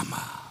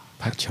Pachamama.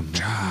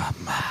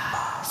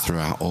 Pachamama.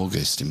 Throughout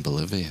August in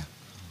Bolivia.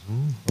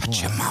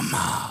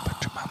 Pachamama.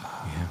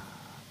 Yeah.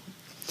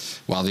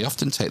 While they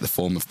often take the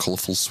form of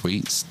colourful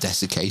sweets,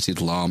 desiccated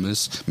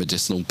llamas,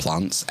 medicinal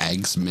plants,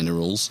 eggs,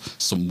 minerals,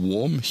 some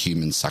warm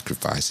human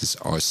sacrifices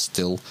are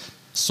still...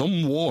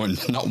 Some worn,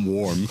 not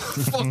warm.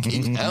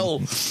 Fucking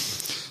hell.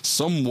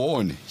 Some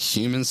worn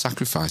human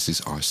sacrifices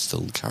are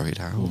still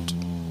carried out.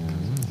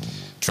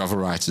 Travel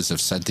writers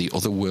have said the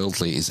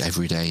otherworldly is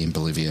every day in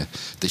Bolivia.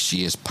 This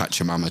year's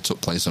Pachamama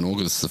took place on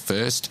August the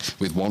 1st,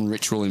 with one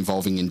ritual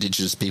involving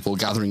indigenous people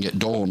gathering at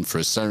dawn for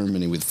a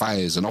ceremony with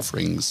fires and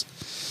offerings.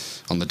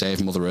 On the day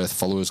of Mother Earth,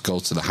 followers go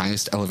to the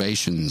highest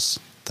elevations,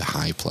 the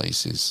high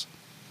places,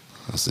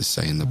 as they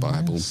say in the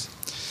Bible.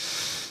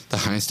 The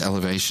highest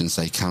elevations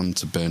they can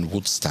to burn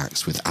wood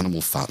stacks with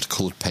animal fat,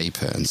 coloured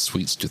paper and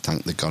sweets to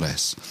thank the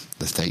goddess.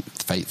 The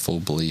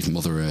faithful believe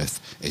Mother Earth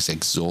is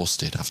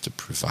exhausted after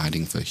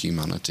providing for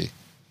humanity.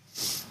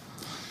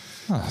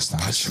 Oh, that's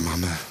nice.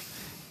 Pachamama.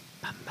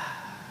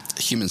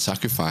 Human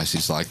sacrifice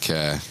is like...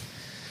 could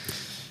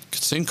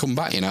soon come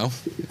back, you know.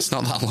 It's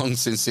not that long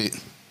since it...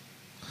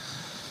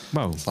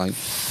 Well, It's like...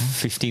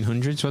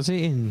 1500s, was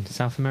it, in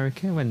South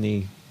America, when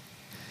the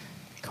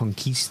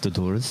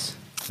conquistadors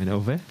went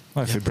over?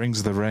 Well, if it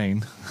brings the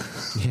rain.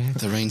 Yeah.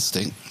 The rain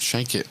stick.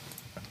 Shake it.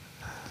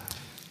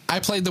 I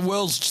played the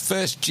world's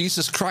first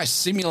Jesus Christ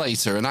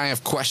simulator, and I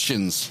have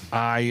questions.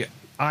 I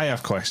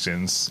have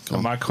questions. Go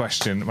on. My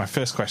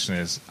first question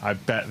is, I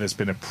bet there's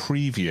been a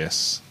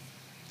previous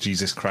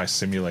Jesus Christ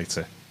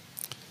simulator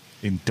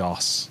in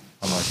DOS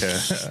on like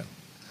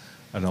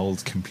an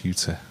old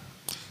computer.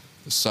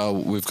 So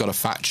we've got a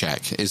fact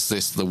check. Is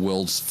this the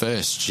world's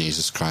first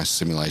Jesus Christ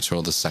simulator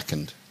or the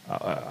second?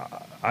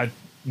 I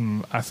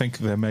think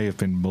there may have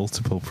been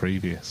multiple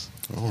previous.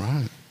 All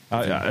right.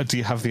 Do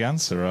you have the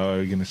answer, or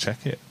are you going to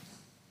check it?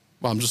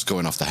 Well, I'm just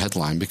going off the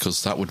headline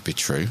because that would be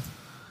true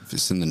if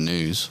it's in the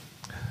news.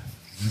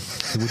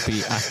 It would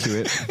be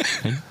accurate.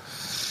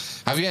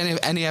 Have you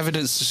any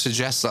evidence to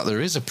suggest that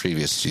there is a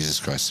previous Jesus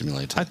Christ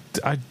simulator?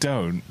 I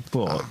don't,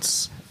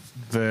 but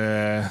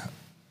there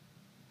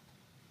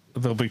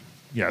will be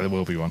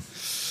one.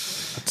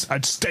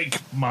 I'd stake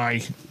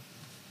my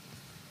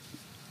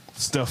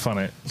stuff on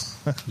it.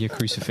 Your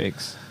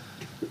crucifix.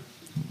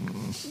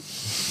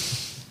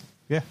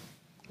 Yeah.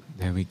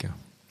 There we go.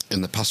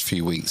 In the past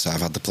few weeks,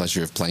 I've had the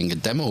pleasure of playing a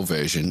demo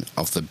version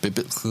of the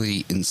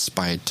biblically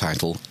inspired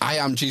title, I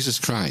Am Jesus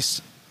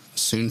Christ,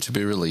 soon to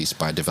be released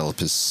by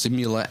developers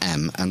Simula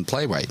M and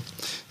Playway.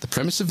 The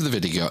premise of the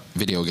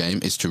video game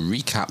is to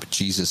recap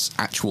Jesus'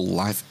 actual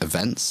life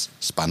events,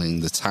 spanning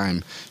the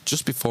time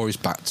just before his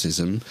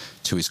baptism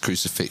to his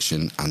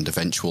crucifixion and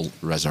eventual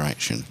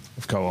resurrection.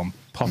 Go on.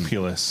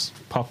 Populous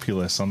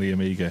on the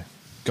Amiga.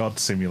 God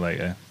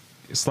Simulator.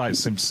 It's like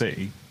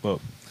SimCity, but...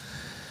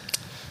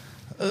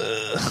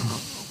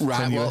 Right,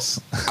 tenuous.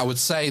 well, I would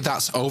say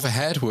that's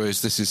overhead,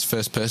 whereas this is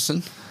first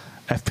person.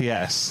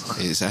 FPS.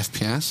 It's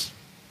FPS.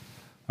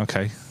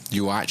 Okay.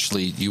 You are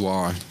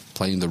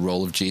playing the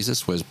role of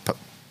Jesus, whereas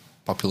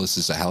Populous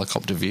is a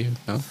helicopter view.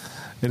 No?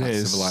 It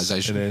is.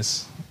 Civilization. It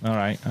is. All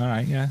right,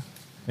 yeah.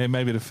 It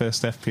may be the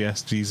first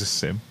FPS Jesus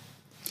sim.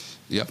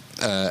 Yep.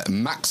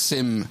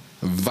 Maxim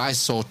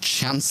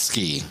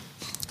Vysochansky,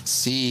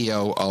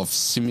 CEO of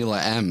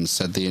Simula M,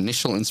 said the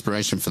initial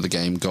inspiration for the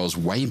game goes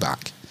way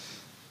back.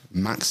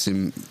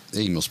 Maxim,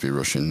 he must be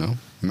Russian, no?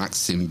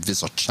 Maxim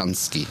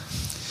Vysochansky.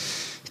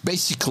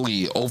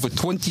 Basically, over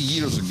 20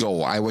 years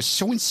ago, I was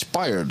so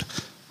inspired.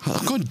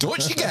 I'm going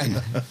Dutch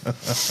again.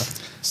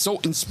 So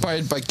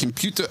inspired by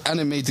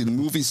computer-animated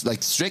movies like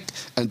Shrek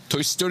and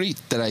Toy Story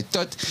that I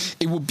thought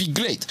it would be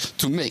great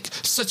to make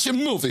such a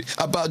movie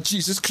about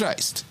Jesus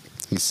Christ,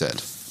 he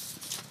said.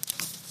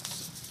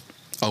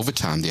 Over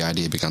time, the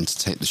idea began to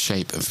take the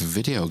shape of a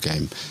video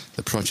game.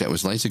 The project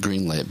was later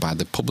greenlit by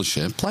the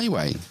publisher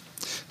Playway.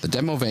 The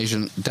demo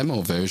version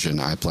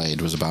I played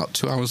was about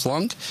 2 hours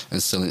long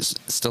and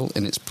still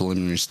in its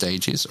preliminary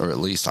stages, or at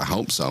least I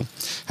hope so.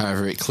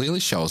 However, it clearly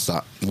shows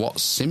that what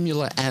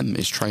Simula M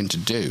is trying to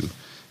do,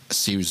 a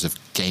series of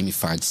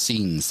gamified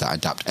scenes that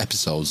adapt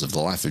episodes of the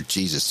life of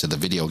Jesus to the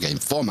video game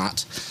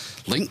format,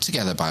 linked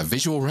together by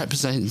visual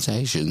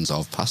representations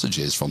of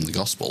passages from the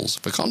Gospels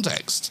for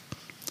context.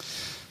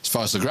 As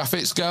far as the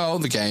graphics go,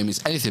 the game is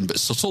anything but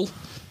subtle.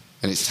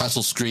 In its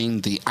title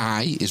screen, the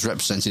eye is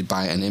represented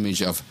by an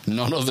image of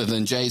none other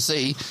than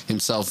JC,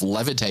 himself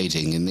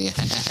levitating in the air.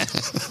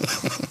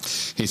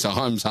 His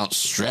arms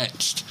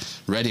outstretched,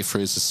 ready for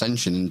his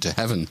ascension into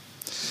heaven.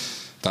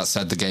 That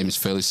said, the game is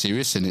fairly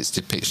serious in its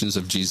depictions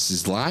of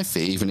Jesus' life.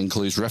 It even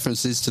includes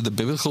references to the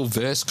biblical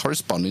verse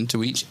corresponding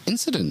to each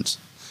incident.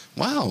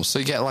 Wow, so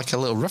you get like a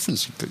little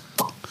reference.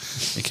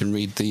 You can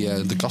read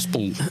the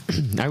gospel.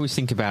 I always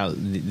think about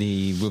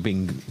the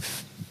rubbing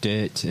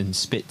dirt and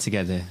spit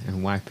together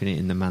and wiping it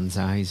in the man's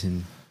eyes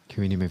and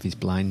curing him of his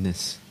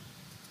blindness.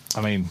 I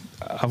mean,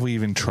 have we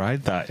even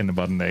tried that in the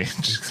modern age?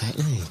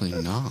 Exactly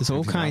not. There's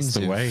all kinds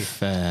of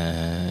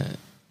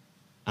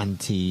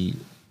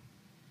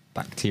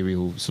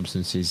antibacterial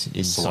substances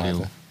in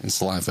soil. In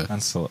saliva.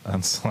 And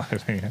saliva,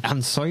 yeah.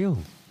 And soil.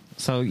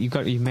 So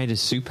you've made a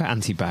super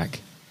anti-bac.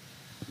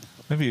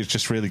 Maybe it was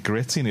just really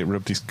gritty and it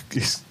rubbed his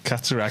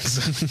cataracts.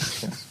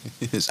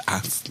 His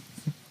ass.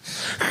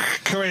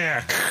 Come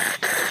here.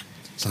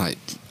 It's like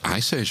eye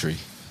surgery.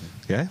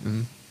 Yeah.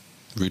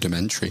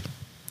 Rudimentary.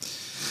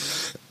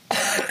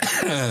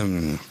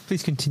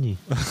 Please continue.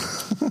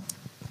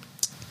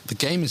 The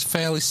game is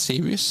fairly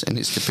serious in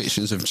its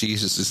depictions of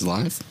Jesus'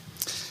 life.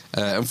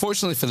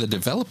 Unfortunately for the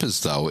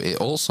developers, though, it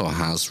also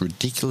has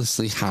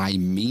ridiculously high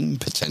meme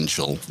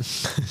potential.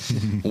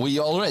 We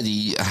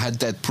already had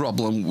that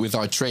problem with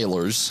our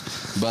trailers,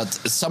 but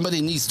somebody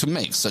needs to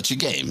make such a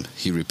game,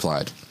 he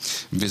replied.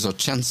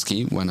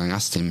 Vysochansky, when I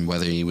asked him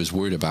whether he was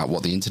worried about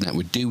what the internet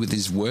would do with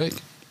his work,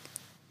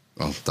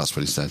 well, that's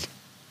what he said.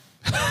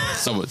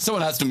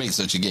 Someone has to make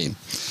such a game.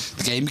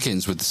 The game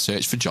begins with the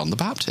search for John the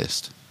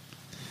Baptist.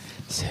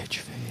 Search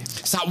for him.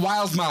 It's that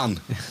wild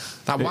man.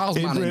 That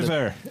wild man in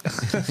River.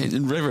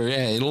 In River,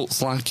 yeah. He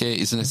looks like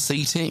he's an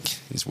ascetic.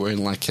 He's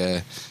wearing like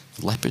a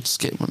leopard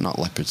skin. Well, not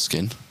leopard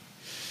skin.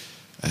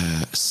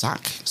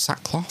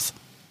 Sackcloth,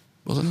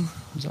 wasn't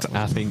he?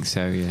 I think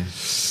so, yeah.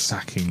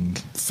 Sacking.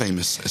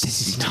 Famous ascetic.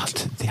 This is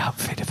not the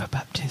outfit of a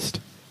Baptist.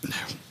 No.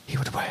 He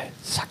would wear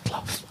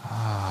sackcloth.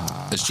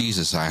 As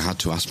Jesus, I had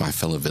to ask my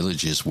fellow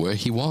villagers where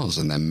he was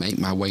and then make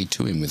my way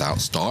to him without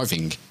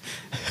starving.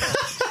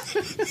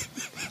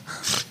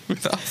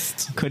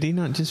 Could he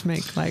not just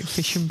make like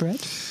fish and bread?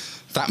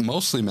 That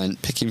mostly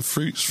meant picking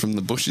fruits from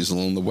the bushes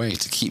along the way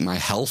to keep my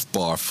health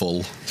bar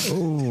full.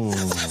 Oh.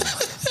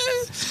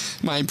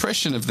 My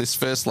impression of this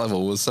first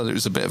level was that it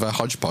was a bit of a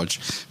hodgepodge,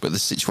 but the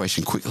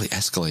situation quickly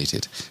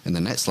escalated. In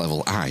the next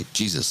level,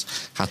 Jesus,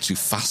 had to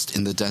fast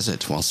in the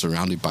desert while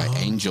surrounded by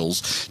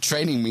angels,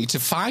 training me to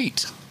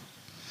fight.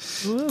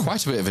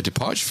 Quite a bit of a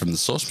departure from the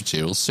source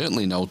material.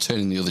 Certainly no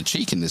turning the other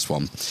cheek in this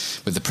one.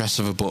 With the press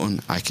of a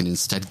button, I can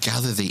instead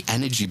gather the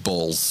energy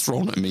balls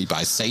thrown at me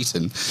by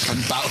Satan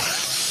and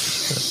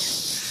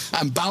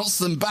bounce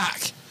them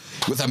back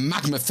with a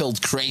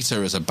magma-filled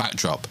crater as a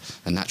backdrop.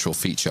 A natural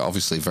feature,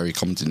 obviously very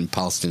common in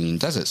Palestinian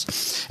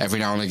deserts. Every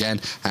now and again,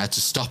 I had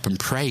to stop and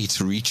pray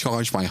to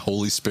recharge my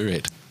Holy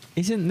Spirit.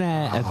 Isn't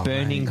there a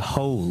burning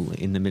hole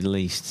in the Middle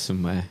East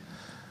somewhere?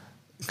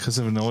 Because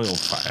of an oil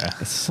fire.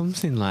 It's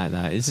something like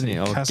that, isn't it?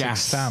 Or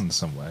Kazakhstan gas.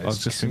 somewhere. Or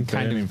It's just some been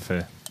burning kind of,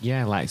 for...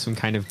 Yeah, like some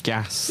kind of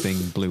gas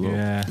thing blew up.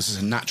 Yeah. This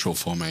is a natural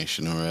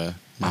formation or a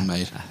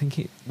man-made? I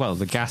think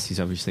the gas is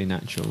obviously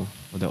natural,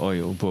 or the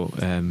oil, but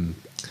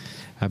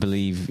I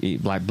believe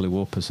it like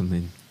blew up or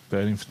something.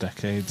 Burning for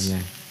decades.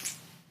 Yeah.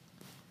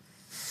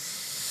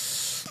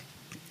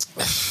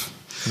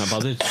 Not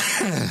bothered.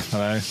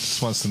 Hello.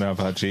 Just wants to know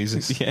about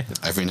Jesus. Yeah.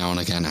 Every now and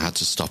again, I had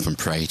to stop and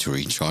pray to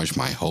recharge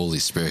my Holy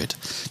Spirit,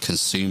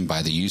 consumed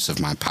by the use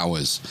of my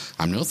powers.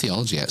 I'm no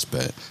theology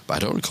expert, but I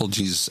don't recall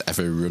Jesus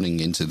ever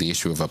running into the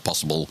issue of a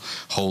possible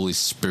Holy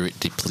Spirit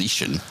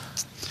depletion.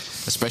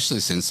 Especially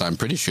since I'm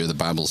pretty sure the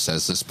Bible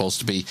says they're supposed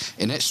to be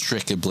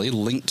inextricably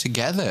linked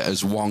together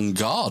as one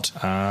God.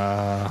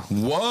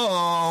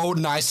 Whoa,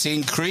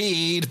 Nicene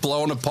Creed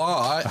blown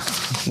apart.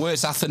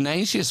 Where's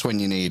Athanasius when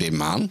you need him,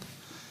 man?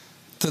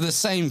 They're the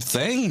same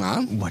thing,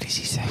 man. What is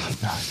he saying?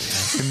 I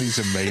think these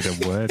are made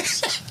up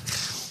words.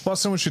 What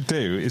someone should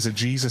do is a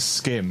Jesus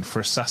skin for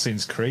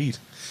Assassin's Creed.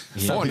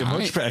 That'd be a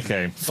much better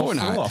game.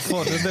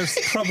 Fortnite. There's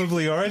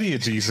probably already a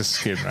Jesus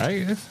skin,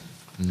 right?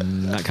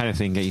 That kind of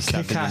thing get you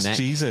stabbed in the Kick-ass neck.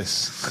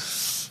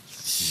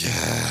 Jesus.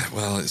 Yeah,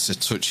 well, it's a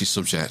touchy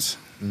subject.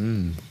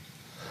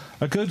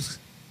 A good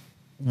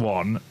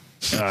one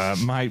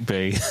might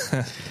be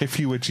if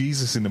you were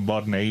Jesus in the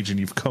modern age and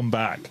you've come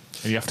back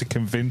and you have to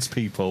convince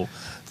people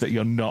that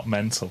you're not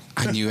mental.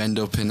 And you end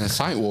up in a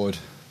psych ward.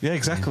 Yeah,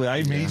 exactly.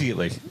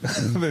 Immediately.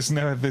 There's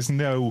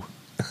no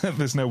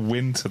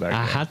win to that.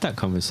 I game. had that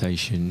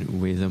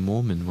conversation with a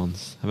Mormon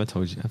once. Have I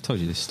told you? I've told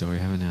you this story,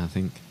 haven't I? I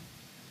think.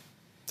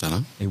 Don't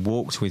know. He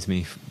walked with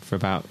me for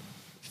about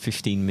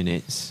 15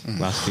 minutes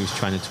whilst he was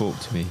trying to talk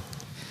to me. And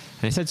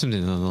he said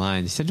something along the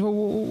line. He said, well,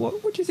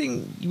 what do you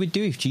think you would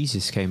do if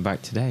Jesus came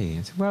back today?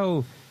 I said,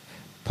 well,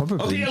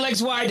 probably... Open your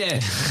legs wider!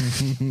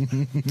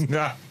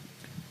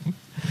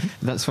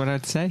 That's what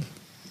I'd say.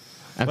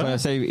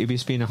 I'd say he'd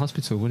just be in a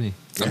hospital, wouldn't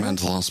he? A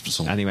mental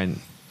hospital. And he went,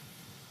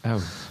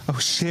 oh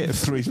shit,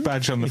 threw his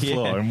badge on the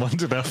floor and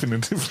wandered off in a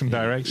different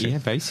direction. Yeah,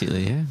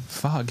 basically, yeah.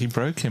 Fuck, he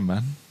broke him,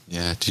 man.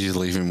 Yeah, did you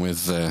leave him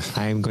with...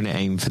 I am going to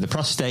aim for the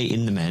prostate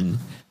in the men.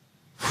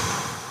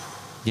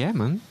 Yeah,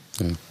 man.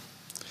 Yeah.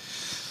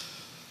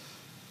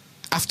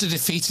 After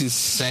defeating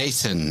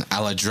Satan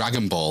a la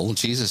Dragon Ball,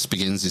 Jesus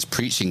begins his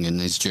preaching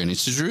and his journey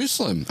to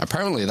Jerusalem.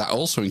 Apparently that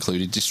also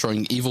included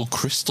destroying evil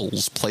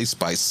crystals placed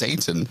by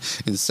Satan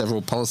in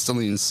several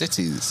Palestinian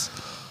cities.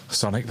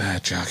 Sonic there,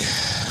 Jack.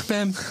 Is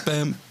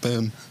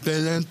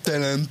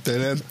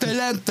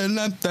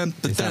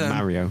that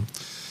Mario?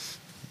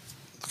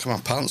 Look at my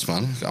pants,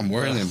 man. I'm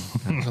wearing them.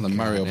 I've got the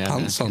Mario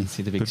pants I on. can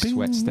see the big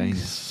sweat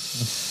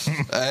stains.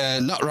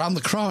 Not around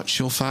the crotch,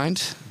 you'll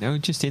find. No,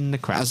 just in the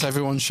crack. As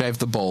everyone shaved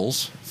the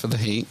balls for the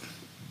heat.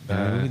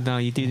 No,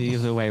 you do the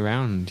other way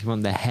around. You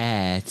want the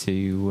hair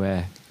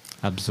to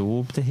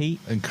absorb the heat.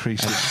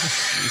 Increase its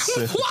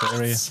surface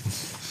area.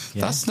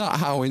 Yeah. That's not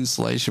how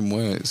insulation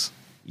works.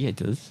 Yeah, it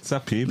does. It's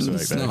that pubes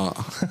right It's there.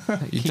 not.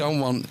 You don't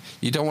want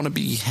to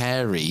be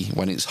hairy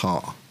when it's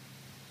hot.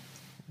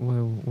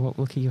 Well,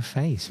 look at your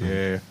face, man.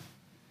 Yeah.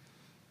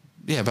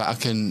 Yeah, but I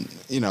can,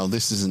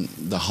 this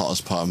isn't the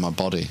hottest part of my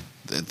body.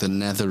 The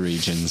nether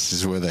regions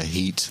is where the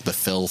heat, the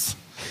filth,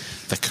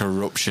 the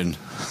corruption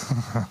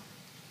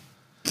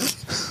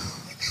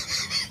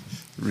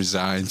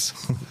resides.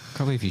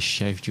 Probably if you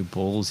shaved your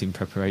balls in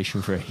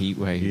preparation for a heat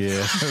wave. Yeah.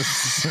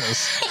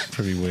 That's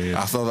pretty weird.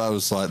 I thought that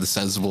was like the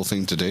sensible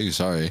thing to do,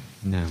 sorry.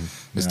 No.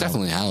 It's No.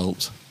 definitely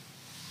helped.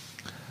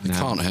 It No.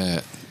 can't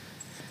hurt.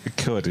 It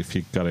could if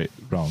you got it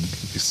wrong.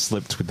 If you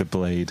slipped with the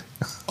blade.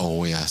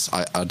 Oh, yes.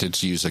 I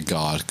did use a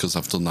guard because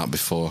I've done that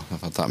before.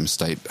 I've had that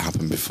mistake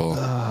happen before.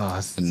 Oh,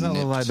 it's And not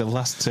nipped. like the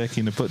last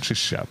turkey in a butcher's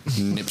shop.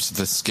 Nipped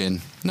the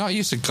skin. No, I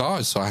used a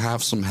guard, so I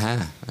have some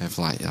hair. I have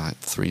like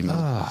 3 mil.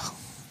 Oh,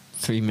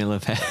 3 mil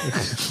of hair.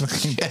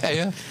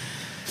 Yeah.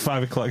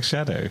 5 o'clock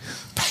shadow.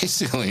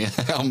 Basically,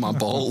 on my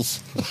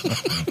balls.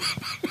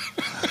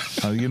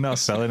 Oh, you're not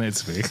selling it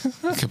to me.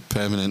 Like a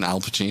permanent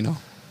Al Pacino.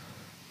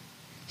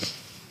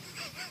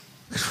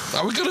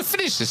 Are we going to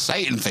finish this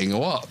Satan thing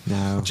or what?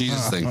 No.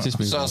 Jesus thing. Just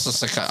move So on. I'll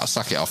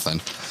sack it off then.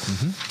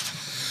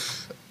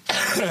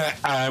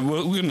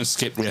 We're going to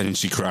skip the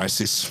energy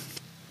crisis.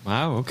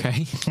 Wow,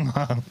 okay.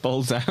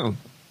 Balls out.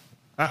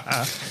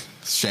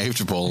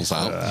 Shaved balls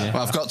out. Yeah.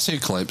 Well, I've got 2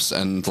 clips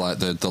and like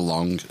the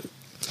long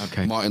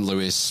Okay. Martin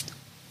Lewis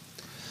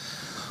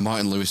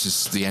Martin Lewis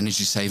is the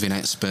energy saving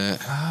expert.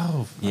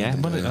 Oh, Yeah.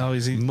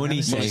 is he Money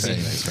energy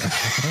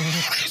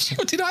saving.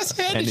 What did I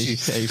say? Energy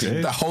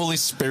saving. The Holy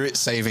Spirit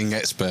saving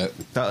expert.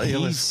 He'll have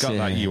He's, got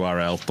that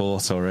URL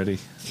bought already.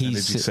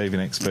 he's-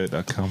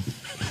 EnergySavingExpert.com.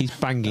 He's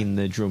banging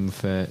the drum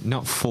for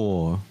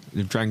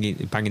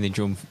banging the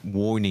drum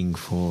warning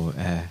for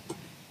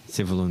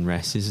civil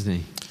unrest, isn't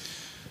he?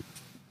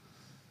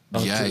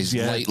 Yeah, he's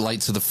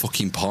late to the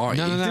fucking party.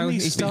 No. Didn't he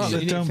he's start the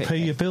been- "Don't pay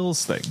your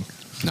bills" thing?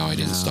 No, he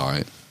didn't start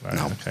it. Right,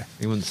 No, okay.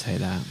 He wouldn't say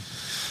that.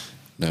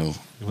 no.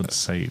 You wouldn't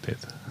say he did.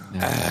 No.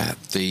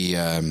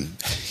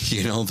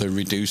 They're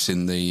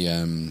reducing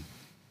the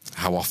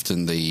how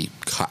often the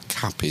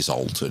cap is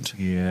altered.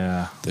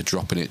 Yeah. They're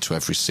dropping it to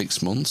every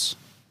 6 months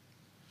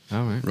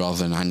All right. rather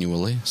than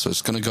annually. So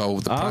it's going to go.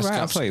 The Oh, price right. I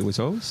caps. thought it was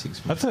always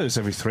 6 I months. thought it was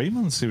every 3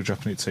 months they were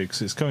dropping it to,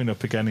 because it's going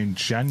up again in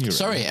January.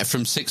 Sorry,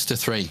 from 6 to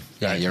 3.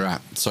 Yeah, Right. you're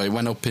right. So it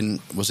went up in,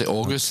 was it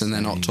August and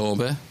then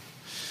October?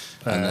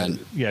 And then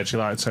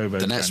July, October.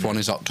 the next one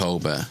is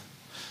October.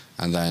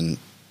 And then,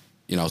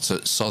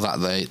 so that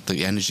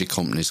the energy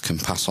companies can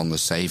pass on the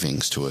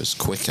savings to us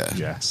quicker.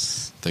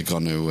 Yes. They're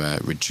going to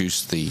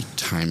reduce the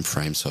time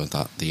frame so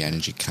that the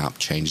energy cap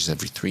changes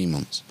every 3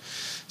 months.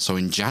 So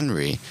in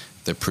January,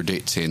 they're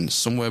predicting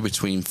somewhere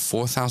between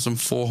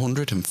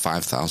 £4,400 and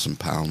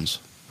 £5,000.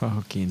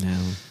 Fucking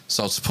hell.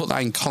 So to put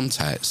that in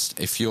context,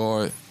 if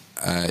you're,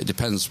 it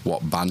depends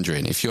what band you're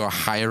in. If you're a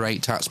higher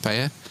rate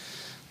taxpayer,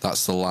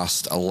 that's the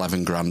last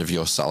 11 grand of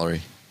your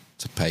salary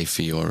to pay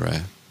for your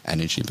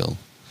energy bill.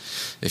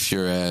 If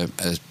you're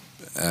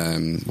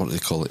what do they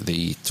call it?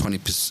 The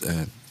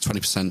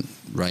 20%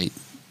 rate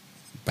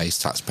base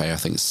taxpayer, I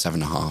think it's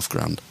 7.5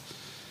 grand.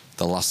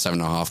 The last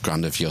 7.5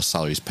 grand of your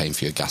salary is paying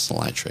for your gas and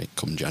electric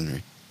come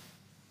January.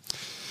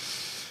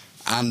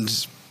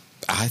 And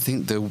I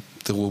think there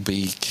will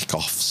be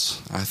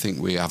kick-offs. I think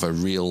we have a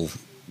real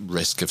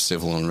risk of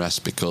civil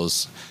unrest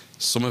because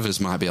some of us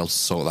might be able to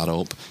sort that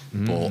up,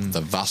 but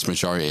the vast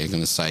majority are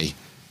going to say,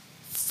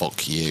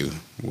 fuck you.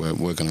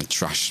 We're going to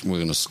trash. We're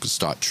going to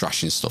start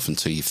trashing stuff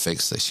until you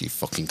fix this, you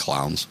fucking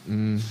clowns.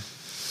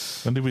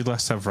 When did we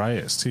last have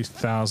riots?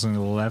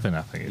 2011,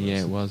 I think it was.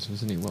 Yeah, it was,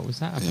 wasn't it? What was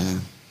that about? Yeah.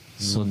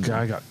 Some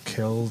guy got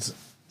killed. Is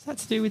that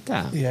to do with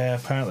that? Yeah,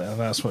 apparently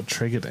that's what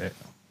triggered it.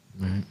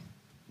 Right.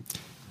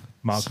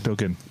 Mark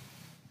Duggan.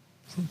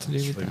 Something to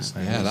do with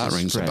that. Yeah, that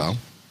rings a Spread. bell.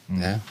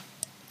 Yeah.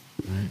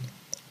 Right.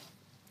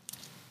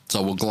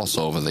 So we'll gloss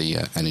over the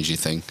energy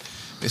thing.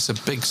 It's a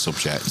big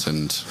subject,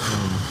 and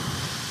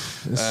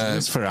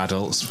It's for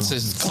adults.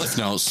 says Cliff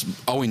Notes.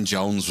 Owen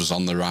Jones was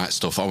on the right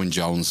stuff. Owen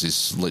Jones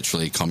is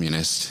literally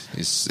communist.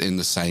 He's in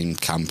the same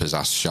camp as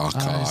Ash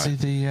Sharkar. Is he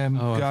the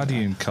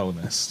Guardian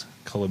columnist?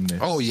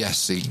 Oh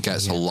yes, he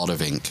gets a lot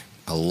of ink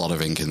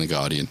in the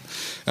Guardian,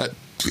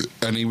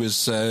 and he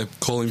was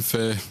calling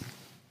for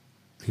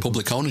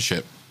public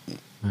ownership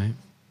Right.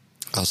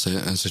 as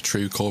a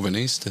true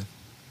Corbynista.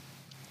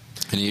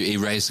 And he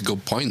raised a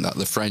good point that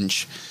the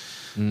French,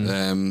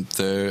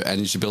 their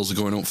energy bills are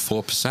going up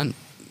 4%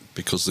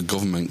 because the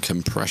government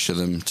can pressure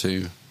them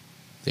to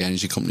the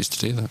energy companies to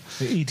do that.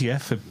 The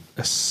EDF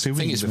are suing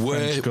The thing is, the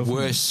French government.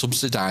 we're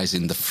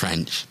subsidising the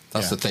French.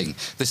 That's the thing.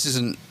 This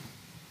isn't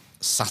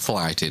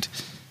satellited.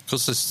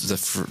 Because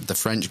the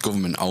French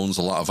government owns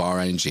a lot of our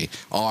energy,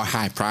 our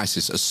high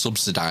prices are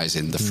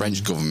subsidising the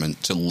French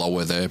government to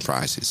lower their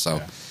prices.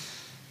 So,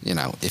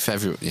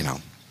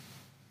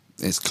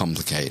 it's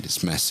complicated,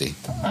 it's messy.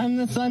 I'm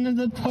the son of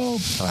the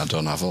Pope. I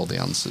don't have all the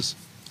answers.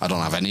 I don't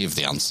have any of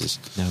the answers.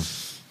 No.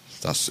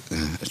 That's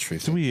a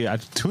truth. Do we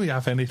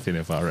have anything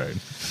of our own?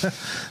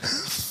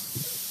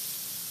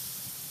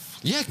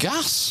 Yeah,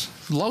 gas.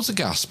 Loads of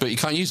gas, but you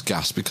can't use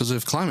gas because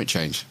of climate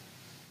change.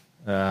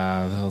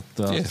 They'll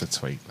have to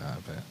tweak that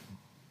a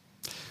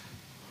bit.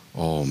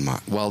 Oh my!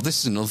 Well, this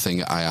is another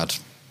thing I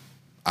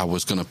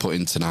was going to put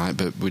in tonight,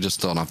 but we just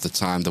don't have the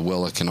time. The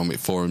World Economic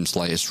Forum's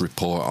latest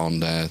report on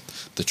the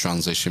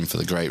transition for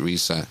the Great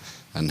Reset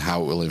and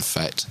how it will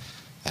affect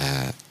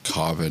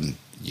carbon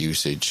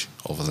usage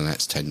over the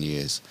next 10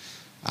 years,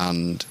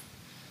 and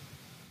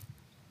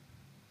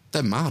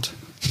they're mad.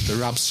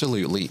 They're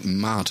absolutely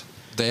mad.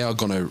 They are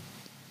going to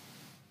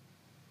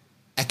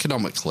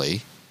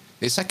economically.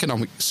 It's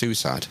economic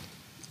suicide,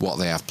 what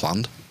they have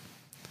planned.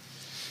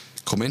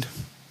 Coming.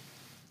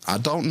 I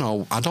don't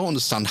know. I don't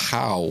understand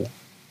how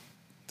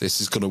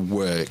this is going to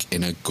work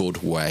in a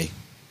good way.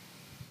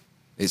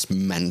 It's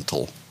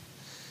mental.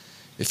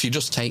 If you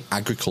just take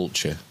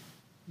agriculture,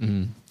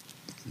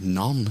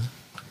 none.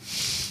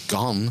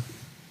 Gone.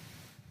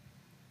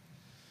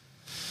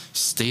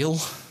 Steel.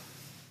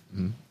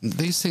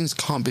 These things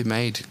can't be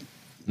made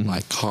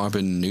like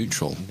carbon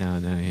neutral. No,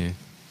 yeah.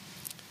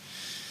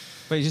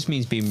 But it just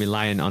means being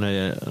reliant on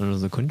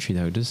another country,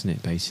 though, doesn't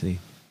it, basically?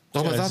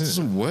 No, but that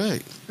isn't doesn't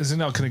work. Is it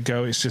not going to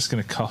go? It's just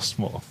going to cost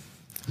more.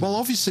 Well,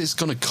 obviously it's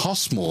going to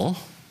cost more.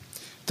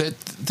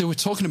 They were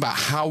talking about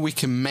how we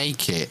can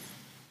make it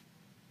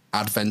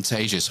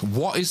advantageous.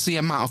 What is the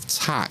amount of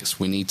tax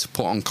we need to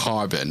put on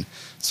carbon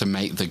to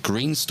make the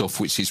green stuff,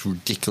 which is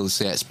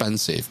ridiculously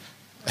expensive,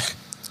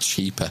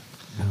 cheaper?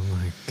 Oh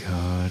my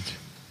God.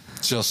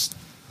 Just,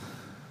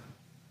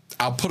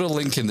 I'll put a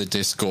link in the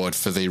Discord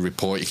for the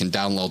report. You can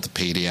download the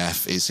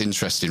PDF. It's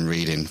interesting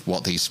reading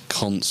what these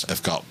cunts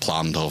have got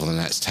planned over the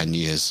next 10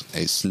 years.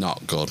 It's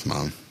not good,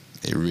 man.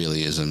 It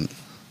really isn't.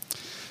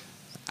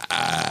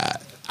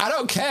 I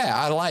don't care.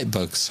 I like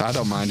bugs. I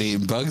don't mind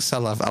eating bugs. I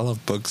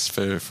love bugs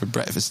for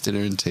breakfast,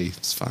 dinner and tea.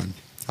 It's fine.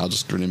 I'll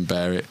just grin and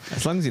bear it.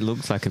 As long as it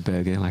looks like a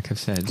burger, like I've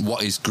said.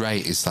 What is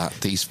great is that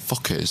these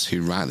fuckers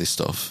who write this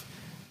stuff,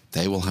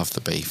 they will have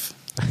the beef.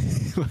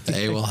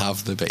 They will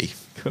have the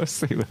beef. Of course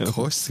they will. Of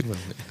course they will.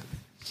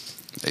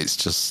 It's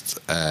just...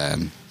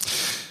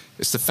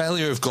 it's the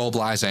failure of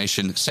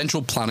globalisation.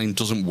 Central planning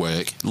doesn't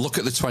work. Look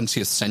at the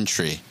 20th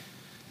century.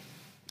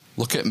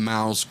 Look at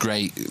Mao's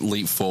Great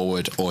Leap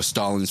Forward or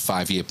Stalin's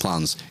 5-year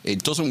plans.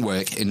 It doesn't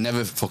work. It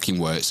never fucking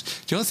works.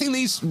 The only thing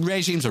these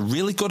regimes are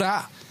really good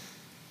at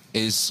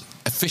is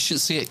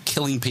efficiency at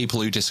killing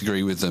people who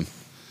disagree with them.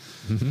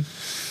 Mm-hmm.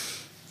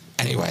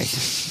 Anyway.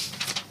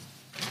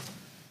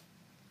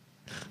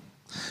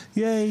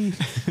 Yay.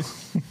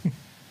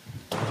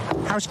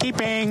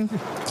 Housekeeping. A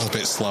little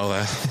bit slow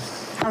there.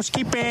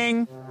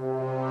 Housekeeping.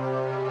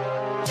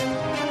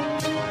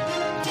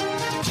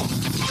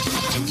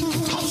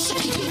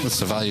 That's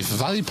the Value for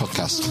Value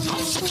podcast.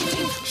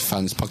 If you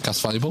find this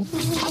podcast valuable,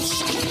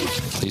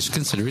 please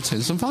consider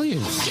returning some value.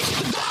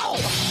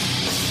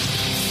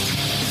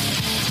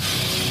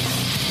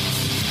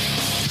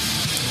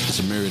 There's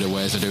a myriad of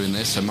ways of doing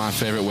this, and my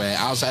favourite way,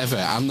 as ever,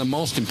 and the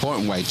most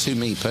important way to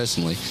me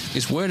personally,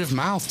 is word of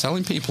mouth,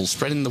 telling people,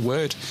 spreading the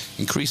word,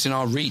 increasing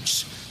our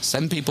reach,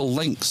 send people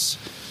links,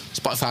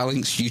 Spotify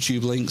links,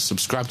 YouTube links,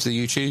 subscribe to the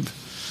YouTube,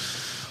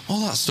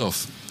 all that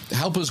stuff.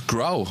 Help us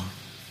grow.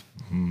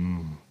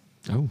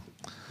 Oh.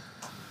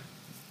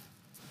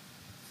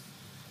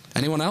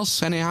 Anyone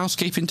else? Any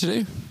housekeeping to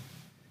do?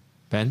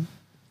 Ben?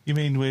 You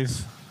mean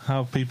with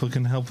how people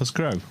can help us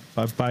grow?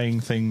 By buying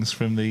things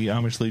from the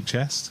Amish Loot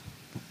chest?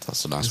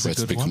 That's a nice That's way a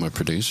to good become one. a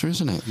producer,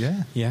 isn't it?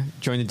 Yeah. Yeah,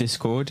 join the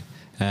Discord.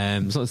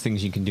 There's lots of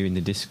things you can do in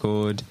the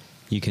Discord.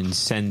 You can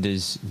send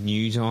us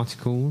news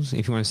articles.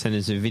 If you want to send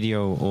us a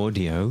video or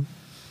audio,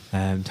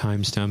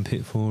 timestamp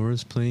it for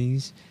us,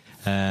 please.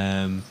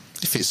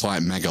 If it's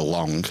like mega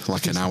long,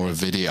 like an hour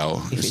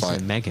video, If it's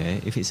like a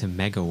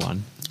mega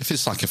one. if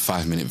it's like a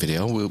 5-minute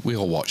video, we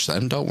all watch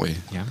them, don't we?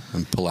 Yeah.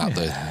 And pull out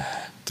the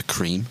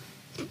cream.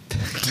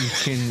 You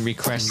can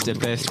request a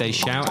birthday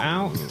shout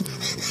out.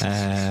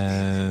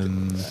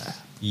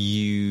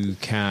 You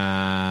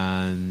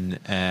can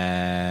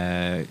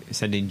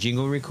send in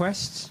jingle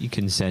requests. You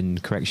can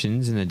send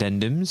corrections and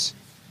addendums.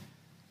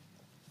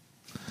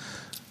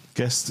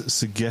 Guest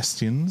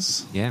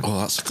suggestions. Yeah.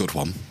 Oh, that's a good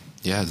one.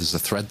 Yeah, there's a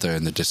thread there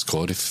in the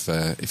Discord.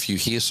 If you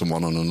hear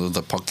someone on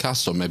another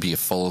podcast, or maybe you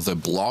follow their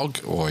blog,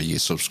 or you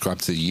subscribe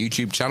to the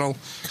YouTube channel,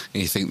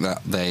 and you think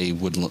that they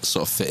would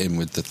sort of fit in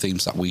with the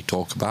themes that we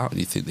talk about,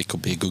 and you think they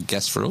could be a good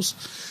guest for us,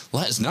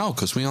 let us know,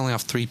 because we only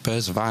have 3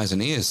 pairs of eyes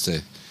and ears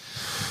to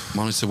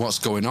monitor what's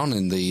going on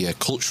in the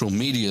cultural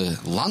media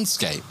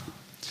landscape.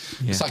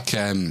 Yeah. It's like,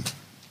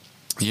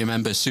 you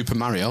remember Super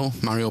Mario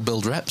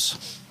Build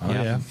Reps? Oh,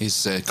 yeah.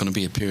 He's going to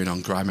be appearing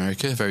on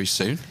Grimerica very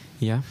soon.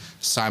 Yeah.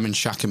 Simon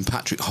Shack and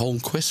Patrick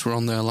Holmquist were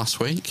on there last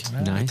week.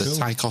 Nice. The Cool.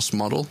 Tychos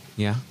model.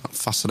 Yeah. That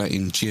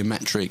fascinating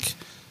geometric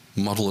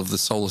model of the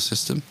solar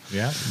system.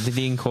 Yeah. Did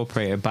they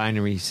incorporate a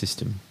binary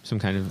system? Some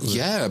kind of...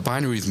 Yeah, a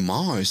binary with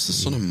Mars, the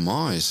sun of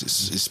Mars.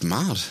 It's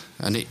mad.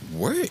 And it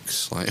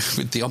works, like,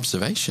 with the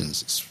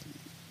observations.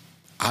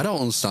 I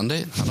don't understand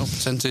it. I don't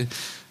pretend to.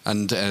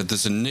 And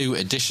there's a new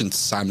addition to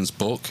Simon's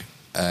book,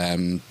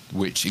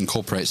 which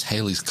incorporates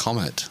Halley's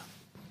Comet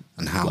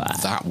and how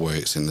that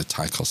works in the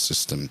Tychos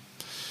system,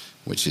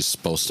 which is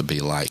supposed to be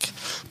like,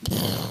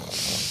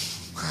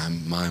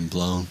 I'm mind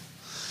blown.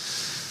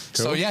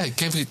 Cool. So yeah,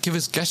 give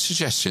us guest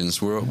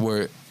suggestions.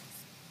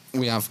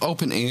 We have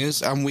open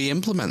ears and we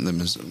implement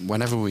them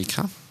whenever we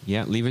can.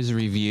 Yeah, leave us a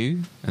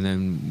review and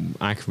then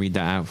I can read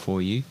that out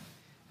for you.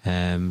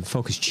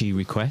 Focus chi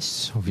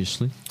requests,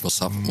 obviously. What's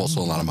up? What's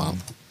all that about?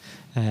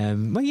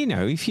 Well, you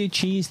know, if your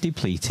chi is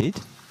depleted,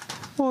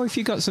 or if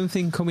you've got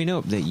something coming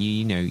up that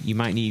you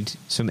might need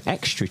some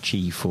extra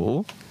chi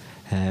for,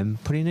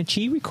 put in a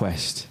chi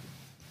request,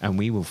 and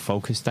we will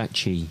focus that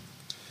chi,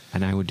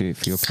 and I will do it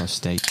for your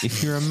prostate.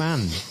 If you're a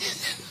man,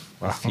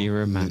 if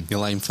you're a man,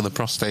 you'll aim for the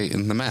prostate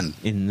in the men.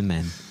 In the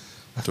men.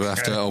 Do I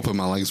have to open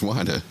my legs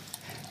wider?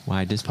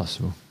 Wide as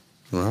possible.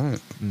 Right.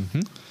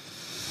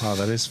 Mm-hmm. Wow,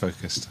 that is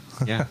focused.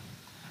 Yeah.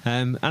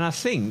 And I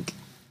think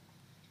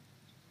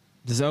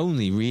there's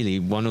only really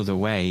one other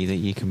way that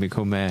you can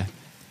become a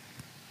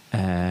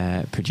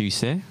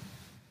producer.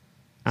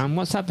 And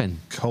what's that been?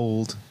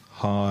 Cold,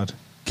 hard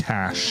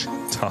cash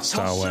tossed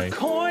our way.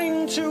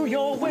 Coin to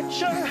your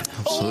witcher.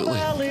 Absolutely.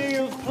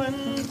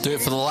 Do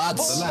it for the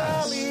lads.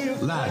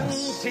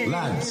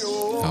 Lads.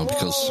 Oh,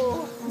 because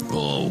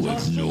we're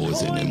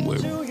northern and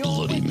we're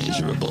bloody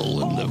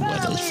miserable and the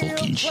weather's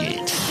fucking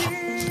shit.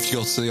 If you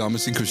go to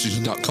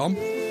thearmistandchristians.com,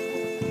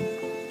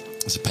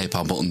 there's a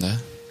PayPal button there,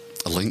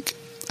 a link,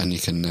 and you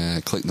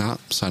can click that,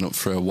 sign up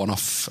for a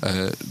one-off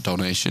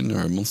donation or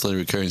a monthly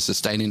recurring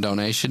sustaining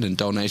donation, and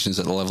donations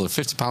at the level of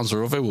 £50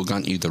 or over will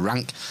grant you the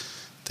rank,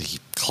 the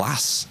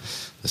class,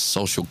 the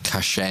social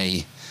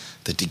cachet,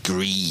 the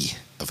degree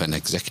of an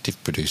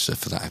executive producer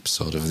for that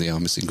episode of the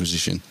Armis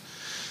Inquisition,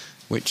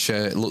 which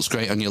looks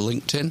great on your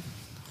LinkedIn,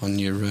 on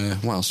your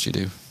what else do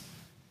you do?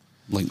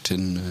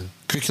 LinkedIn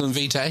curriculum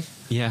vitae.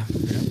 Yeah.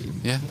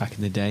 Back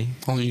in the day.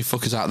 All you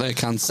fuckers out there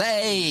can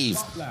save.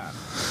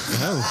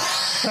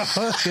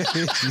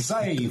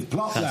 Save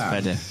Plotland.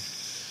 That's better.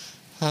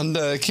 And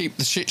keep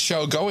the shit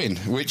show going,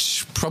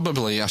 which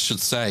probably, I should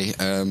say,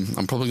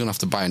 I'm probably going to have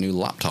to buy a new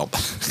laptop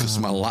because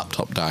my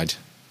laptop died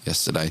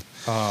yesterday.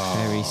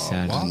 Very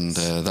sad. And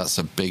that's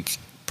a big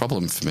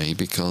problem for me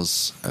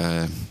because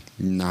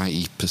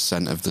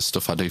 90% of the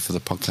stuff I do for the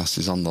podcast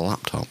is on the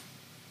laptop.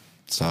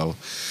 So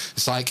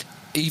it's like,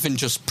 even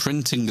just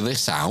printing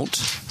this out,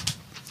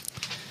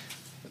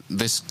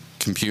 this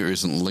computer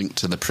isn't linked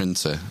to the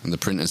printer, and the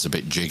printer's a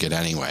bit jiggered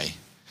anyway.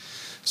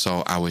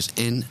 So I was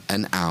in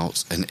and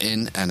out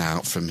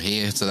from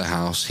here to the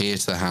house,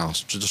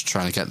 just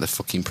trying to get the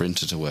fucking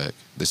printer to work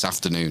this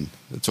afternoon.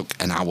 It took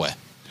an hour.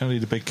 You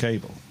need a big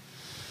cable.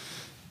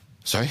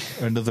 Sorry?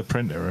 Another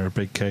printer or a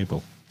big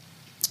cable?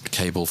 A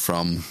cable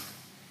from...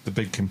 the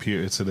big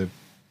computer to the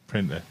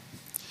printer.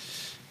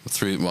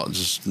 Through what?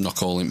 Just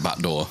knock all in back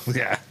door?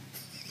 Yeah.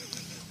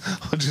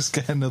 Or just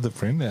get another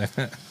printer.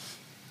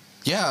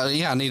 Yeah,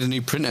 I need a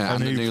new printer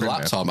and a new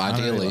laptop,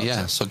 ideally.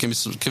 Yeah, so give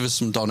us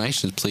some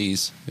donations,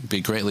 please. It'd be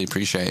greatly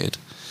appreciated.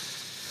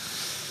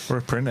 Or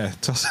a printer.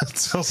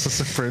 Toss us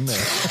a printer.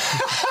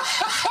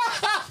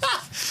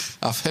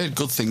 I've heard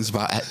good things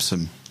about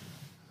Epsom.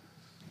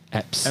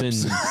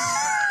 Epsom.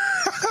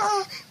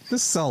 The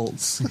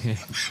salts. Yeah.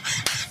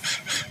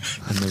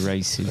 And the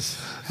races.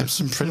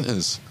 Epsom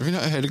printers. Have you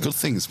not heard of good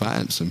things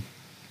about Epsom?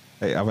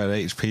 Hey, how about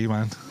HP,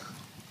 man?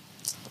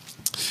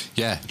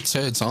 Yeah,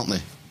 turds, aren't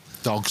they?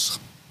 Dogs.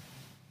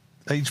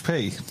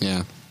 HP?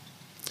 Yeah.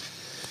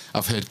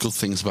 I've heard good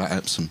things about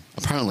Epsom.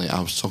 Apparently, I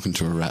was talking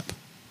to a rep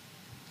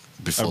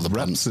before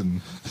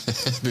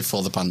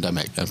before the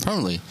pandemic.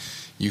 Apparently,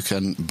 you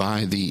can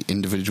buy the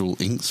individual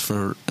inks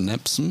for an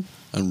Epsom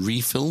and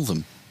refill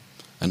them.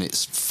 And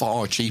it's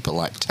far cheaper,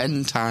 like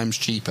 10 times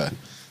cheaper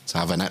to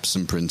have an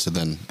Epsom printer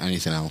than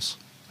anything else.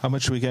 How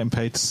much are we getting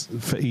paid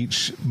for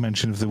each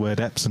mention of the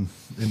word Epsom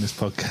in this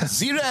podcast?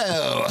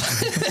 0!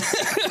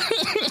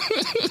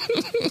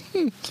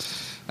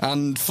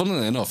 And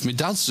funnily enough, my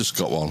dad's just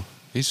got one.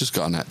 He's just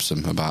got an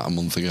Epsom about a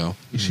month ago.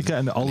 You should get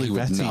an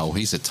Olivetti. No,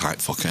 he's a tight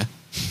fucker.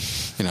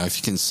 You know, if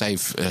you can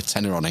save a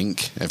tenner on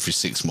ink every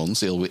 6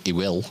 months, he will.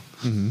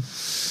 Mm-hmm.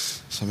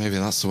 So maybe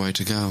that's the way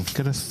to go.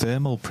 Get a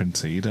thermal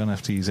printer. You don't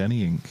have to use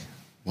any ink.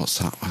 What's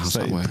that? How's so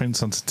that it work?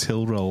 prints onto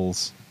till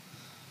rolls.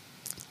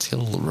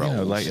 Till rolls? You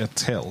know, like a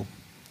till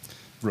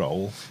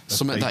roll.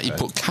 Something paper. that you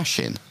put cash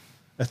in?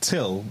 A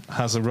till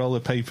has a roll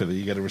of paper that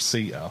you get a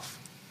receipt off.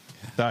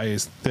 Yeah. That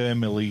is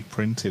thermally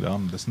printed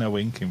on. There's no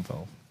ink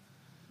involved.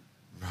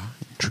 Right.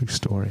 True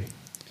story.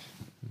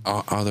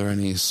 Are there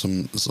any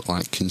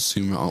like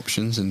consumer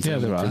options in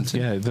there are.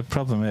 printing? Yeah, the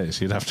problem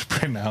is you'd have to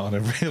print out on a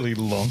really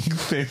long,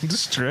 thin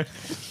strip.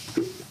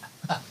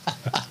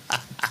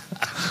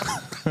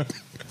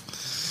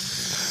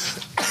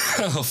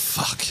 Oh,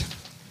 fuck.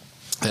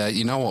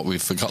 You know what we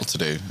forgot to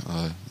do?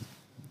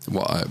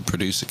 What a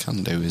producer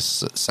can do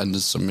is send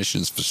us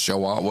submissions for show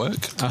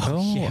artwork.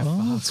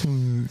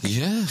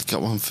 Yeah,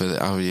 got one for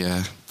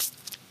the...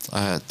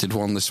 I did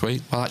one this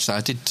week. Well, actually,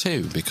 I did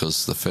two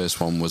because the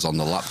first one was on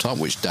the laptop,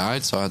 which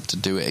died, so I had to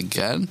do it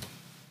again.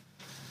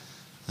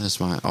 There's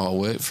my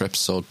artwork for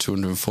episode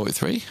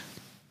 243.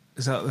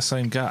 Is that the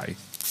same guy?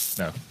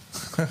 No.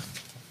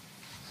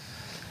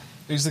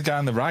 Who's the guy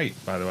on the right,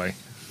 by the way?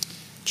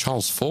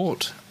 Charles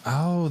Fort.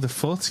 Oh, the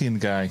Fortean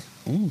guy.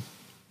 Ooh.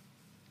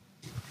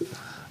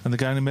 And the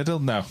guy in the middle?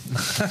 No.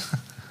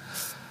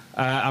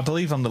 I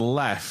believe on the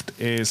left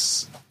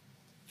is...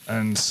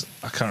 And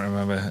I can't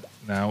remember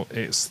now.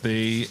 It's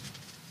the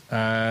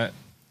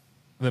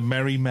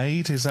Merry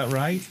Maid. Is that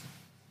right?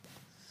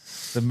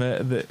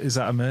 Is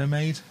that a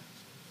mermaid?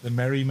 The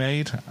Merry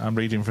Maid. I'm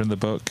reading from the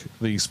book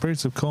 "The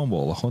Spirits of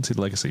Cornwall: A Haunted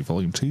Legacy,"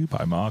 Volume 2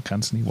 by Mark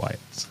Anthony Wyatt.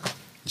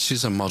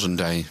 She's a modern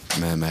day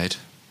mermaid.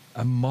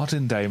 A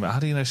modern day? How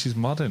do you know she's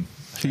modern?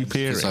 Cheap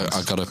earrings. So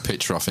I got a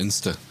picture off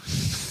Insta.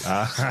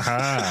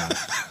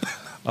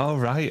 Oh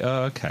right.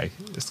 Oh okay.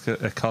 It's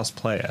a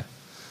cosplayer.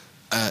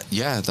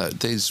 Yeah,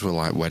 these were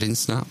like wedding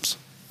snaps.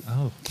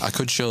 Oh. I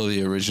could show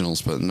the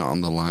originals, but not on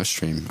the live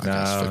stream, I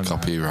guess, for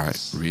copyright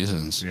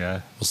reasons.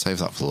 Yeah. We'll save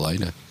that for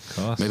later. Of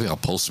course. Maybe I'll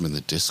post them in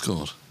the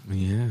Discord.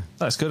 Yeah.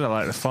 That's good. I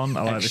like the font.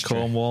 I like the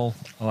Cornwall.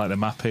 I like the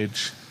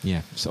mappage.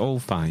 Yeah, it's all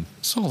fine.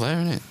 It's all there,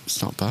 isn't it?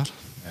 It's not bad.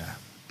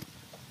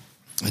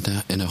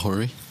 Yeah. In a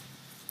hurry.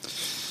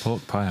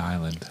 Pork Pie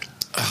Island.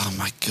 Oh,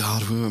 my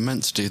God. We were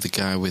meant to do the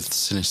guy with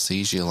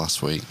synesthesia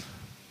last week.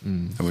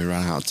 And we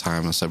ran out of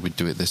time. I said we'd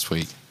do it this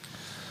week.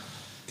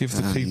 Give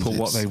the people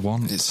what they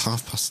want. It's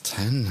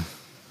 10:30.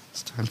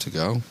 It's time to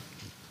go.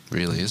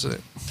 Really, isn't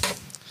it?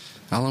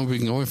 How long have we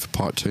been going for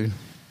part 2?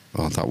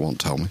 Oh, that won't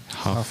tell me.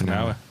 Half an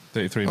hour.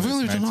 33 minutes. Have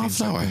we only done 19 half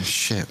an hour? seconds.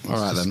 Shit. All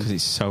right, then. Because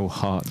it's so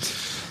hot.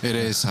 It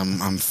is.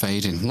 I'm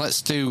fading.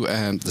 Let's do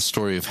the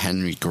story of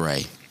Henry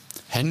Gray.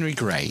 Henry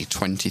Gray,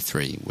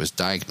 23, was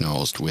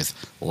diagnosed with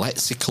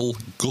lexical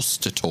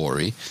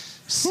gustatory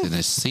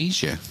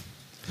synesthesia.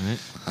 Right.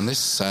 And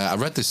this, I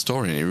read this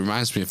story, and it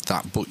reminds me of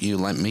that book you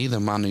lent me, The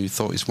Man Who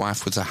Thought His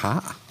Wife Was a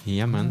Hat.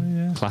 Yeah, man.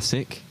 Oh, yeah.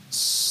 Classic.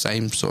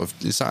 Same sort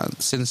of, is that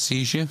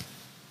synesthesia?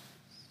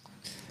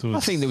 I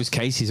think there was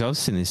cases of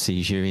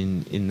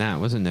synesthesia in that,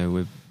 wasn't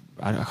there?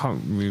 I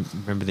can't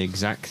remember the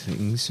exact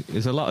things.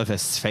 There's a lot of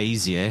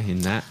aphasia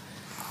in that.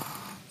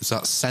 Is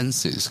that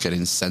senses,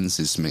 getting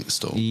senses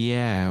mixed up?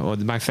 Yeah, or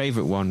my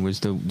favourite one was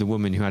the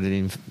woman who had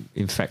an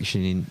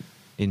infection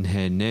in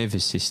her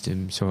nervous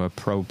system, so a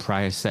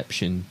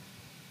proprioception,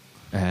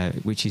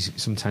 which is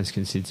sometimes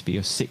considered to be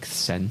your sixth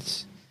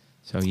sense.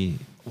 So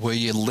where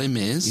your limb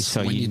is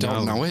when you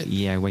don't know it?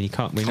 Yeah, when you're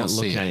not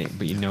looking at it. it,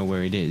 but you know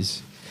where it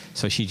is.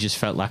 So she just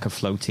felt like a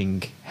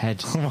floating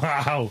head.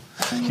 Wow.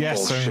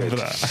 Yes, I remember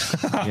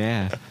that.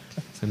 Yeah.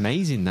 It's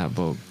amazing, that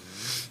book.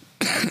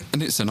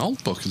 And it's an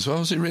old book as well.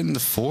 Was it written in the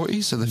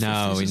 40s or the 50s?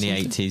 No, in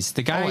the something? 80s.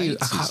 The guy,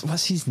 80s.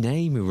 what's his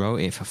name who wrote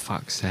it, for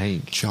fuck's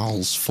sake?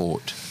 Charles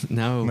Fort.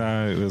 No.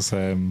 No, it was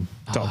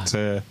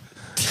Dr.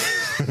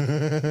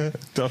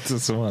 Dr.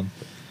 someone.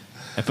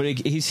 But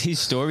his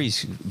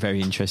story's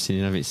very interesting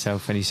in of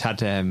itself, and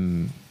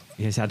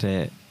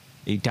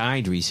he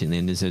died recently,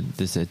 and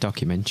there's a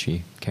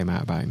documentary came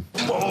out about him.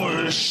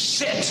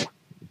 Bullshit!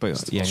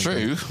 But yeah,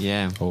 True.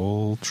 Yeah.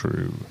 All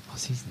true.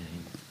 What's his name?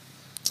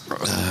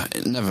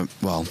 It never.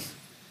 Well,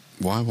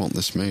 why won't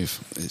this move?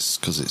 It's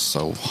because it's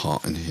so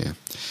hot in here.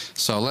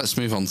 So let's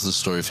move on to the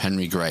story of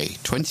Henry Gray.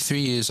 23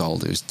 years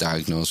old, he was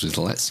diagnosed with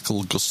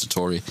lexical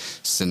gustatory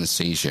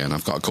synesthesia, and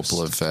I've got a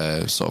couple of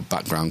sort of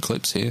background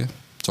clips here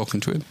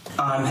talking to him.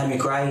 I'm Henry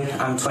Gray.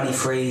 I'm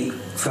 23,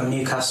 from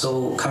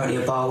Newcastle, currently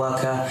a bar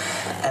worker,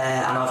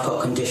 and I've got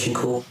a condition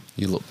called...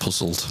 You look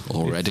puzzled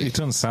already. It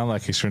doesn't sound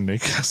like he's from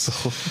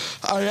Newcastle.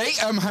 All right,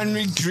 I'm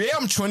Henry Gray.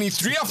 I'm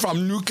 23. I'm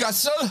from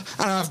Newcastle,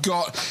 and I've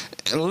got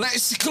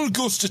lexical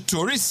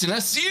gustatory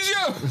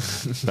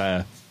synesthesia.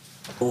 There.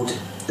 called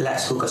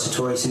lexical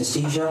gustatory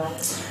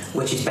synesthesia,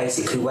 which is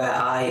basically where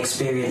I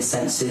experience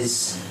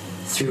senses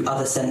through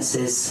other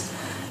senses.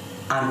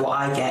 And what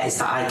I get is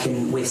that I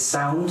can, with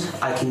sound,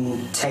 I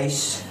can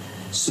taste,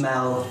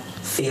 smell,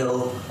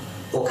 feel,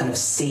 or kind of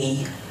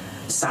see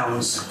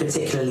sounds,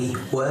 particularly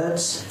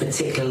words,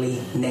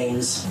 particularly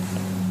names.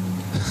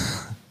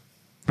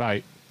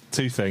 Right,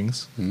 two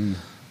things.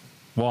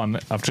 One,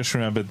 I've just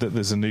remembered that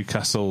there's a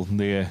Newcastle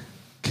near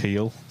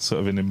Kiel,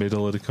 sort of in the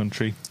middle of the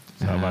country.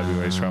 That might be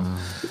where he's from.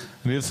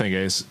 And the other thing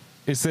is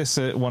this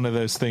one of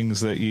those things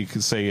that you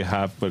can say you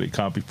have, but it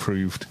can't be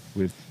proved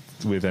with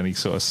any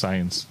sort of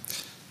science?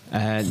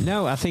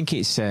 No, I think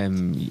it's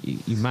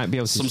you might be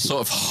able to some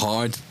sort of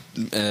hard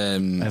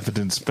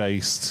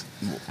evidence-based.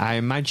 I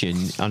imagine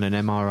on an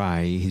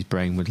MRI his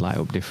brain would light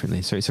up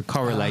differently, so it's a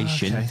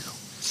correlation. Okay.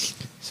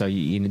 So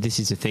you know, this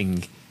is a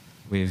thing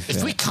with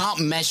if we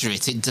can't measure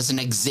it, it doesn't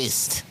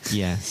exist.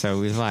 Yeah, so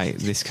with like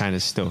this kind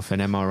of stuff,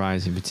 and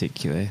MRIs in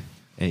particular,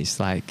 it's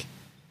like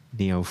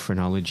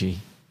neophrenology.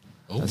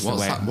 Oh,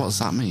 what does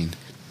that mean?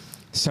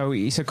 So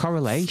it's a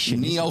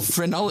correlation.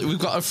 Neophrenology. We've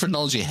got a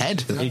phrenology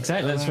head.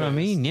 Exactly, that's what I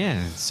mean.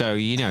 Yeah. So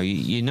you know,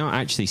 you're not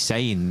actually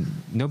saying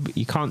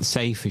you can't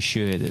say for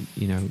sure that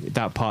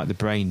that part of the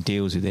brain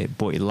deals with it,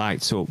 but it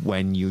lights up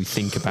when you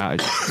think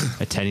about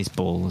a tennis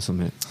ball or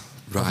something.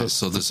 Right.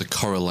 So there's a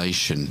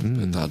correlation,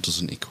 but that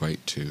doesn't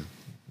equate to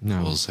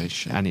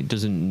causation, and it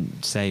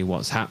doesn't say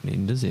what's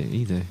happening, does it?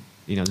 Either.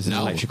 There's an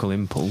electrical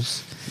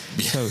impulse.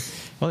 Yeah. So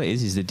all it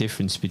is the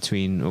difference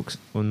between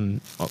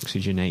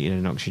unoxygenated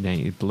and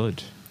oxygenated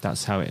blood.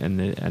 That's how it,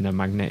 and a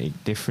magnetic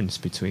difference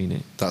between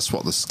it. That's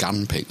what the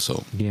scan picks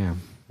up. Yeah.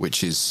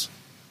 Which is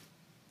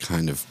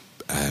kind of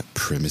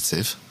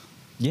primitive.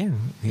 Yeah.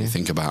 You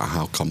think about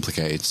how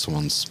complicated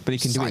someone's But you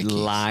can do it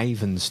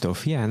live and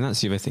stuff. Yeah, and that's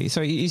the other thing.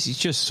 So it's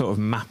just sort of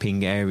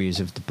mapping areas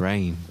of the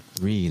brain,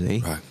 really.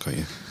 Right, got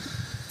you.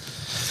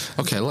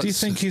 Okay, Do you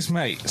think his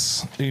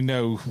mates who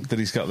know that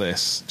he's got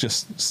this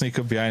just sneak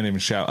up behind him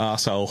and shout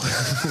arsehole?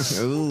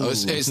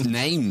 It's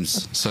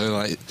names. So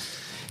like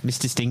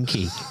Mr.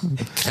 Stinky.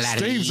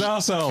 Steve's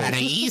arsehole.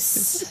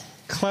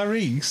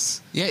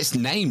 Clarice. Yeah, it's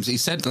names. He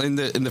said in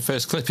the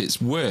first clip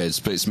it's words,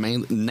 but it's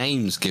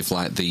names give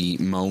like the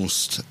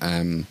most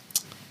the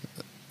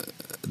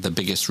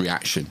biggest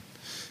reaction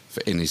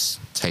in his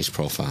taste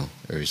profile.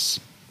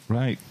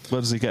 Right. What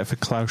does he get for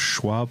Klaus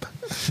Schwab?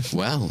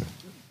 Well,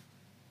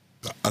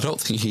 I don't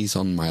think he's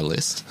on my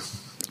list,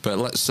 but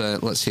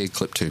let's hear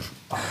clip 2.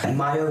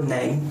 My own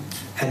name,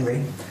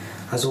 Henry,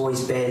 has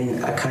always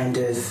been a kind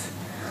of,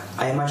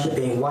 I imagine it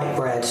being white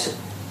bread,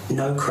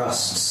 no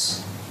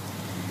crusts,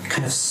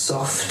 kind of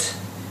soft,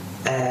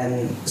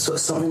 sort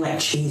of something like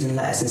cheese and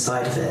lettuce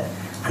inside of it,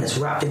 and it's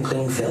wrapped in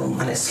cling film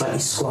and it's slightly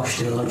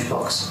squashed in a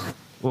lunchbox.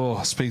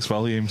 Oh, speaks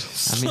volumes.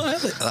 I mean,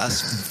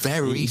 that's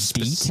very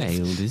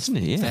detailed, isn't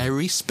it? Yeah.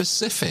 Very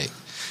specific.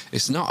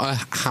 It's not a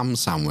ham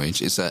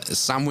sandwich. It's a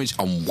sandwich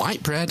on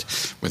white bread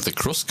with the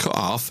crust cut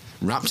off,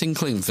 wrapped in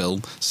cling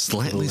film,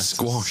 slightly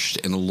squashed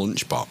in a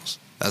lunchbox.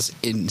 That's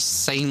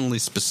insanely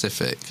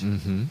specific.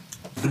 Mm-hmm.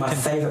 My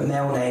favourite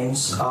male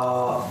names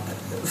are,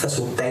 first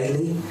of all,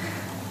 Bailey.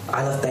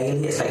 I love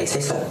Bailey. It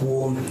tastes like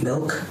warm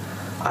milk.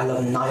 I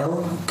love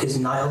Niall, because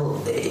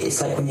Niall,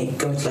 it's like when you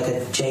go into like a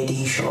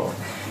JD shop,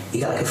 you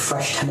get like a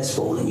fresh tennis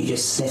ball and you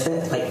just sniff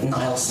it. Like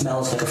Niall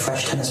smells like a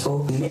fresh tennis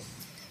ball.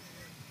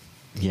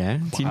 Yeah.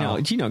 Do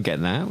you not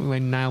get that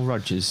when Nile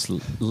Rodgers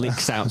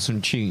licks out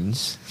some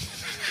tunes?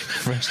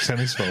 Fresh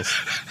tennis balls.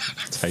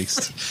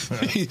 Taste.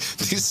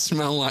 These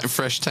smell like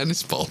fresh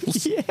tennis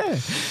balls. Yeah.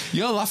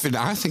 You're laughing.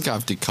 I think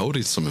I've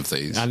decoded some of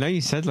these. I know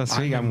you said last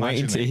week. I'm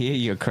waiting to hear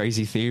your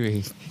crazy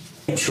theory.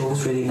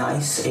 Mitchell's really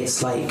nice.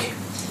 It's like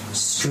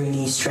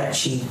stringy,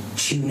 stretchy,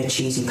 tuna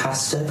cheesy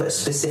pasta, but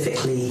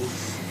specifically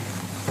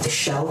the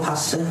shell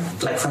pasta,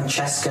 like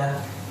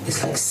Francesca.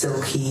 It's like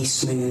silky,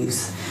 smooth,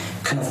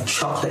 kind of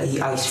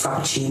chocolatey iced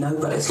frappuccino,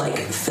 but it's like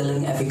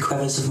filling every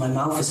crevice of my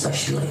mouth,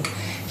 especially like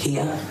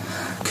here.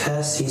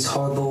 Kirsty's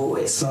horrible.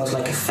 It smells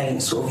like a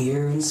faint sort of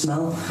urine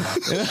smell.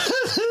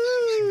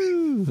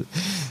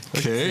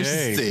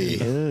 Kirsty.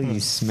 Oh, you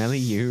smelly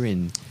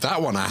urine.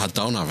 That one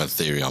don't have a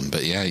theory on,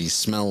 but yeah, you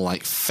smell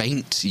like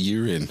faint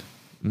urine.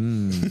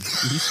 You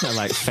smell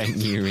like faint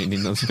urine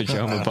in those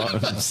pajama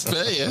bottoms.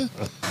 But yeah.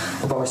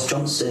 Boris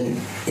Johnson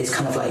is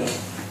kind of like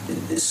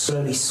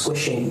slowly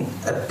squishing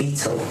a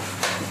beetle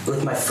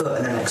with my foot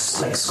and then like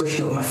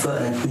squishing it with my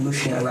foot and then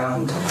mushing it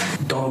around.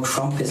 Donald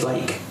Trump is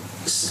like,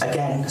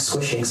 again,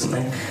 squishing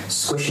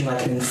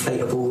like an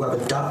inflatable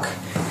rubber duck,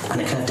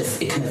 and it kind of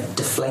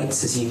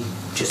deflates as you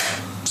just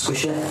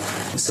squish it.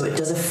 So it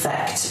does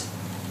affect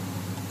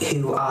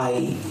who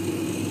I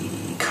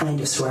kind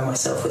of surround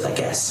myself with, I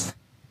guess.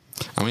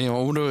 I mean, I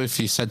wonder if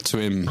you said to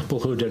him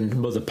Applehood and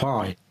Mother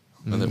Pie.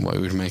 And then what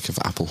he would make of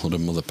Applehood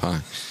and Mother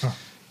Pie. Huh.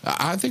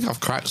 I think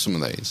I've cracked some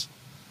of these.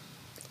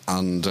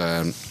 And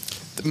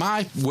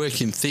my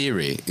working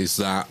theory is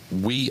that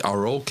we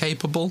are all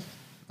capable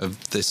of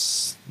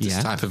this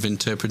type of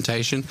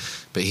interpretation,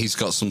 but he's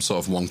got some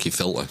sort of wonky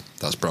filter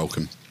that's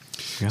broken.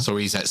 Yeah. So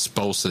he's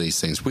exposed to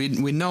these things. We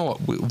know,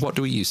 what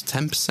do we use?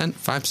 10%,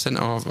 5%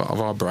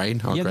 of our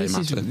brain, our grey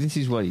matter? This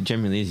is what it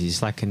generally is.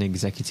 It's like an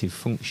executive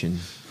function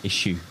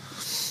issue.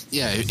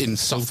 Yeah, in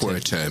software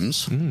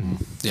terms.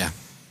 Mm. Yeah.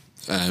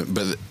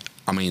 But,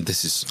 I mean,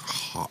 is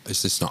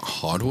this not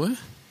hardware?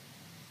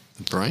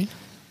 The brain?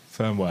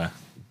 Firmware.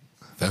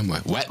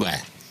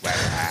 Wetware.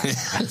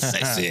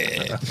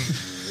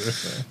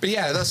 But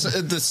yeah, that's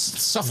the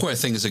software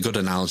thing is a good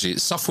analogy.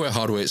 It's software,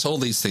 hardware, it's all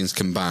these things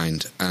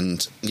combined.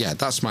 And yeah,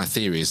 that's my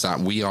theory, is that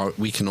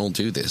we can all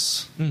do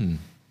this. Mm.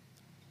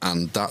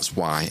 And that's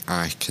why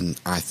I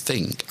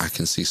think I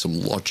can see some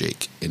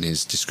logic in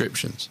his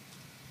descriptions.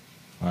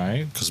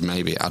 Right. Because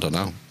maybe, I don't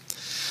know.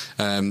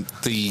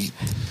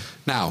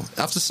 Now,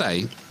 I have to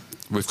say,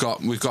 we've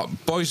got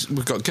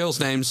girls'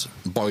 names,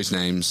 boys'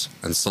 names,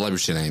 and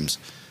celebrity names.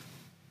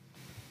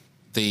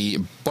 The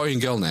boy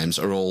and girl names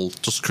are all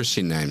just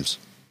Christian names.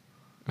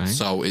 Right.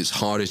 So it's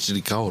harder to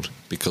decode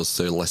because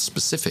they're less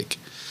specific.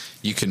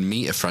 You can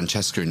meet a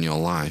Francesca in your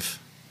life,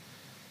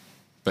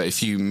 but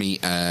if you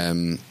meet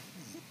a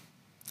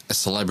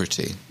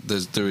celebrity,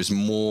 there is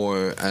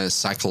more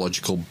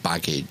psychological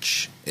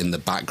baggage in the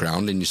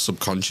background, in your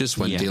subconscious,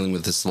 when dealing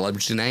with a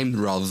celebrity name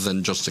rather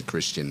than just a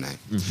Christian name.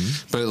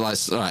 Mm-hmm.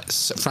 But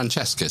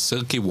Francesca,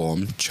 silky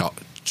warm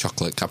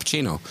chocolate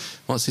cappuccino.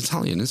 Well, it's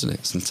Italian, isn't it?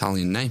 It's an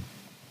Italian name.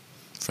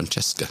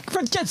 Francesca.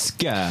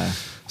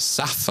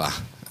 Safa.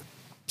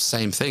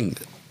 Same thing.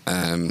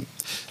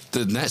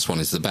 The next one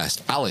is the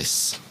best.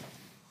 Alice.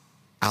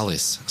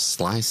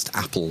 Sliced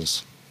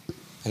apples.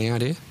 Any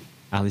idea?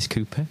 Alice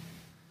Cooper?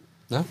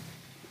 No?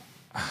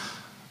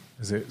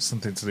 Is it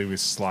something to do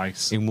with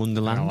slice? In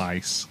Wonderland?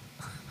 Alice.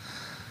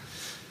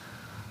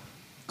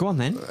 Go on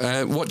then.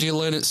 What do you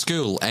learn at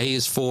school? A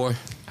is for...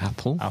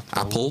 Apple.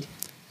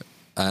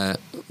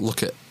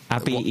 Look at...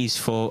 Abby is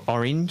for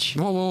orange.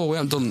 Whoa, we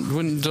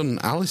haven't done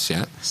Alice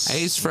yet.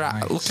 A is for...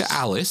 Look at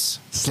Alice.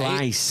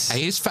 Slice. A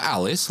is for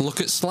Alice. Look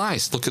at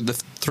slice. Look at the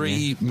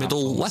three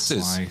middle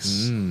letters.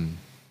 Slice. Mm.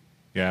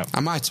 Yeah.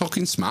 Am I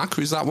talking smack,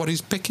 or is that what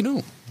he's picking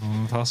up?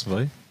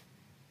 Possibly.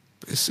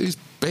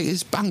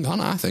 It's bang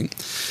on, I think.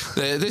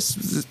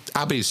 This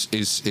Abby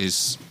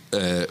is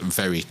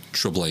very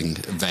troubling,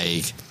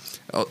 vague.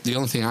 The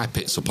only thing I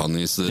picked up on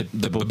is the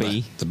double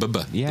B. The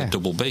bubba. Yeah. The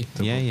double B.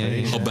 Yeah.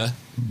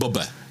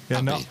 Bubba. Yeah,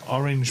 Abby. not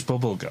orange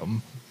bubble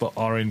gum, but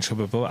orange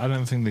Hubba Bubba. I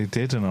don't think they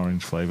did an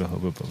orange flavour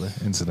Hubba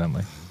Bubba,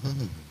 incidentally.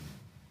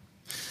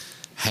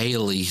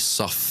 Haley,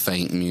 soft,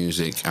 faint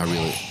music. I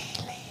mean,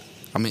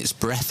 it's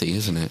breathy,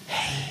 isn't it?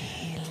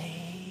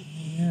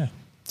 Yeah.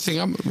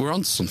 We're on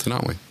to something,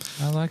 aren't we?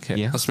 I like it.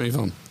 Yeah. Let's move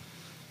on.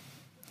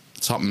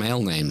 Top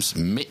male names.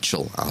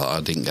 Mitchell.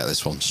 I didn't get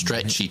this one.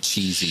 Stretchy,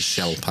 cheesy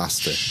shell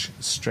pasta.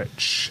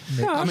 Stretch.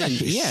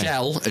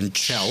 Shell and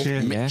chell.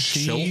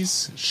 Mitchell.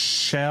 Cheese,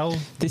 shell.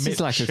 This is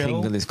like a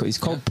thing that it's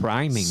called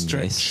priming.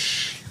 Stretch.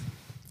 This.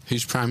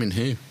 Who's priming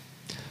who?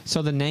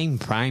 So the name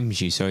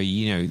primes you. So,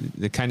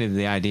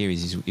 the idea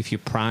is if you're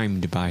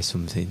primed by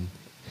something.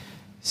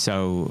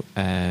 So,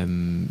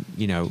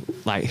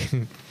 like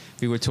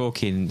we were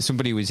talking,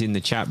 somebody was in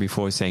the chat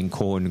before saying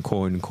corn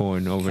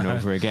over and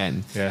over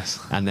again. Yes.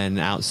 And then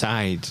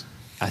outside,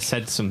 I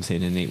said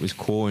something and it was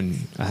corn,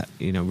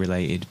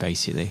 related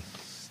basically.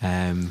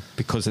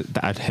 Because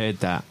I'd heard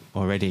that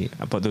already.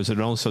 But there's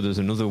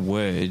another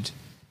word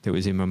that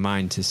was in my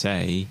mind to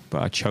say,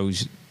 but I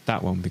chose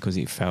that one because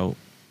it felt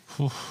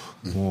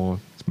more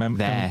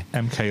there.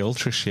 MK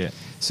Ultra shit.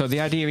 So the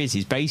idea is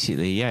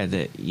basically,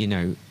 that,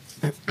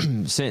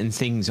 certain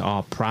things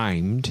are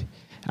primed,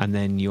 and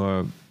then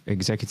your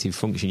executive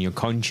function, your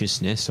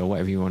consciousness, or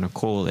whatever you want to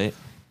call it,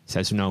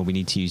 says, no, we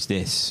need to use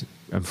this,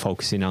 and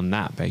focusing on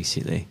that,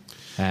 basically.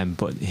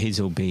 But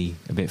his will be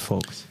a bit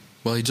fucked.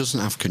 Well, he doesn't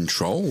have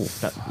control.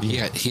 He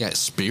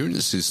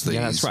experiences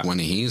things when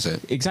he hears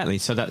it. Exactly.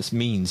 So that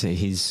means that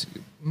his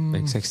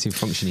executive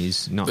function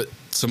is not. But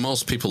to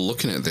most people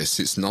looking at this,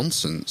 it's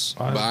nonsense.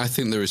 But I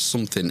think there is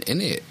something in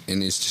it,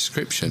 in his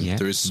description. Yeah.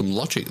 There is some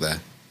logic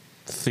there.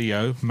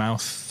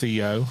 Mouth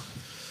Theo.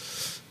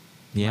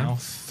 Yeah.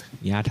 Mouth.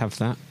 Yeah, I'd have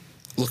that.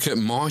 Look at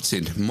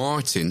Martin,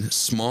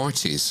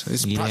 Smarties.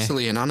 It's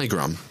practically an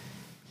anagram.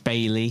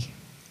 Bailey.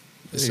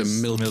 It's a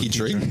milky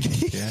drink.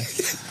 Yeah.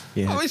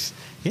 Yeah.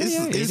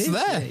 It's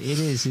there. It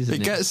is, isn't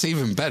it? It gets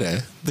even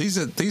better. These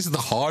are the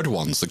hard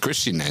ones, the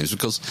Christian names,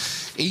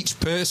 because each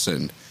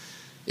person,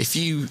 if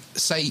you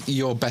say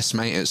your best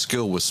mate at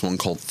school was someone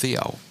called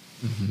Theo,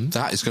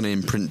 that is going to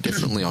imprint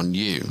differently on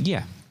you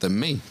than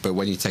me. But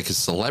when you take a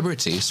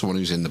celebrity, someone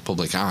who's in the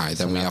public eye,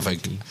 then we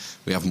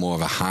have more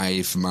of a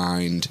hive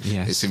mind.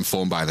 Yes. It's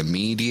informed by the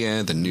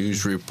media, the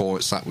news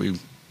reports that we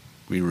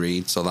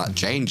read, so that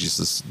changes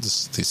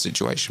the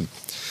situation.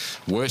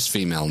 Worst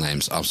female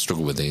names, I've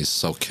struggled with these.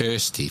 So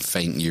Kirsty,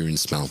 faint urine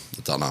smell.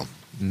 I don't know.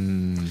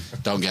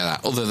 Don't get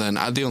that. Other than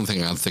the only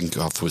thing I'd think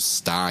of was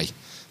sty,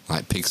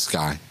 like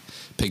pigsty,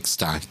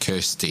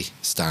 Kirsty,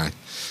 sty.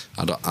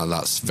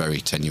 That's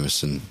very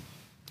tenuous and.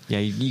 Yeah,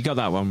 you got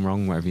that one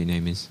wrong. Whatever your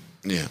name is.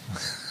 Yeah.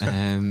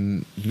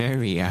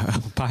 Mary,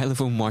 a pile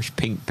of unwashed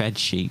pink bed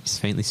sheets,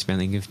 faintly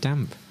smelling of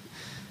damp.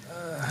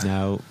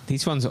 No,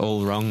 these ones are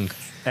all wrong.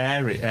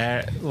 Airing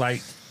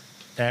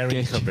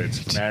cupboard.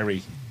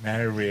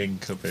 Marrying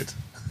cupboard.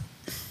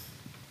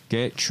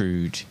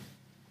 Gertrude.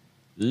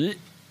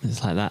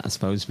 It's like that, I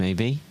suppose,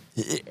 maybe.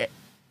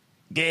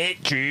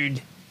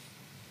 Gertrude.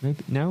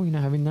 Maybe no, you're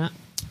not having that.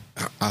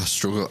 I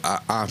struggle.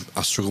 I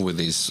struggle with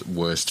these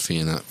worst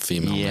female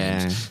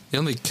names. The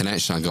only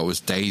connection I got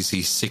was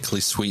Daisy, sickly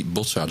sweet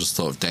butter. I just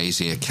thought of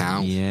Daisy, a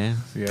cow,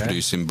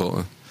 producing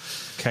butter.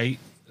 Kate,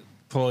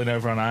 falling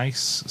over on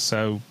ice.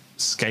 So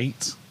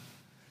skate.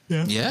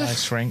 Yeah.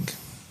 Ice rink.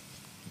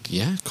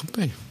 Yeah, could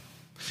be.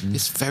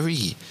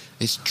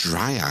 It's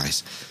dry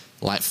ice.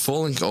 Like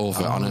falling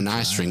over on an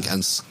ice rink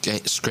and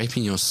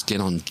scraping your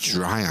skin on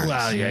dry ice.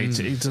 Well, yeah,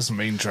 it doesn't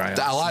mean dry ice.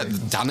 I like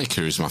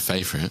Danica is my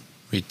favourite.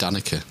 Read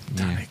Danica.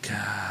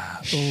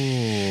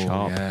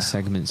 Sharp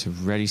segments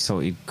of ready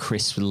salted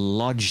crisp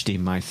lodged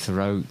in my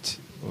throat.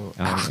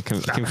 I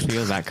can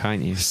feel that,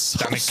 can't you?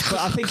 But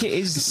I think it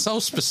is so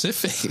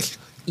specific.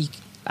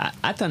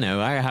 I don't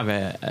know. I have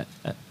a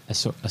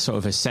sort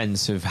of a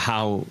sense of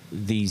how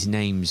these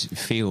names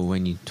feel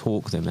when you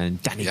talk them. And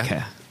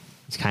Danica,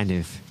 it's kind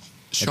of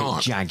a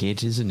bit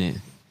jagged, isn't it?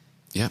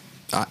 Yeah.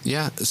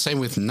 Same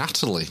with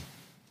Natalie.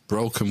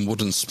 Broken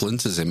wooden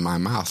splinters in my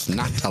mouth.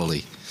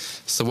 Natalie.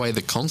 It's the way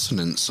the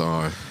consonants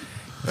are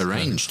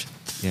arranged.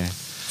 Yeah.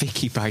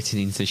 Vicky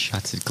biting into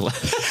shattered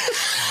glass.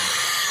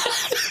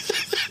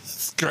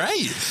 It's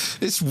great.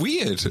 It's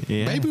weird.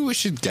 Yeah. Maybe we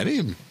should get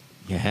him.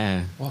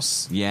 Yeah.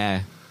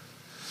 Yeah.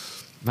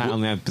 Might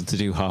only have to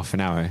do half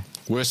an hour.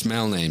 Worst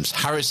male names.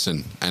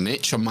 Harrison. An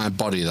itch on my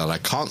body that I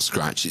can't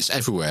scratch. It's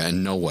everywhere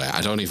and nowhere. I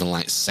don't even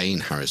like saying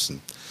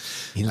Harrison.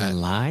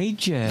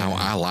 Elijah. Now,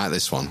 I like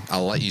this one.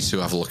 I'll let you two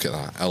have a look at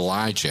that.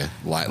 Elijah,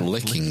 like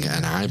licking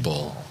an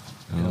eyeball.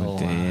 Oh,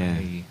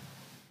 dear.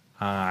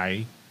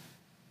 Eye.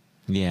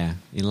 Yeah.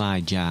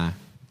 Elijah.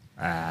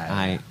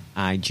 Eye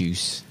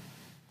juice.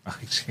 Eye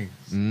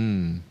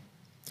juice.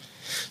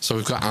 So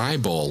we've got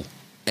eyeball.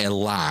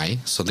 Eli,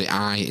 so the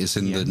I is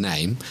in the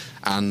name,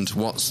 and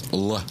what's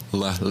Eli?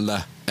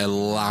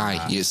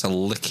 It's a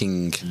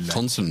licking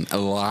consonant.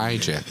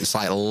 Elijah. It's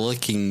like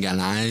licking an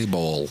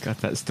eyeball. God,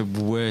 that's the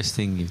worst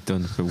thing you've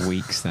done for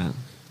weeks. That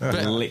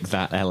lick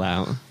that L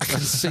out. I can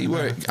see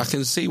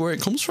where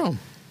it comes from.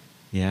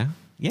 Yeah,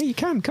 you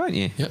can't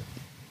you? Yep.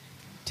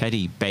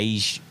 Teddy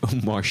beige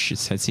unwashed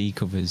settee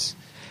covers.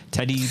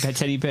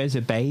 Teddy bears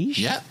are beige.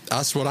 Yeah,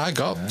 that's what I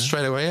got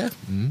straight away. Yeah.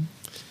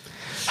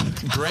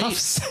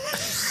 Great.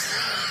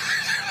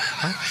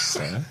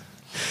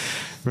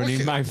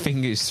 Running my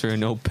fingers through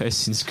an old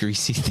person's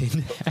greasy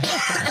thin hair.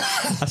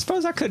 I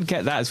suppose I could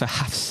get that as a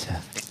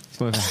Hafsa. It's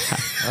more of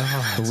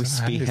a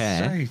wispy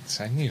hair. It's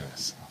so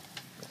tenuous.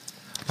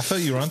 I thought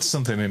you were onto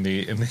something in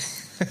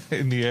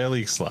the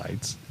early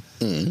slides.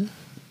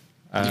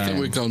 You think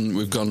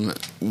we've gone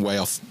way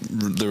off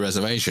the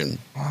reservation?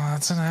 Oh, I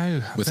don't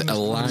know. With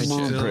Elijah.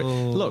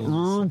 Look,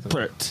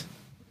 Rupert.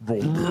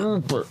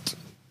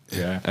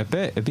 Yeah. A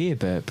beer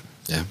burp.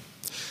 Yeah.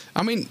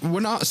 I mean,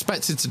 we're not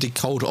expected to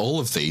decode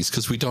all of these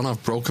because we don't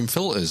have broken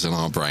filters in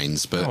our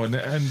brains. But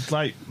and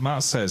like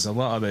Matt says, a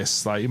lot of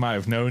this, like you might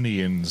have known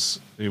Ians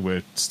who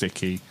were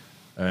sticky,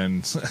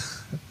 and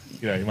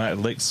you might have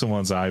licked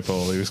someone's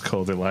eyeball who was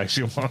called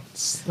Elijah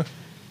once.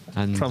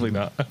 And probably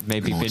not.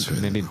 Maybe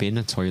been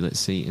a toilet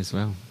seat as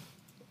well.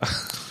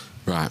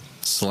 Right.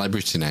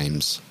 Celebrity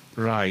names.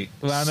 Right.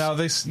 Well, now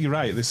you're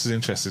right. This is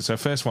interesting. So,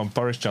 first one,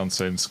 Boris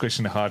Johnson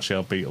squishing a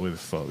hard-shelled beetle with a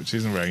foot, which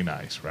isn't very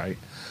nice, right?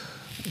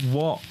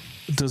 What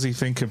does he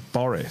think of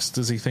Boris?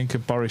 Does he think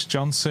of Boris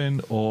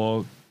Johnson,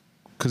 or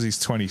because he's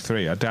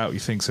 23? I doubt he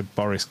thinks of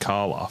Boris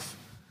Karloff.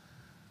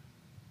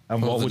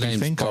 And what would he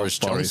think Boris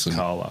of Boris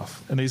Johnson. Karloff?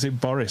 And is it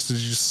Boris?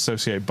 Does he just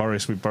associate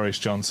Boris with Boris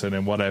Johnson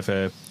and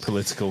whatever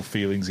political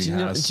feelings he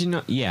has?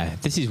 Yeah,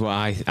 this is what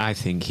I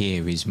think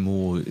here is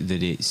more that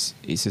this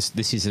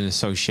is an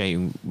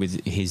association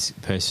with his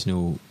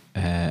personal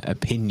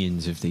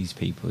opinions of these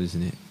people,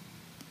 isn't it?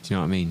 Do you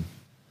know what I mean?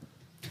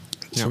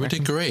 To a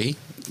degree,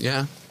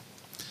 yeah.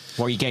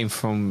 What are you getting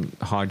from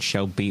hard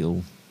shell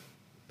beetle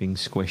being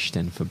squished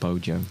then for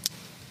Bojo?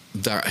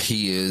 That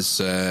he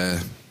is...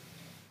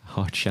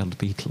 hard-shelled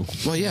beetle.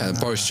 Well, yeah,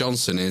 Boris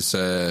Johnson is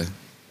not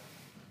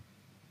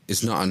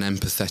an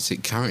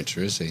empathetic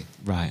character, is he?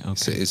 Right,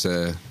 okay.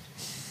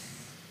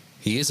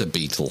 He is a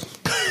beetle,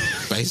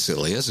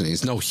 basically, isn't he?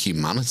 There's no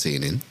humanity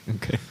in him.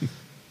 Okay.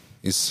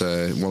 He's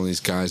one of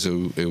these guys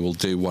who will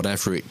do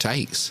whatever it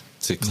takes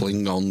to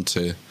cling on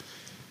to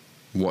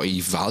what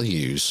he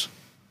values.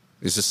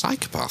 He's a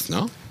psychopath,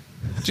 no?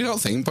 Do you not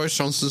think Boris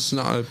Johnson's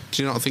not?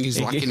 Do you not think he's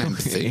lacking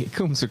empathy? He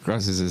comes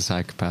across as a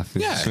psychopath.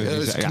 Yeah,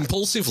 he's a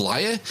compulsive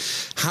liar.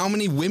 How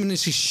many women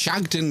has he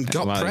shagged and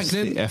got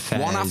pregnant?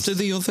 One after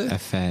the other.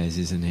 Affairs,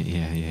 isn't it?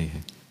 Yeah.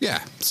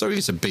 Yeah, so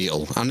he's a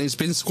beetle, and he's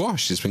been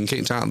squashed. He's been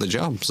kicked out of the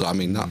job. So I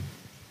mean,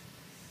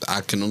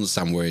 I can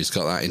understand where he's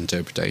got that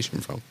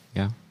interpretation from.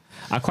 Yeah,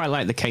 I quite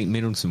like the Kate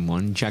Middleton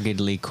one,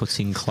 jaggedly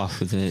cutting cloth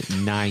with a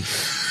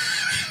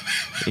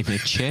knife in a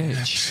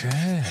church.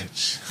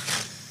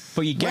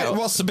 But you get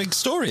what's the big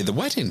story? The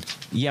wedding.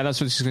 Yeah, that's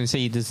what I was going to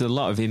say. There's a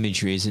lot of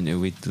imagery, isn't there,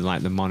 with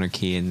like the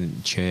monarchy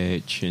and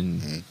church,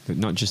 and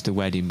not just the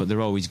wedding, but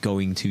they're always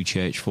going to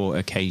church for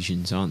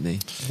occasions, aren't they?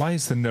 Why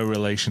is there no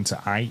relation to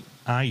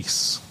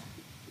Ice?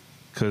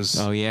 Because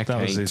that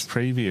Kate. was his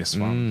previous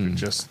one,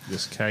 just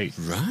Kate.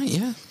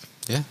 Right?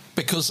 Yeah.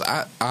 Because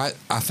I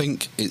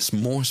think it's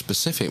more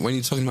specific when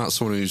you're talking about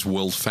someone who's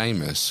world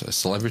famous, a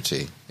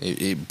celebrity.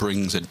 It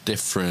brings a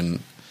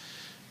different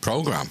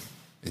program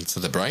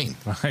into the brain.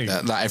 Right.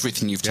 That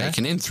everything you've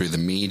taken in through the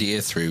media,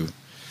 through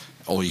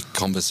all your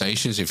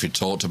conversations, if you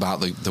talked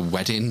about the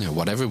wedding or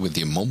whatever with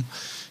your mum,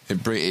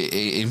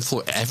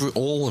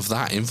 all of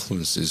that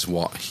influences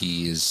what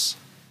he is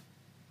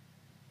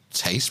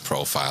taste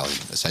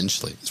profiling,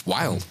 essentially. It's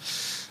wild.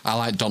 I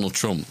like Donald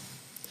Trump.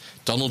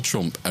 Donald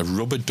Trump, a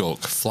rubber duck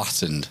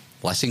flattened,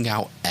 letting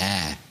out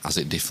air as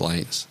it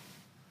deflates.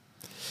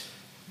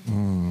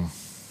 I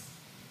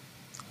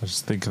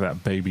just think of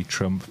that baby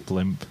Trump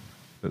blimp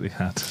that they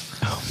had.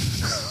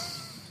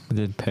 With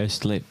the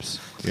pursed lips.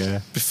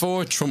 Yeah.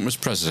 Before Trump was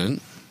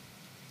president,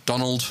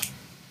 Donald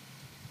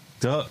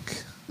Duck.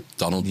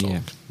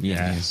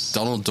 Yes.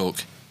 Donald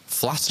Duck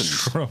flattened.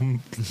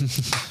 Trump.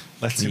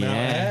 Letting out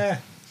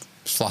air.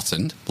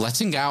 Flattened,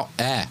 letting out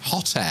air,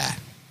 hot air.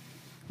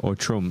 Or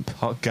Trump.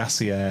 Hot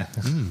gassy air.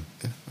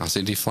 As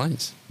it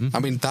deflates. I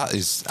mean,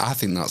 I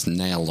think that's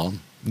nailed on.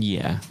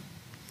 Yeah.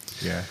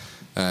 Yeah.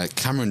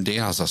 Cameron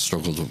Diaz I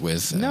struggled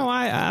with. No,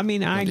 I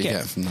mean, I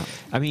get from that.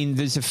 I mean,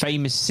 there's a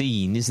famous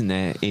scene, isn't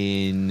there,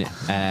 in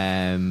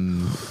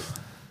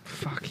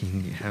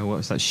fucking hell, what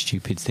was that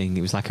stupid thing?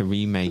 It was like a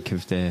remake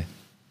of the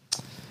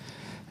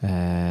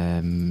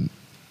 70s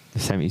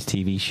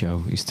TV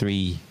show. It was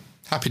 3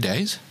 Happy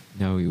Days?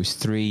 No, it was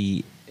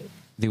 3.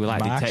 They were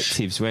like MASH?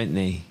 detectives, weren't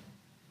they?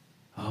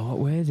 Oh, what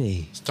were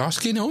they?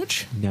 Starsky and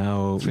Hutch?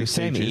 No, Three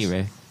same Stooges.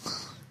 era.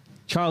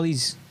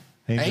 Charlie's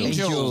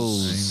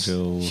Angels.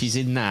 She's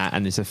in that,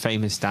 and there's a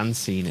famous dance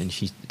scene, and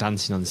she's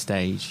dancing on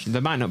stage.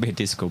 There might not be a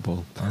disco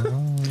ball.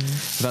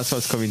 That's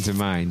what's coming to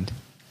mind.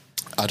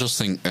 I just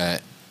think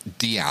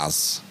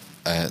Diaz,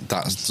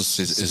 that's just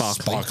his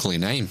sparkly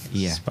name.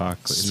 Yeah.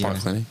 Sparkly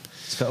name.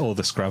 It's got all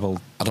the Scrabble.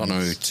 I don't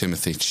know who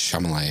Timothy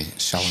Chalamet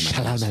is.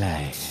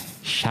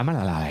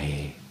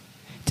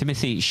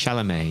 Timothy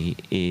Chalamet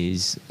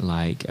is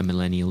like a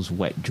millennial's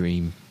wet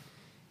dream.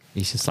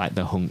 He's just like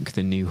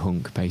the new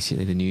hunk,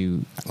 basically. The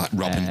new... Like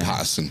Robin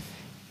Patterson.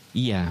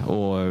 Yeah,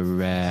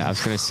 or I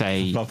was going to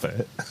say...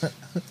 Robert.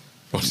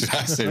 What did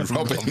I say?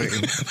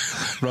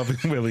 Robin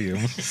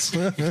Williams.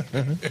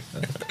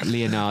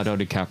 Leonardo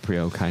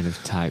DiCaprio kind of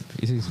type.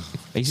 He's in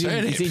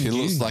he Dune.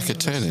 looks like a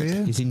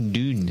turnip. He's in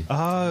Dune.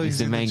 Oh, he's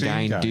the main guy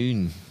in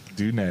Dune.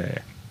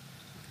 Dune.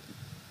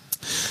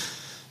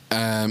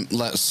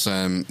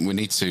 We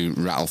need to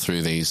rattle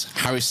through these.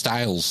 Harry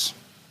Styles.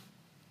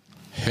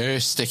 Hair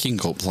sticking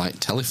up like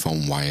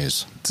telephone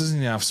wires. Doesn't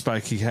he have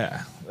spiky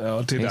hair?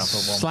 Or did have at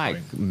one It's like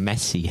point.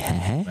 messy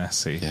hair.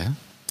 Messy. Yeah.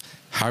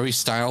 Harry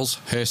Styles,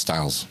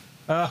 hairstyles.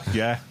 Oh,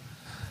 yeah.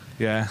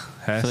 Yeah,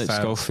 Philip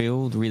hairstyle.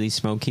 Schofield, really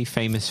smoky,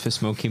 famous for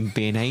smoking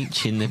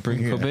B&H in the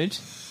broom cupboard.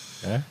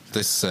 Yeah.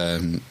 This,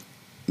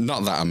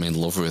 not that I'm in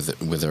love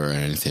with her or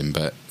anything,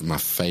 but my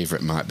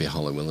favourite might be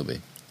Holly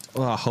Willoughby.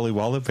 Oh, Holly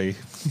Wallaby.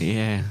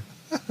 Yeah.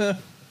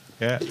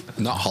 Yeah.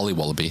 Not Holly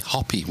Wallaby,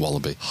 Hoppy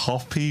Wallaby.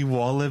 Hoppy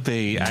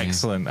Wallaby. Yeah.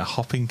 Excellent. A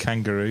hopping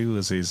kangaroo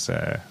was his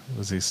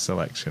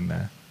selection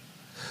there.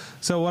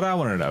 So what I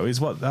want to know is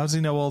how does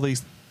he know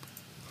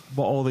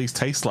what all these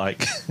taste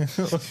like?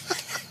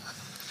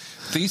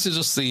 These are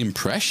just the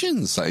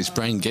impressions that his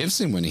brain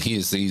gives him when he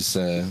hears these.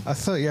 I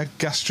thought he had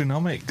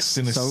gastronomics,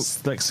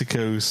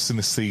 lexico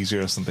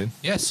synesthesia or something.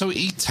 Yeah, so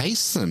he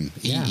tastes them.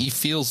 Yeah. He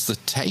feels the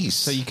taste.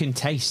 So you can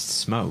taste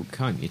smoke,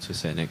 can't you, to a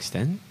certain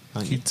extent?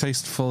 Can't You you?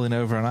 taste falling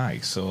over on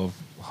ice or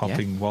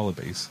hopping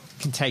wallabies.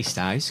 You can taste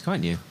ice,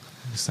 can't you?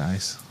 It's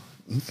nice.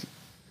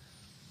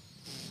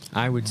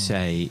 I would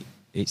say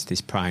it's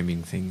this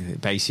priming thing.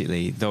 That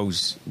basically,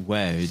 those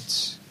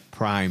words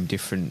prime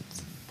different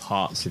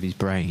parts of his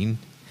brain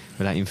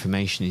where that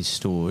information is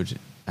stored,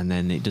 and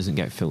then it doesn't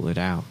get filtered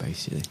out,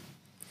 basically.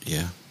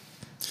 Yeah.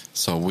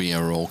 So we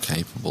are all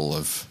capable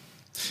of.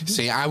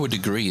 See, I would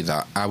agree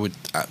that I would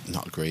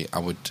not agree. I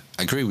would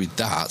agree with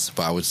that,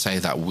 but I would say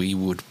that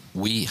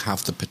we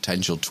have the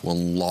potential to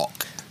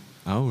unlock.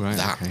 Oh, right.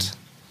 That. Okay.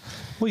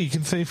 Well, you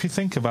can if you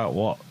think about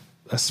what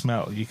a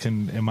smell, you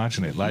can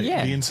imagine it. Like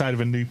the inside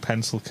of a new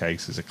pencil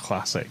case is a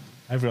classic.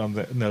 Everyone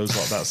that knows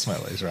what that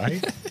smell is,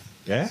 right?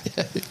 Yeah?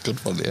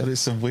 Good one, yeah. But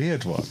it's a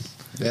weird one.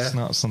 Yeah. It's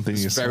not something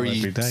you smell very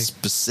every day.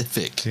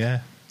 specific. Yeah.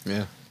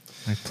 Yeah.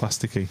 Like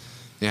plasticky.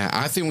 Yeah,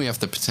 I think we have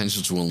the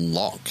potential to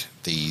unlock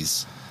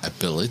these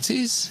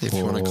abilities, if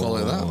you want to call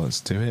it that. Let's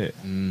do it.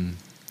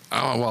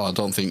 Oh, well, I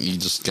don't think you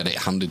just get it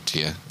handed to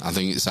you. I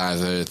think it's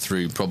either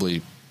through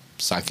probably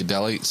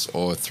psychedelics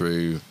or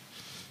through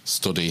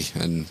study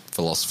and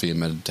philosophy and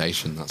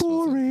meditation. That's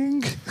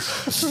boring.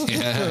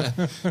 Yeah.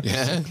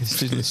 Yeah.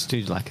 Let's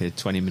do like a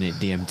 20-minute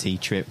DMT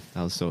trip.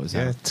 That'll sort us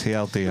Yeah, out.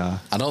 TLDR.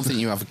 I don't think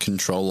you have a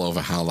control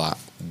over how that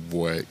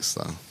works,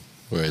 though.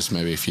 Whereas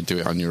maybe if you do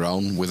it on your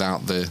own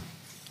without the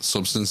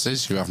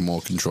substances, you have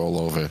more control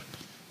over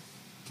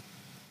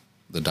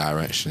the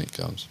direction it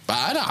goes. But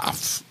I don't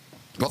have...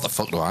 What the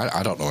fuck do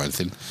I don't know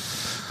anything.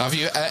 Have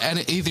you...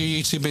 either of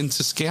you two been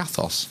to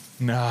Skiathos?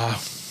 No.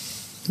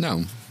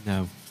 No.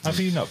 No. Have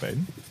you not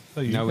been?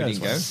 Oh, No, we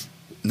didn't go.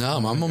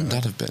 No, my mum and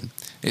dad have been.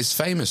 It's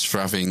famous for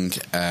having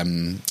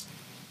an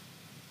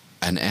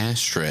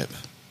airstrip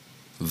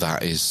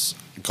that is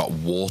got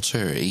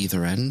water at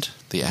either end,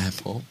 the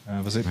airport.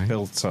 Was it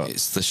built up?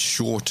 It's the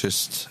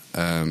shortest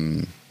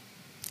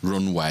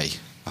runway,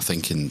 I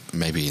think,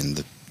 maybe in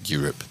the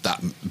Europe.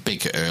 That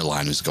big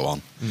airliners go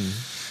on.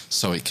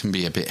 So it can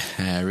be a bit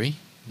hairy.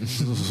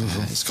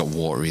 It's got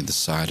water either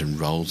side and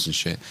roads and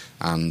shit.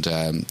 And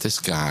this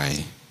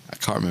guy... I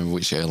can't remember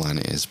which airline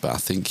it is, but I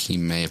think he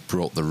may have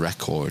broke the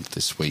record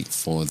this week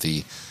for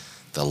the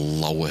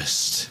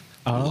lowest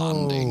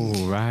landing.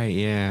 Oh, right,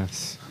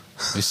 yes.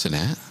 Isn't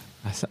it?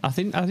 I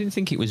didn't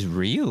think it was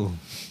real.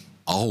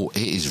 Oh,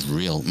 it is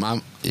real. My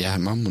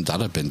mum and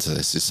dad have been to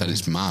this. They said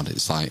it's mad.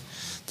 It's like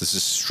there's a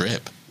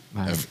strip,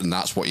 and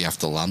that's what you have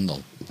to land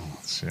on. Oh,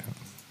 shit.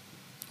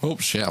 Oh,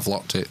 shit, I've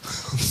locked it.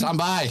 Stand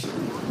by.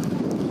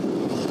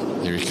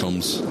 Here he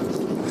comes.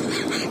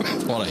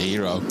 What a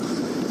hero.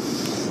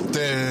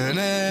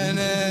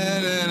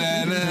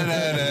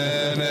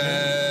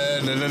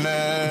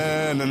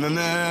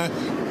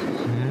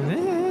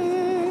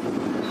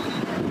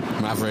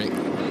 Maverick.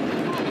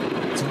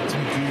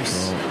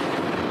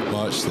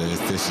 Watch this.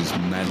 This is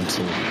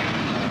mental.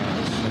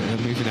 They're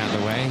moving out of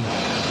the way.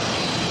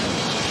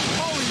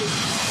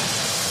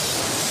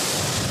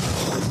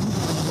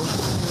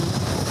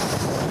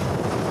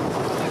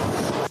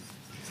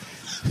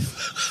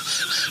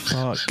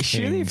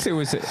 Surely if there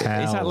was... Is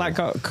that like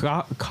got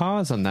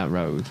cars on that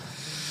road?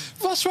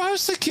 That's what I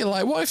was thinking.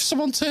 Like, what if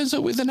someone turns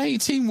up with an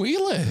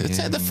 18-wheeler? It'd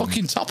take the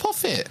fucking top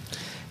off it.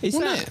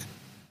 Wouldn't it?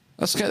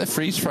 Let's get the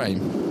freeze frame.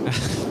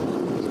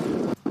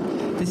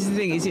 This is the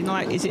thing. Is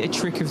it a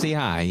trick of the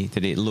eye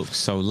that it looks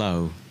so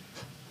low?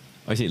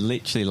 Or is it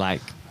literally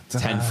like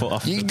 10 foot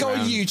off You the can go on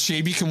ground?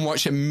 YouTube, you can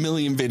watch a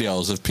million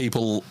videos of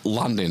people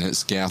landing at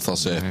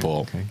Skiathos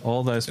Airport. Okay.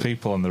 All those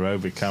people on the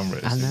road with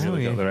cameras I know,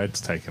 nearly yeah. got their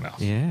heads taken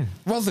off. Yeah.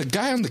 Well, the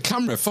guy on the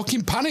camera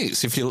fucking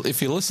panics if you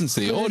listen to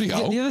the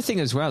audio. The other thing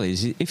as well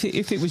is if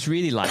it was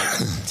really like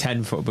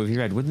 10 foot above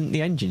your head, wouldn't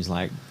the engines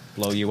like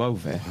blow you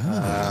over?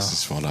 This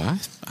is what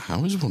I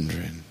was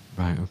wondering.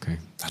 Right, okay.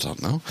 I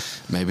don't know.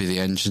 Maybe the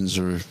engines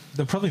are...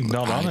 They're probably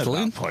not on at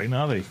idling. that point,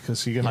 are they?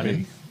 Because you're going to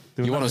be...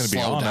 they're You not want to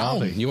gonna be slow on, are down.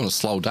 they? You want to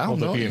slow down, Well,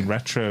 they'll don't be you? in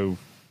retro...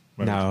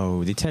 mode.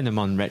 No, they turn them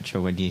on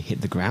retro when you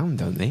hit the ground,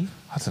 don't they?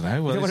 I don't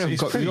know. Well, You don't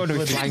it's wanna pretty go- you don't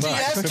wanna bloody fly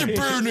black. back.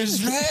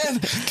 Afterburners, man!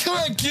 Come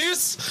on,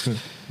 Goose!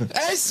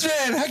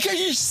 Adrian, I got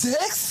you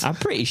 6! I'm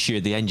pretty sure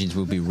the engines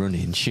will be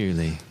running,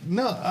 surely.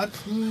 No, I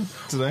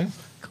don't know.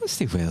 course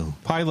they will.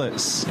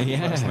 Pilots.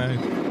 Yeah. Let us know.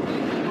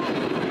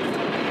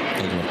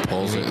 They're going to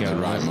pause it at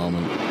the right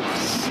moment. Guy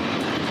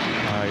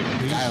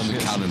on the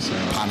cannon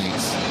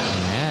panics.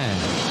 Yeah.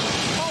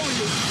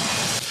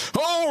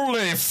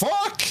 Holy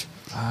fuck!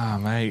 Ah,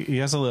 mate, he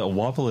has a little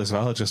wobble as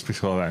well just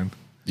before then.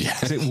 Yeah.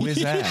 Is it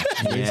Wizz Air?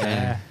 Wizz Yeah.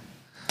 Air.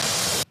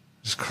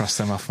 Just cross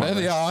them off. There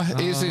they are.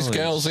 Here's these Holy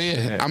girls here.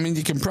 shit. I mean,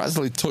 you can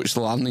practically touch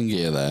the landing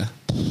gear there.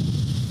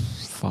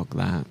 Fuck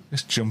that.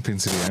 Just jump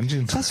into the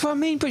engine. That's what I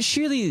mean, but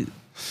surely...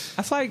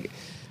 I feel like...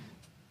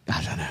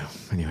 I don't know.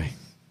 Anyway.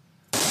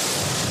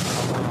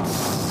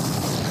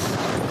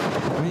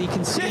 I mean, you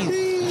can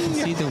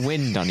see the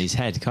wind on his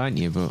head, can't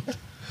you? But...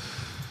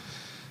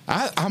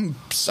 I'm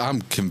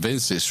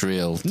convinced it's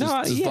real.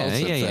 No,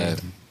 yeah.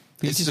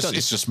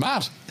 It's just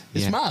mad.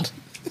 It's mad.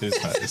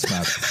 It's mad. It's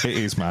mad. It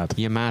is mad.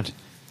 You're mad.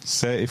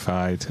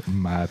 Certified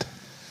mad.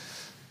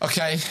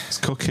 Okay, It's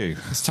cuckoo.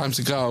 it's time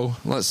to go.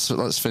 Let's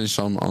finish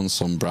on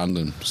some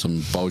Brandon,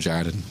 some Bo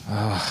Jardin.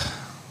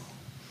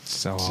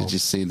 So Did you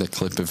see the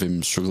clip of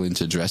him struggling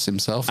to dress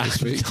himself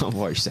this week? I've not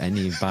watched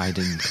any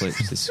Biden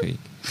clips this week.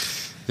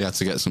 He had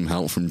to get some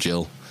help from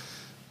Jill.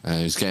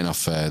 He was getting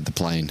off the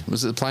plane.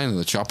 Was it the plane or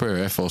the chopper or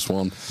Air Force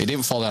One? He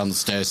didn't fall down the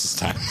stairs this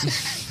time.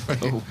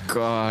 Oh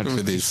God!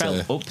 With He his, fell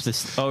up the.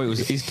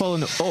 He's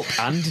fallen up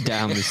and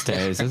down the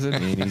stairs, hasn't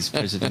he? In his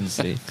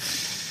presidency.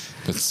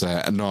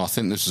 But no, I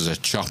think this was a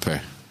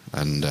chopper,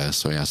 and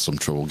so he has some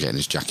trouble getting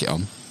his jacket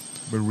on.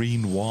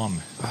 Marine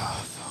One.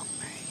 Oh fuck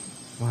me!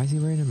 Why is he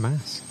wearing a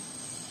mask?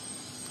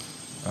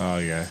 Oh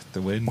yeah,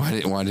 the wind.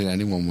 Why did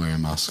anyone wear a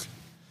mask?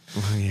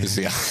 Oh, yeah.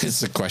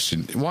 It's the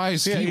question. Why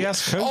is Yeah, he has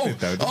COVID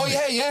though.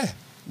 Doesn't he? yeah.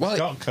 Well,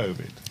 Got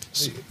COVID.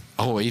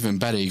 even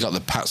better. He got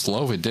the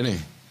Paxlovid, didn't he?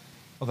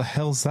 What the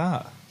hell's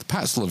that? The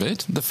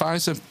Paxlovid, the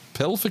Pfizer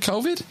pill for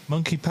COVID.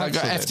 Monkey That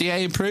got Paxlovid.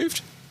 FDA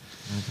approved.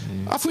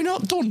 Have we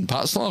not done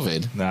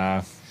Paxlovid?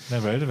 Nah,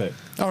 never heard of it.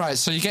 All right,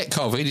 so you get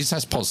COVID, you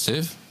test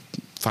positive.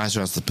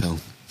 Pfizer has the pill.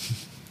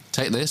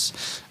 Take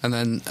this, and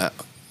then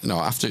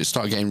after it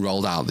started getting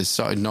rolled out, they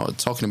started not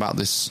talking about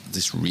this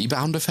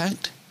rebound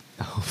effect.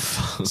 Oh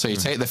fuck! So you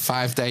take the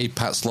 5-day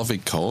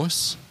Paxlovid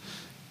course,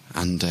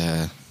 and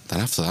then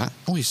after that,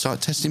 you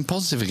start testing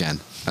positive again,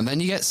 and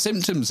then you get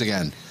symptoms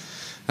again.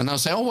 And they'll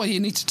say, you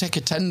need to take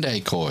a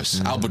 10-day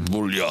course. Albert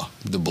Bullia,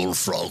 the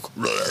bullfrog.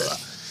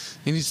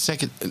 You need to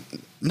take it.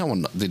 No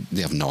one.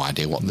 They have no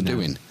idea what they're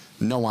doing.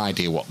 No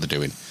idea what they're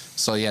doing.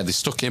 So yeah, they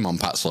stuck him on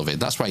Paxlovid.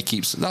 That's why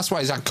he's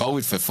had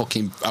COVID for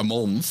fucking a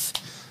month.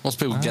 Most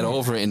people get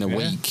over it in a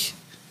week.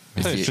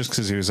 I thought it's just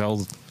because he was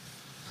old.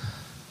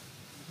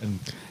 And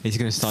He's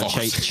going to start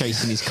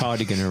chasing his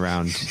cardigan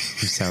around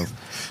himself.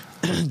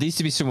 There used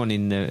to be someone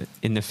in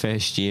the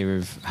first year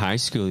of high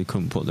school who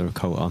couldn't put their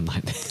coat on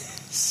like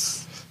this.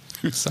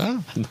 Who's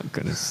that? I'm not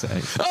going to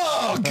say.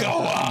 Oh, go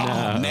on!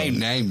 No. Name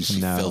names,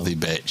 you filthy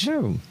bitch.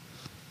 No.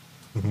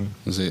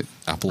 Was it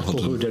Applehood?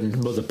 Applehood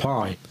and Mother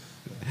Pie.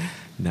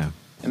 No.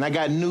 And I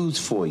got news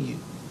for you.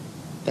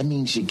 That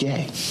means you're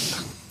gay.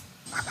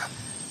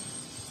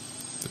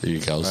 There you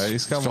go. Right,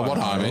 he's got one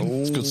arm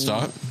in. It's a good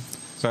start.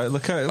 So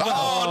look at it.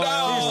 Oh,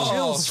 no! It's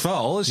Jill's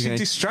fault. She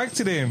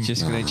distracted him.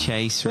 Just going to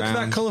chase Look around.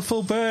 at that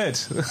colourful bird.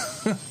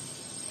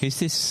 Who's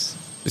this?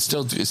 It's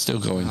still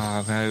going.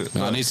 Oh, no.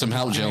 I need some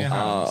help, Jill.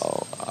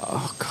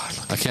 Oh God!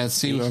 I can't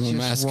see where my He's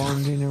mask. just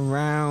wandering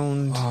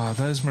around. Oh,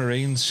 those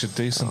Marines should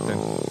do something.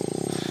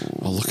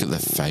 Oh, look at the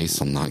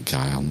face on that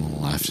guy on the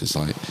left. It's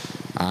like,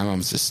 I'm having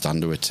to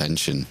stand to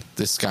attention.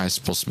 This guy's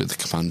supposed to be the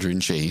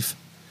commander-in-chief.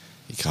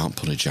 He can't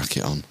put a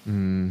jacket on.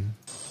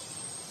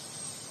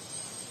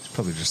 He's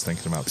probably just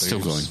thinking about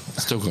Still going.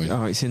 Still going.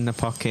 Oh, it's in the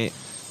pocket.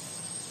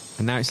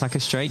 And now it's like a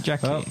straight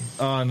jacket.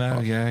 Oh no,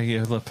 yeah,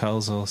 your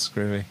lapel's all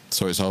screwy.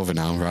 So it's over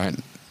now, right?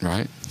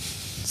 Right?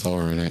 It's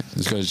over, innit?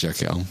 He's got his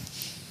jacket on.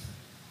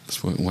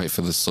 Just wait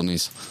for the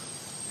sunnies.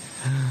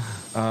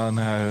 Oh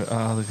no,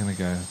 they're going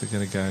to go.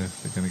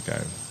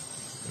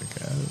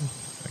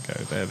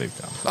 There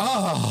they've gone.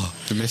 Oh,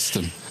 they missed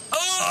him.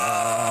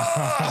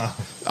 Oh!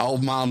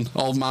 old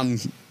man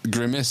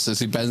grimace as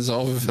he bends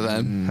over for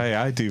them. Hey,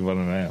 I do want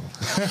to know.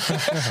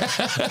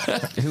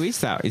 Who is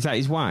that? Is that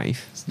his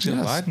wife? Jill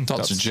Biden.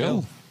 Dr.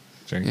 Jill.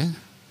 Yeah.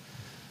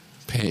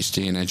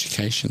 PhD in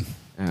education.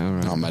 Oh,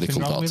 right. Not a medical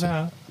Nothing wrong with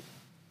doctor. that.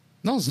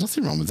 No, there's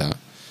nothing wrong with that.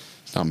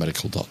 It's not a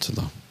medical doctor,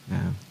 though. No.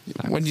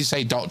 When you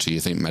say doctor, you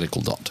think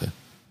medical doctor.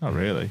 Not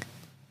really.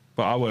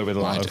 But I work with a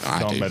lot of I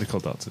do. non-medical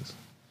doctors.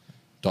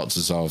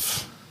 Doctors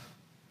of...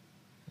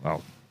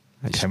 Well,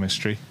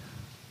 chemistry.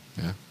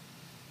 Yeah.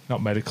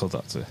 Not medical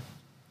doctor.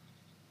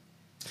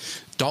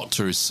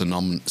 Doctor is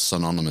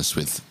synonymous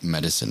with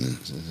medicine,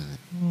 isn't it?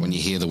 When you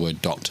hear the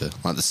word doctor,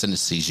 like the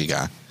synesthesia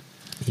guy.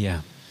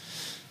 Yeah.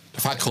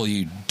 If I call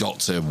you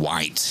Dr.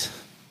 White...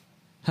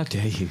 How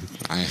dare you?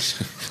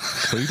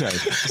 Cluedo.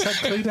 Is that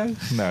Cluedo?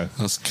 No.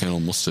 That's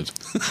Colonel Mustard.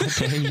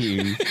 How dare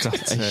you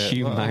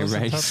assume my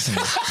race?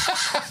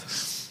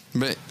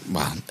 But,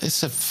 well,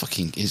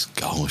 it's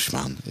gosh,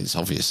 man. It's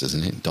obvious,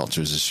 isn't it? Doctor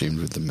is assumed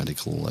with the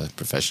medical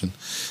profession.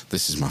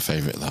 This is my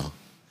favourite, though.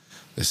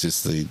 This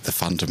is the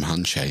phantom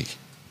handshake.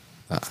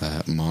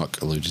 that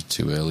Mark alluded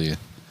to earlier.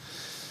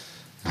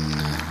 And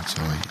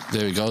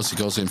there he goes. He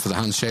goes in for the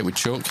handshake with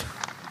Chuck.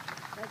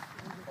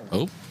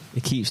 Oh. He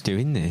keeps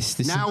doing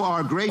this. Now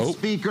our great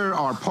speaker,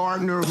 our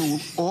partner, who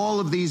all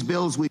of these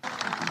bills we...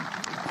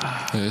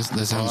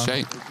 There's a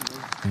handshake.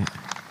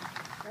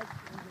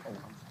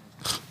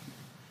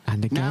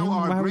 And again, now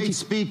our great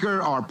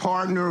speaker, our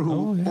partner,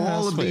 who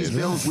all of these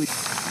bills we...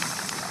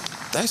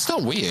 That's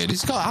not weird.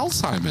 He's got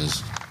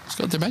Alzheimer's. He's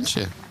got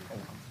dementia.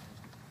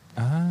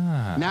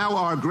 Now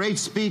our great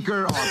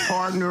speaker, our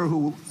partner,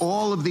 who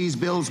all of these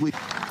bills we...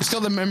 He's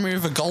got the memory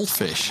of a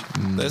goldfish.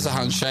 There's a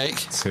handshake.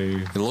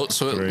 2. He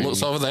looks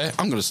over there.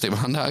 I'm going to stick my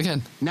hand out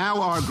again.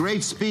 Now our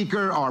great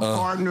speaker, our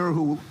partner,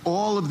 who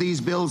all of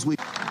these bills we...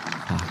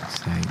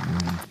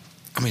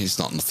 I mean, it's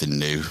not nothing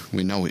new.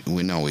 We know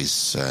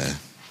he's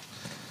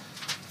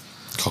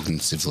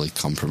cognitively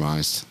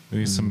compromised. We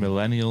need some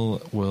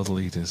millennial world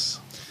leaders.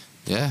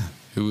 Yeah,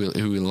 who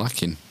we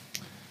lacking?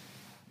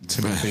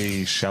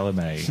 Timothy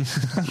Chalamet.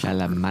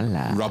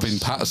 Shalamala. Robin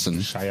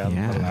Patterson.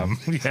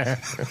 Yeah.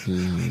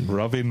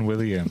 Robin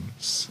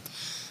Williams.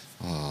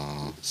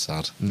 Oh,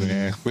 sad.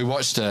 Yeah. We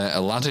watched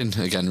Aladdin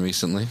again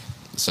recently.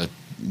 It's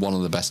one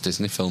of the best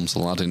Disney films,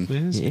 Aladdin.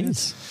 It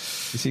is.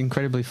 It's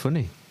incredibly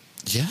funny.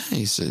 Yeah,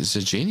 he's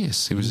a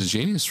genius. He was a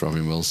genius,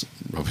 Robin Wilson.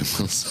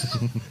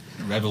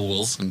 Rebel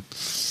Wilson.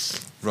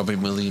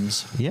 Robin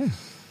Williams. Yeah.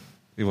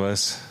 He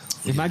was.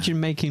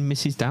 Imagine making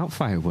Mrs.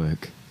 Doubtfire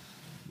work.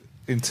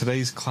 In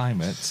today's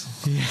climate.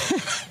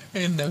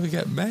 It'd never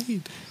get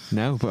made.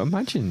 No, but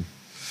imagine.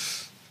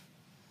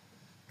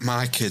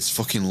 My kids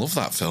fucking love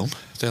that film.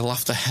 They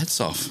laugh their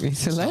heads off.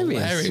 It's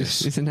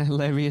hilarious. It's an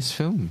hilarious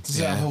film. Does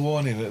it have a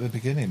warning at the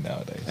beginning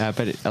nowadays?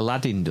 But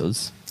Aladdin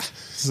does.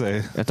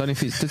 So. I don't know if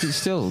does it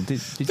still?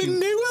 The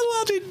new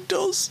Aladdin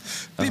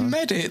does. They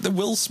made it, the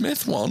Will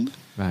Smith one,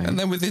 right. And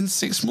then within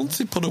 6 months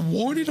they put a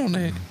warning on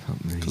it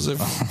because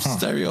of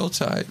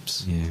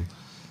stereotypes. Yeah.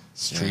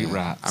 Street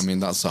rats. I mean,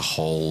 that's a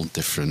whole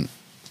different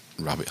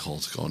rabbit hole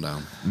to go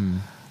down.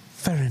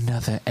 For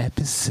another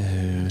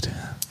episode.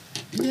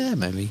 Yeah,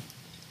 maybe.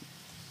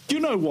 You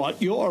know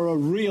what? You're a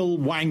real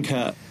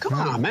wanker. Come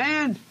on,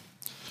 man.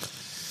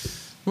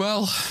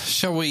 Well,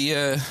 shall we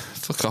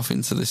fuck off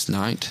into this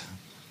night?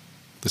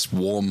 This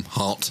warm,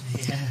 hot,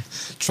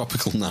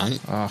 tropical night.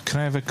 Oh, can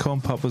I have a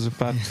corn pop as a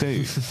bad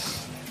dude?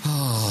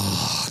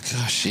 Oh,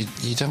 gosh,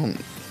 you don't...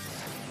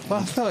 Well,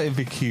 I thought it'd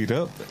be queued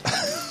up.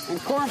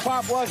 And corn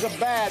pop was a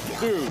bad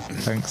dude.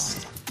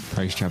 Thanks.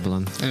 Praise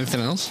Javelin.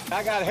 Anything else?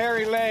 I got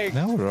hairy legs.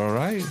 No, we're all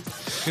right.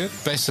 Good.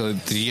 Basically,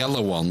 the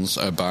yellow ones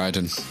are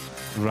Biden.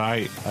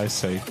 Right, I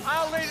see.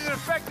 I'll lead an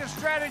effective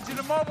strategy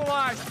to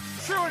mobilize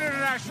true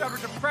international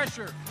effort to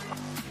pressure.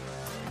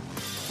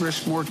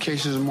 Risk more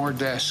cases and more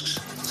deaths.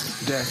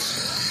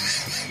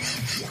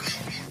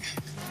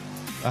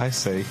 I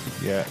see,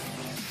 yeah.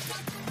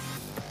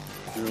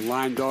 You're a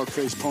lying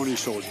dog-faced pony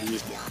soldier.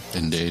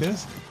 Indeed.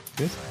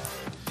 Good.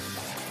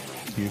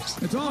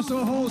 It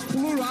also holds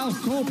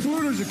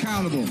polluters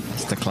accountable.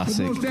 It's the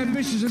classic. The most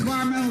ambitious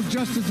environmental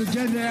justice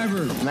agenda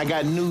ever. And I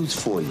got news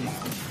for you.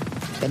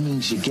 That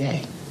means you're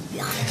gay.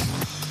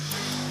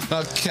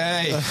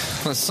 Okay,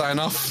 let's sign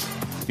off.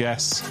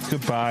 Yes,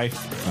 goodbye.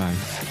 Bye.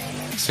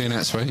 See you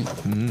next week.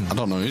 I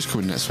don't know who's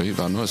coming next week,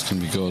 but I know it's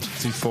going to be good.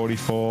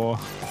 244.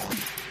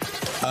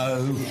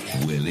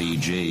 Oh, Willie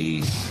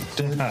G.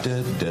 Da,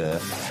 da, da.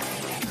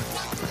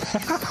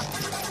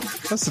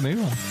 That's a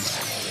new one.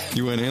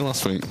 You weren't here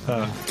last week.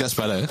 Gets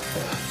better.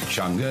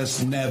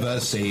 Chungus never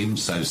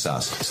seems so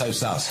sus. So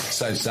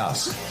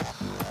sus.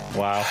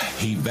 Wow.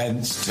 He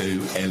vents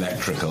to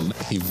electrical.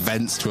 He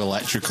vents to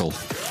electrical.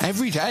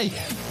 Every day.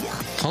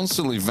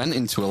 Constantly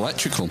venting to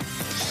electrical.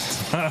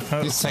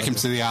 Let's take him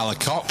to the Isle of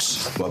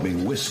Cox. Well,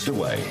 being whisked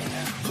away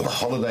for the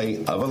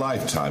holiday of a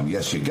lifetime.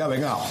 Yes, you're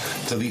going up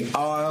to the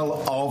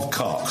Isle of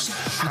Cox.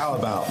 How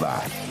about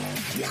that?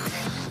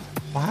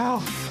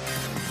 Wow.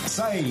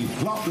 Save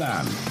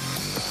Plotland.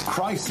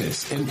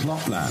 Crisis in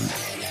Plotland.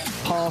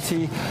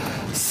 Party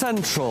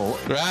Central.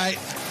 Right.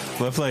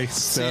 Lovely.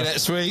 See you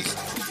next week.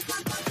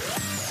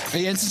 Are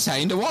you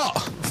entertained or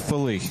what?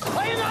 Fully.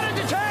 Are you not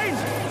entertained?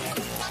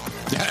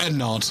 A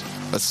nod.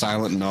 A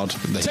silent nod.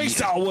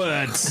 Taste our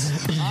words.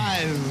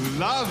 I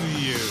love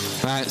you.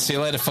 Right, see you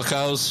later,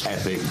 fuckos.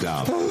 Epic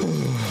dub.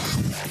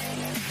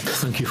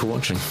 Thank you for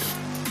watching.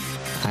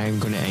 I'm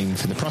going to aim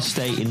for the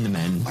prostate in the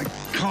men. I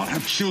can't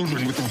have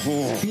children with a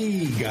whore.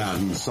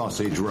 Vegan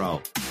sausage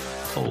roll.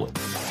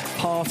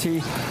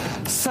 Party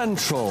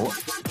Central.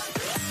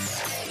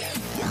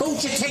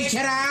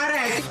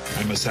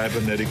 I must have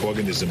an erotic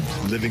organism,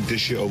 living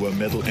tissue over a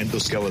metal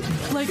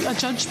endoskeleton. Like a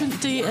judgment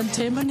day and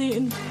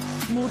terminating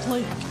mode,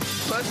 like.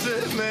 That's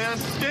it, man.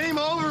 Game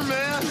over,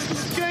 man.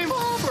 Game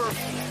over.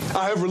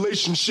 I have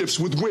relationships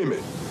with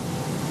women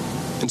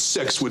and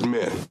sex with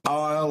men.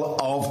 Isle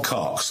of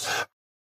Cox.